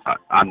 But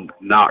I'm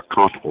not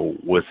comfortable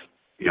with,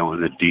 in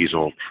the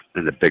diesel,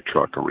 in the big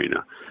truck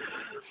arena.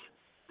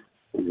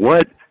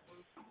 What,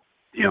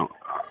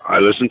 I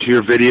listened to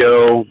your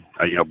video,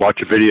 I bought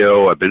your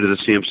video, I've been to the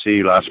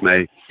CMC last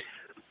May.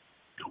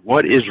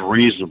 What is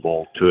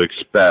reasonable to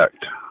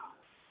expect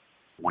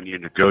when you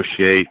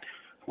negotiate?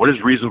 What is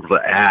reasonable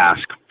to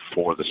ask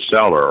for the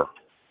seller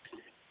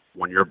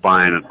when you're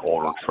buying an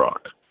older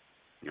truck?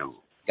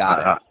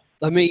 Got it.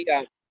 Let me,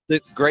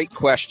 great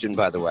question,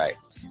 by the way.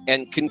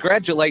 And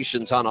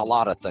congratulations on a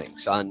lot of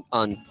things. On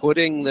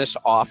putting this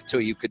off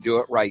till you could do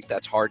it right,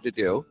 that's hard to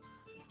do.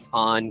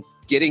 On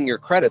getting your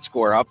credit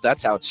score up,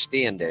 that's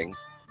outstanding.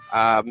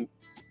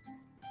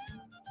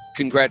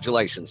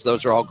 Congratulations.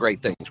 Those are all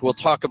great things. We'll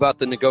talk about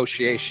the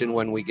negotiation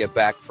when we get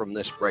back from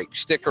this break.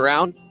 Stick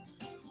around.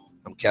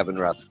 I'm Kevin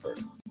Rutherford.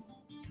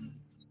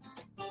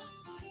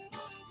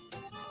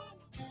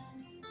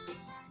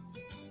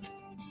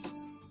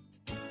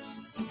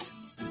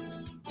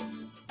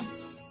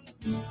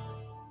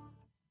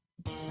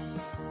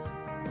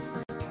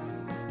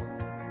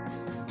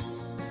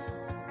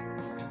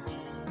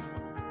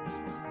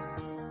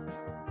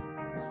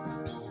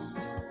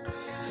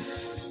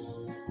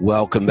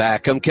 Welcome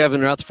back. I'm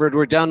Kevin Rutherford.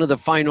 We're down to the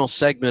final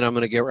segment. I'm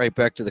going to get right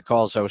back to the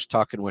calls. I was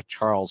talking with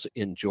Charles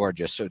in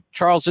Georgia. So,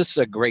 Charles, this is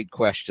a great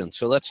question.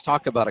 So let's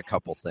talk about a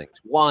couple things.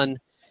 One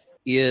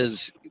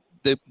is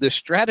the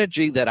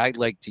strategy that I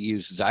like to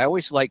use is I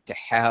always like to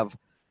have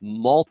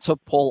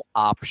multiple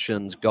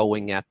options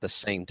going at the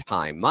same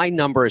time. My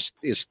number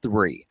is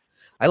 3.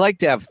 I like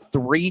to have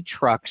 3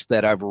 trucks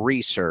that I've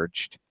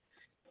researched,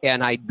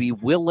 and I'd be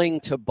willing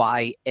to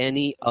buy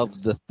any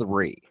of the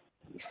 3.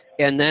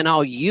 And then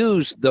I'll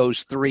use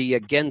those 3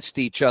 against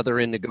each other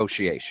in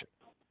negotiation.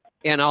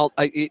 And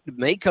it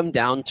may come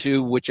down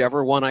to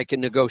whichever one I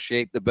can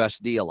negotiate the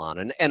best deal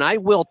on. And I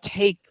will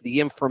take the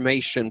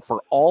information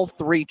for all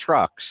 3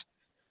 trucks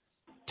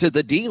to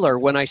the dealer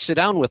when I sit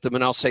down with them,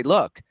 and I'll say,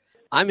 look,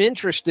 I'm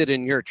interested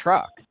in your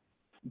truck,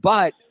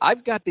 but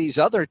I've got these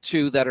other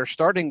 2 that are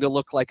starting to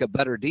look like a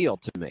better deal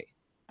to me.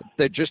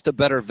 They're just a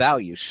better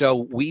value.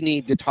 So we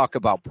need to talk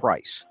about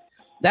price.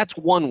 That's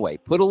one way.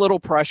 Put a little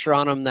pressure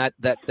on them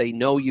that they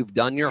know you've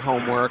done your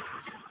homework.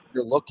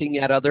 You're looking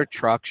at other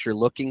trucks. You're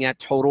looking at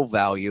total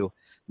value.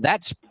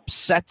 That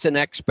sets an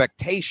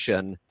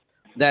expectation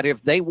that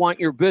if they want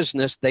your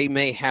business, they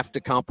may have to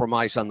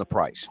compromise on the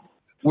price.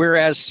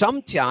 Whereas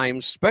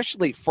sometimes,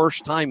 especially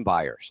first-time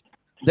buyers,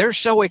 they're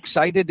so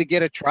excited to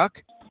get a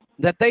truck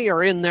that they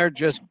are in there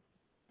just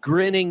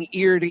grinning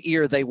ear to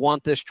ear. They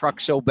want this truck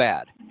so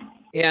bad.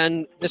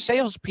 And the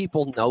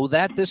salespeople know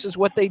that. This is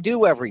what they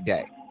do every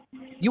day.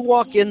 You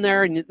walk in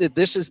there and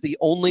this is the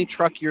only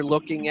truck you're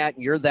looking at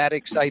and you're that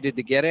excited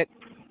to get it.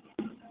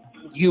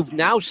 You've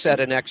now set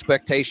an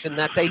expectation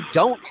that they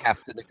don't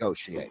have to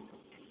negotiate,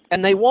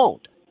 and they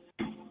won't.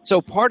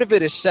 So part of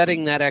it is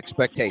setting that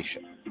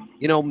expectation.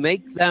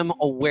 Make them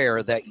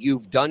aware that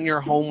you've done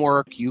your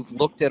homework. You've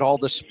looked at all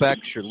the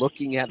specs. You're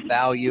looking at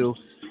value.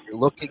 You're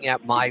looking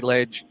at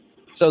mileage.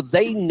 So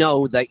they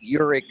know that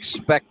you're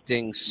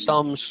expecting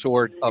some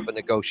sort of a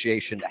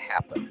negotiation to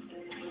happen.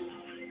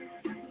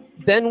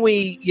 Then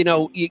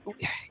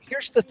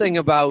here's the thing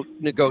about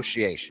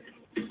negotiation.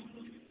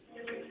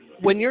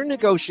 When you're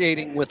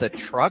negotiating with a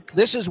truck,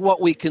 this is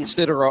what we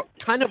consider a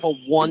kind of a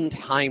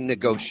one-time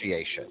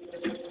negotiation.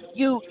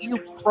 You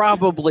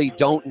probably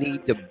don't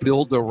need to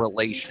build a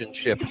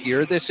relationship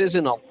here. This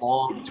isn't a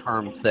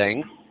long-term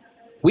thing.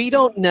 We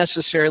don't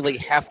necessarily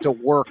have to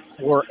work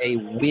for a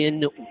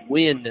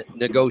win-win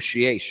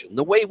negotiation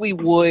the way we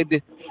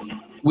would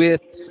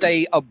with,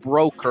 say, a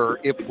broker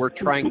if we're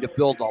trying to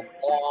build a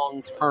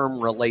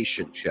long-term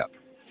relationship.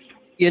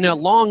 In a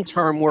long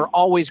term, we're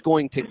always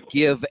going to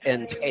give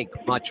and take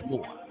much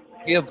more,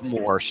 give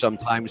more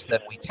sometimes than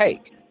we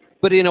take.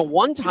 But in a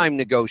one-time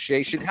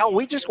negotiation, hell,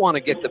 we just want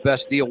to get the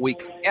best deal we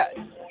can get.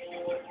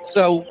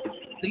 So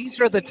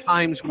these are the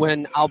times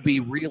when I'll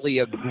be really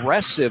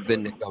aggressive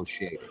in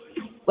negotiating.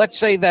 Let's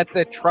say that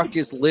the truck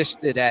is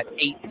listed at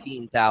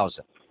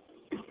 $18,000.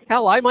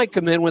 Hell, I might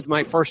come in with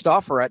my first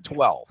offer at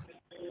 $12,000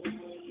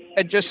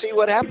 and just see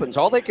what happens.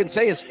 All they can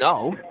say is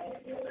no.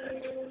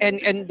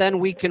 And then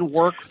we can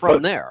work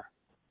from there.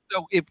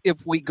 So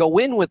if we go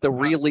in with a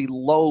really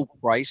low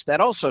price, that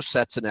also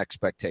sets an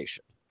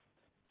expectation.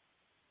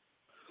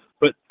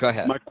 But go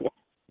ahead.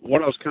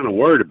 What I was kind of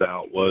worried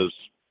about was,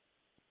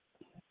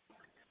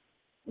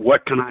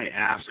 what can I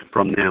ask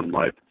from them,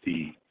 like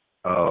the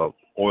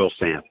oil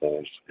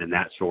samples and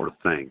that sort of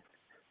thing?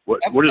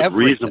 What is Everything.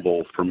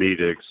 reasonable for me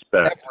to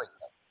expect?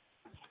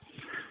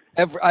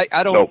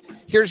 I don't. So,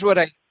 here's what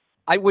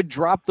I would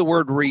drop the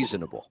word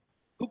reasonable.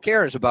 Who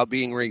cares about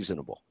being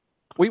reasonable?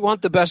 We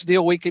want the best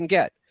deal we can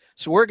get.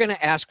 So we're going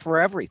to ask for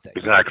everything.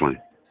 Exactly.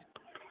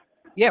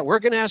 Yeah, we're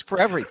going to ask for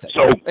everything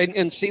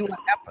and see what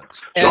happens.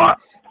 So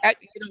And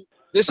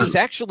this is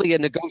actually a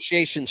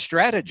negotiation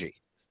strategy.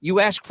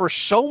 You ask for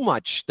so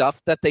much stuff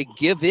that they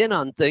give in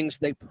on things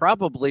they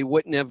probably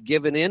wouldn't have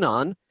given in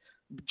on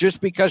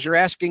just because you're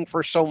asking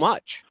for so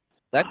much.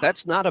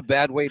 That's not a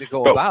bad way to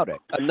go about it.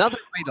 Another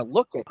way to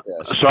look at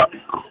this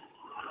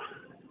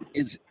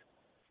is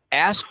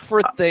ask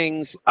for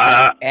things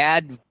that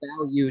add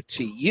value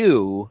to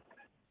you,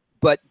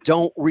 but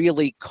don't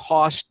really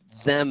cost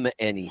them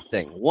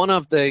anything. One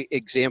of the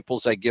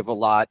examples I give a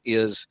lot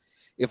is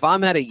if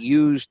I'm at a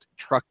used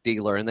truck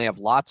dealer and they have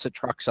lots of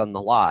trucks on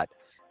the lot,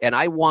 and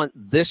I want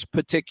this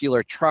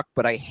particular truck,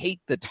 but I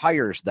hate the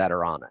tires that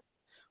are on it.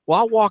 Well,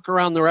 I'll walk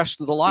around the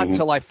rest of the lot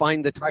until I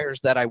find the tires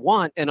that I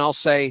want, and I'll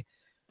say,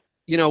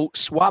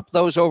 swap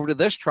those over to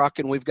this truck,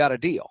 and we've got a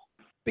deal.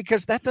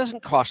 Because that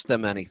doesn't cost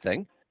them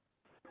anything.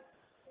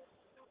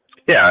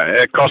 Yeah,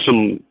 it costs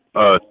them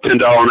 $10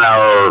 an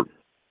hour,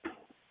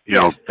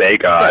 day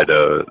guy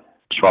to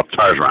swap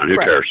tires around. Who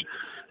cares?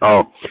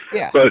 Oh,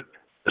 yeah. But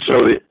so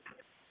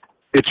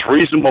it's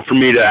reasonable for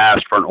me to ask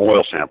for an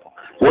oil sample.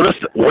 What if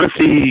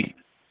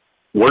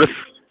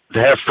they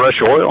have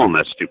fresh oil on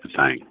that stupid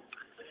thing?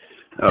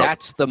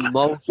 That's the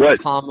most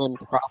common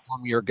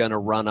problem you're going to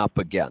run up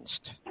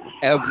against.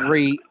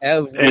 Every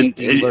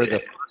dealer, the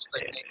first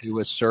thing they do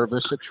is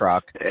service a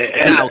truck.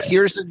 Now,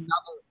 here's another.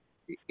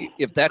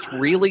 If that's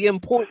really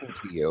important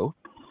to you,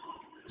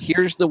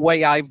 here's the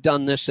way I've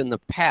done this in the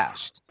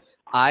past.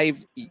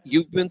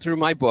 You've been through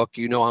my book.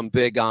 I'm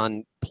big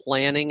on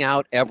planning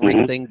out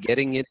everything,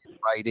 getting it in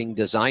writing,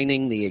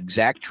 designing the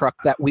exact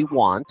truck that we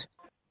want.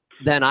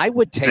 Then I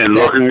would take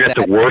looking at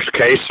the worst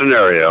case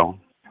scenario.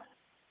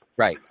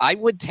 Right. I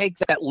would take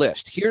that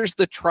list. Here's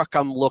the truck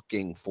I'm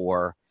looking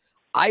for.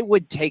 I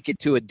would take it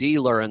to a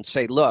dealer and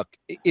say, look,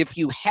 if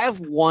you have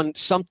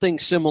something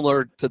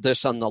similar to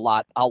this on the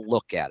lot, I'll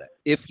look at it.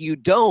 If you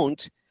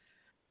don't,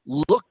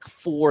 look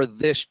for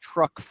this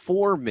truck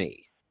for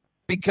me.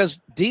 Because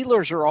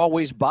dealers are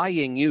always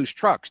buying used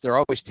trucks. They're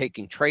always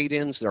taking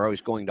trade-ins. They're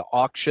always going to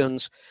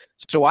auctions.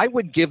 So I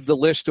would give the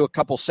list to a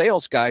couple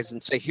sales guys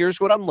and say, here's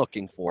what I'm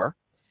looking for.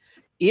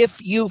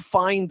 If you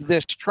find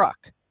this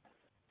truck,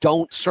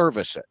 don't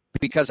service it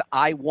because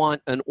I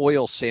want an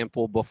oil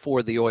sample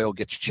before the oil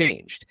gets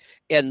changed.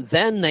 And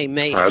then they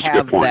may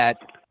have that.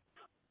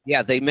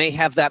 Yeah, they may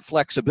have that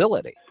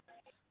flexibility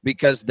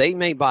because they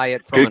may buy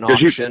it from an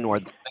auction or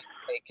they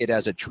may take it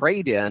as a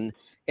trade-in.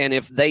 And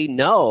if they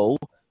know,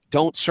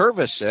 don't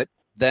service it,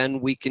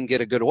 then we can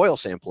get a good oil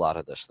sample out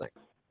of this thing.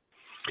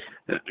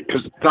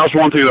 Because that was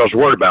one thing that I was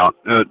worried about.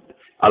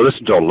 I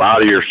listened to a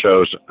lot of your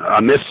shows. I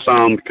missed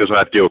some because I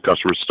have to deal with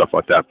customers and stuff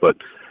like that. But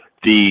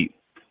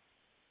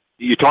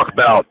you talk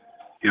about,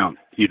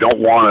 you don't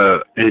want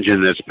an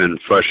engine that's been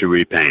freshly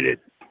repainted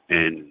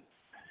and,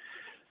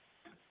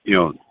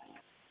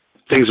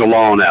 things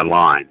along that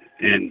line.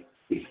 And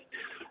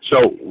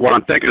so what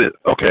I'm thinking is,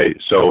 okay,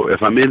 so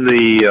if I'm in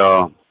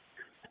the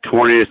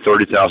 $20,000 to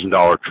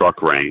 $30,000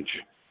 truck range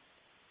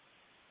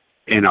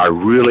and I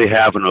really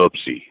have an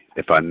oopsie,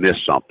 if I miss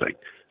something,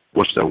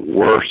 what's the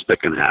worst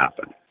that can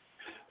happen?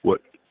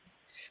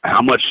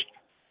 How much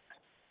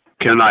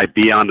can I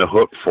be on the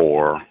hook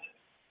for?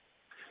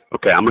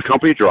 Okay, I'm a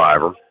company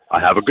driver. I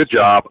have a good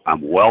job.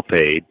 I'm well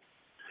paid.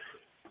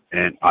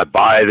 And I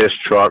buy this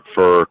truck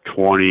for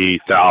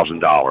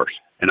 $20,000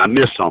 and I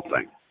miss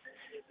something.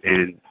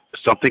 And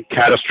something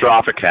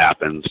catastrophic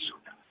happens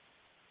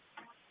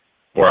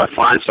or I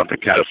find something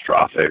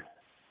catastrophic.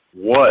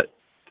 What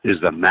is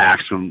the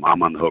maximum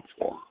I'm on the hook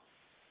for?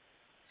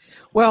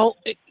 Well,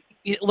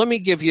 let me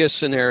give you a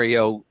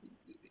scenario.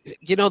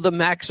 The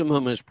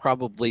maximum is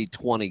probably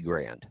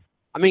 $20,000.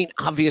 I mean,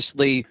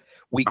 obviously,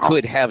 we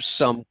could have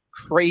some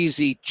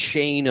crazy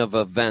chain of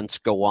events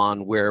go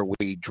on where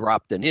we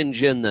dropped an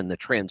engine, then the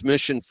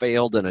transmission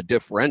failed, and a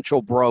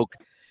differential broke.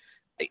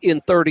 In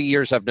 30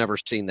 years, I've never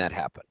seen that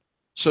happen.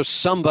 So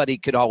somebody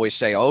could always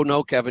say, oh,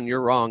 no, Kevin,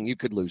 you're wrong. You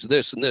could lose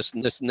this and this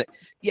and this and that.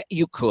 Yeah,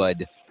 you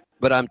could.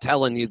 but I'm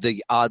telling you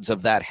the odds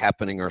of that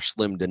happening are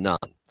slim to none.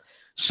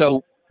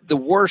 So the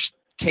worst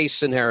case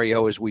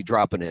scenario is we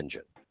drop an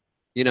engine.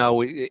 You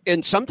know,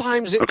 and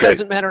sometimes it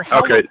doesn't matter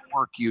how much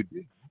work you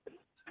do.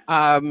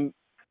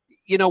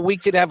 You know, we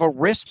could have a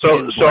wrist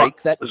pin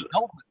break that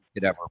nobody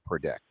could ever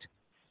predict.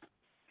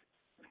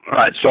 All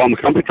right, so I'm a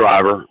company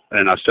driver,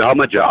 and I still have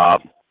my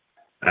job,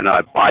 and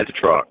I buy the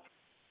truck,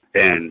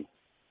 and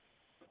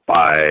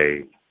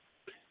by,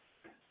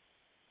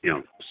 you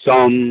know,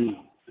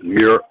 some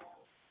mere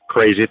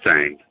crazy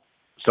thing,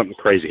 something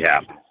crazy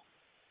happens,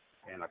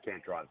 and I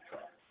can't drive the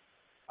truck.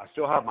 I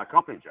still have my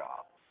company job.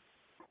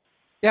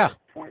 Yeah.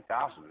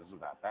 20,000 isn't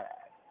that bad.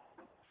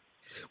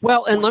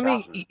 Well, and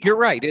you're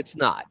right, it's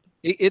not.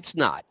 It's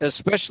not,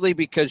 especially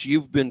because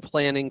you've been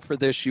planning for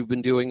this. You've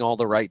been doing all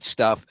the right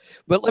stuff.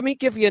 But let me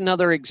give you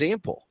another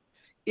example.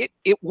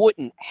 It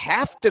wouldn't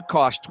have to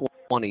cost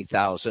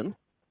 $20,000.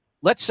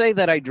 Let's say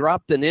that I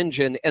dropped an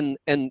engine, and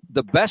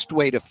the best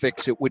way to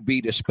fix it would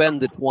be to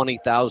spend the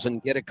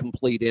 $20,000, get a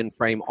complete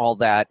in-frame, all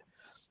that.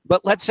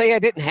 But let's say I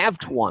didn't have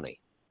 20.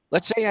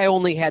 Let's say I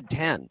only had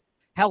 10.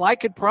 Hell, I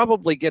could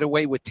probably get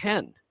away with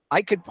 10.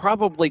 I could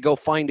probably go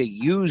find a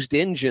used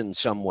engine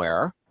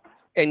somewhere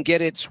and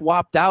get it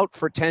swapped out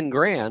for 10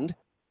 grand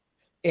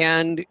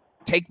and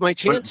take my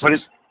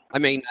chances. I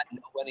may not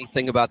know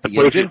anything about the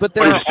engine, but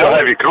if you still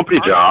have your company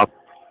job,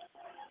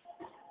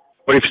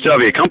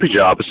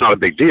 it's not a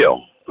big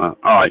deal. All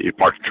right, you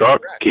park the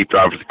truck, keep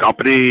driving for the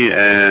company,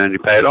 and you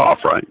pay it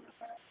off, right?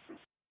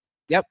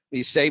 Yep,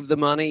 you save the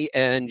money,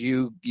 and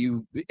you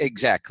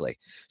exactly.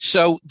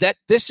 So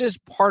this is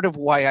part of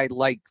why I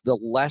like the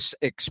less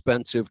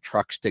expensive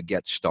trucks to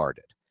get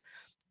started.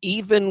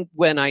 Even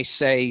when I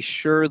say,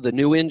 sure, the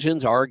new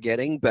engines are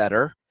getting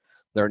better,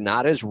 they're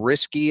not as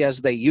risky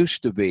as they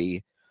used to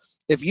be.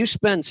 If you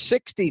spend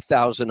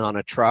 $60,000 on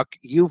a truck,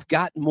 you've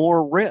got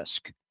more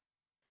risk.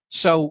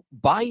 So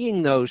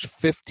buying those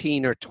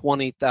 $15,000 or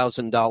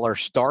 $20,000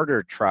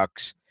 starter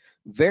trucks,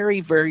 very,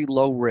 very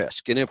low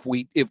risk. And if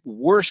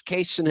worst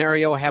case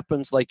scenario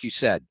happens, like you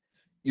said,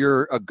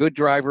 you're a good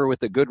driver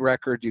with a good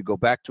record, you go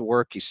back to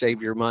work, you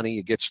save your money,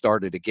 you get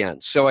started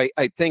again. So I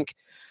think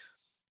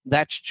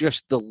that's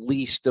just the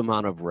least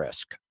amount of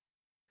risk.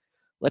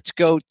 Let's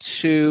go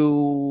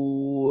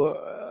to,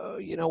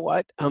 you know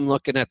what? I'm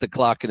looking at the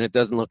clock, and it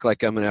doesn't look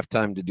like I'm going to have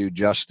time to do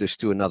justice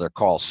to another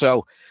call.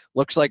 So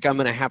looks like I'm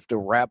going to have to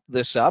wrap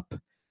this up,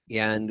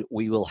 and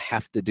we will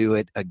have to do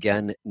it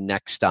again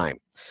next time.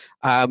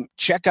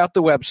 Check out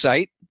the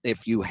website.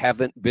 If you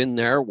haven't been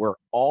there, we're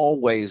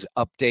always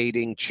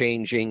updating,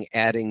 changing,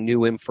 adding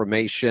new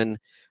information.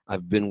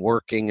 I've been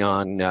working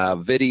on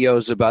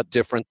videos about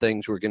different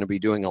things. We're going to be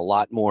doing a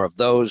lot more of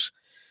those.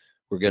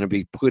 We're going to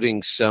be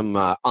putting some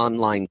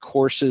online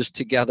courses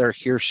together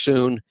here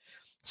soon.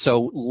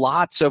 So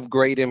lots of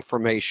great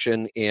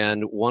information.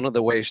 And one of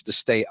the ways to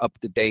stay up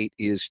to date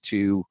is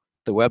to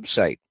the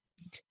website.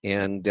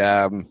 And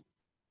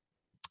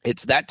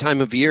it's that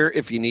time of year.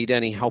 If you need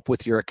any help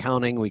with your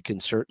accounting, we can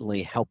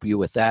certainly help you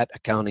with that.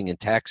 Accounting and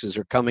taxes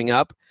are coming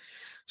up.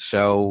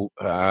 So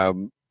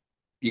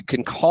you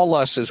can call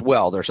us as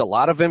well. There's a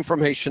lot of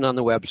information on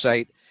the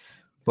website,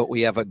 but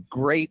we have a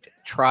great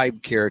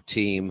Tribe Care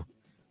team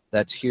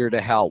that's here to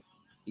help.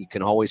 You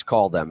can always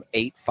call them,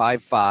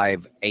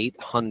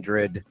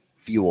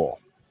 855-800-FUEL,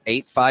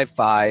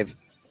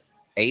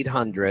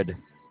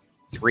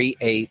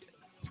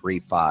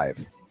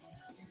 855-800-3835.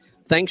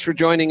 Thanks for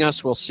joining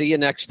us. We'll see you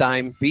next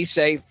time. Be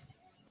safe,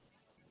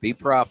 be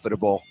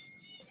profitable,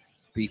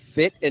 be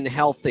fit and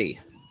healthy.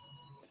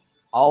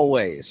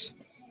 Always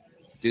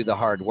do the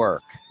hard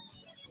work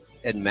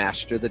and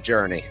master the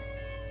journey.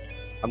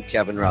 I'm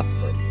Kevin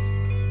Rutherford.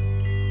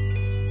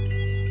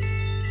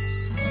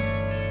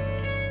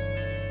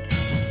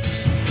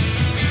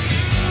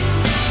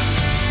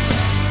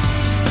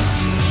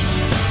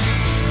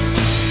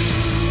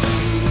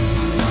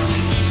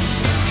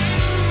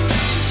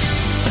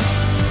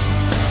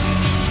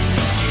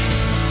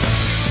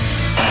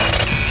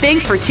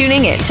 Thanks for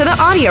tuning in to the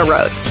Audio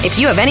Road. If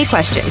you have any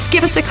questions,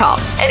 give us a call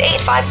at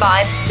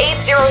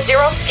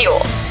 855-800-FUEL.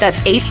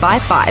 That's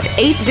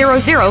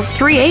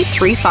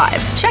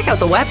 855-800-3835. Check out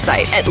the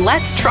website at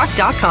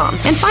letstruck.com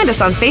and find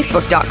us on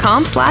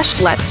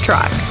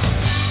facebook.com/letstruck.